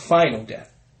 That's the final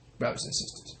death, brothers and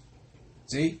sisters.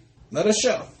 See? Let us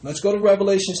show. Let's go to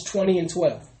Revelations 20 and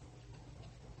 12.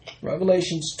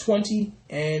 Revelations 20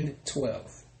 and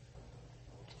 12.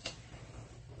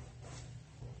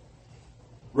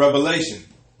 Revelation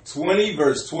 20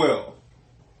 verse 12.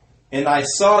 And I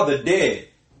saw the dead,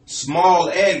 small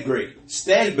and great,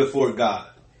 stand before God.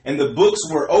 And the books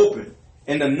were open.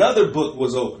 And another book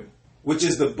was open, which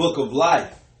is the book of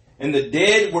life. And the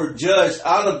dead were judged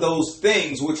out of those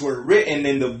things which were written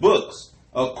in the books,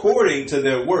 according to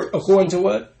their works. According to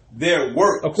what? Their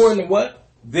works. According to what?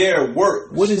 Their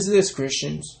works. What is this,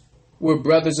 Christians? Where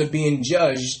brothers are being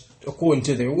judged according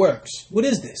to their works. What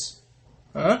is this?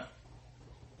 Huh?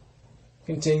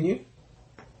 Continue.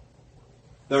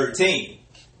 13.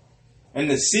 And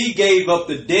the sea gave up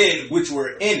the dead which were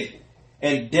in it,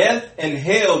 and death and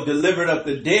hell delivered up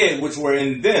the dead which were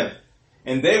in them,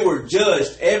 and they were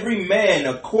judged every man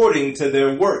according to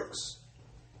their works.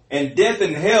 And death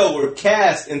and hell were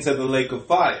cast into the lake of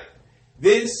fire.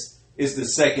 This is the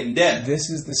second death. This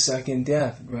is the second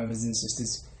death, brothers and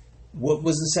sisters. What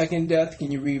was the second death?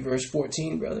 Can you read verse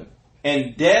 14, brother?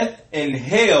 And death and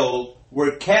hell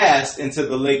were cast into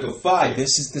the lake of fire.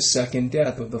 This is the second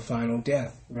death, or the final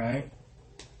death, right?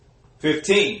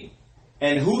 15.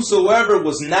 And whosoever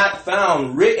was not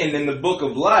found written in the book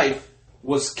of life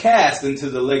was cast into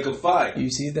the lake of fire. You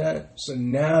see that? So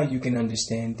now you can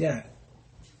understand death.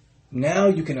 Now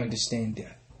you can understand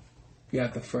death. You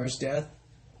have the first death,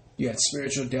 you had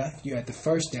spiritual death, you had the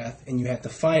first death, and you had the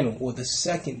final, or the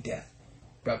second death,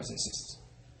 brothers and sisters.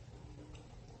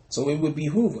 So it would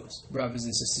behoove us, brothers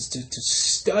and sisters, to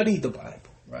study the Bible,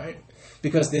 right?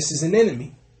 Because this is an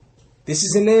enemy. This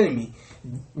is an enemy.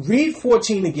 Read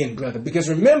 14 again, brother, because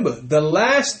remember, the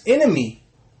last enemy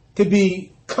to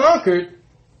be conquered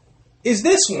is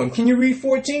this one. Can you read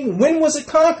 14? When was it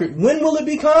conquered? When will it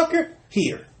be conquered?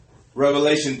 Here.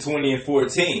 Revelation 20 and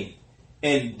 14.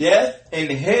 And death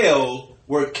and hell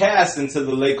were cast into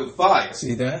the lake of fire.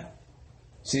 See that?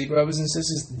 See, brothers and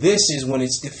sisters, this is when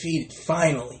it's defeated,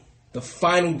 finally. The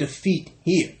final defeat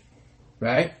here,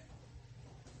 right?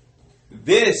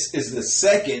 This is the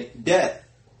second death.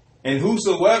 And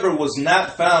whosoever was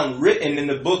not found written in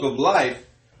the book of life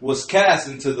was cast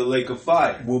into the lake of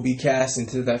fire. Will be cast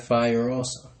into that fire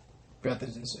also,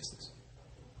 brothers and sisters.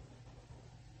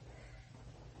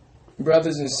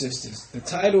 Brothers and sisters, the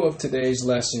title of today's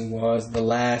lesson was The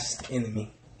Last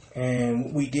Enemy. And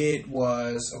what we did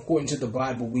was, according to the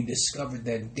Bible, we discovered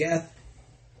that death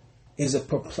is a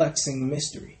perplexing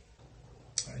mystery.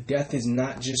 Death is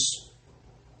not just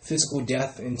physical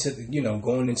death into the,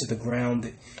 going into the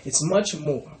ground. It's much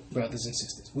more, brothers and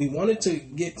sisters. We wanted to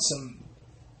get some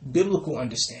biblical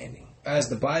understanding. As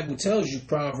the Bible tells you,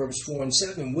 Proverbs 4 and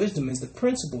 7, wisdom is the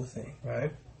principal thing,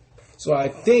 right? So I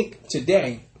think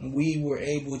today we were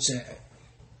able to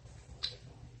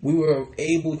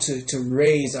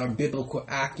raise our biblical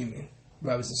acumen,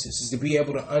 brothers and sisters, to be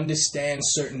able to understand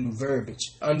certain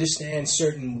verbiage, understand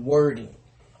certain wording.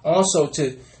 Also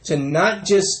to not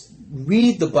just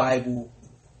read the Bible,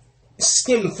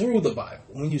 skim through the Bible.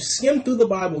 When you skim through the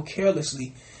Bible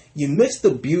carelessly, you miss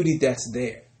the beauty that's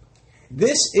there.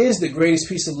 This is the greatest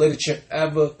piece of literature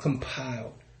ever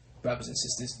compiled, brothers and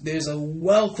sisters. There's a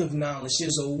wealth of knowledge.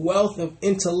 There's a wealth of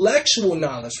intellectual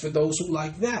knowledge for those who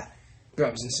like that,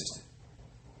 brothers and sisters.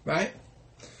 Right?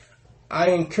 I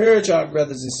encourage our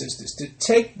brothers and sisters to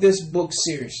take this book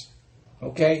serious.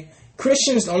 Okay?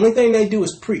 Christians, the only thing they do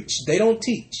is preach. They don't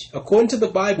teach. According to the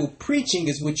Bible, preaching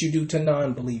is what you do to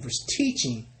non-believers.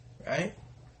 Teaching, right,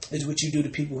 is what you do to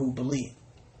people who believe.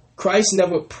 Christ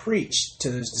never preached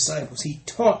to his disciples. He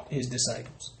taught his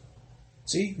disciples.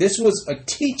 See, this was a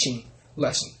teaching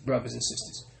lesson, brothers and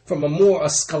sisters, from a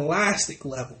scholastic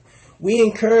level. We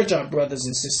encourage our brothers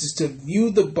and sisters to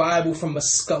view the Bible from a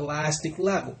scholastic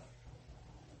level,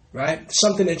 right?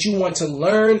 Something that you want to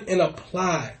learn and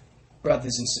apply,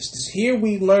 brothers and sisters. Here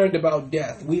we learned about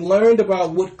death. We learned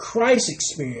about what Christ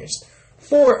experienced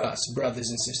for us, brothers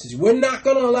and sisters. We're not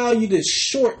going to allow you to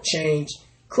shortchange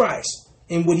Christ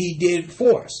and what he did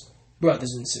for us,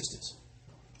 brothers and sisters.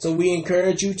 So we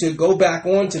encourage you to go back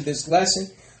on to this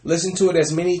lesson, listen to it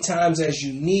as many times as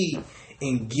you need,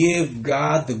 and give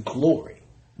God the glory.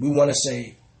 We want to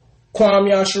say, Kwam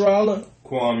Yasharallah.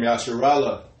 Kwam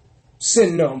Yasharallah.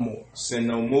 Sin no more. Sin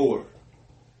no more.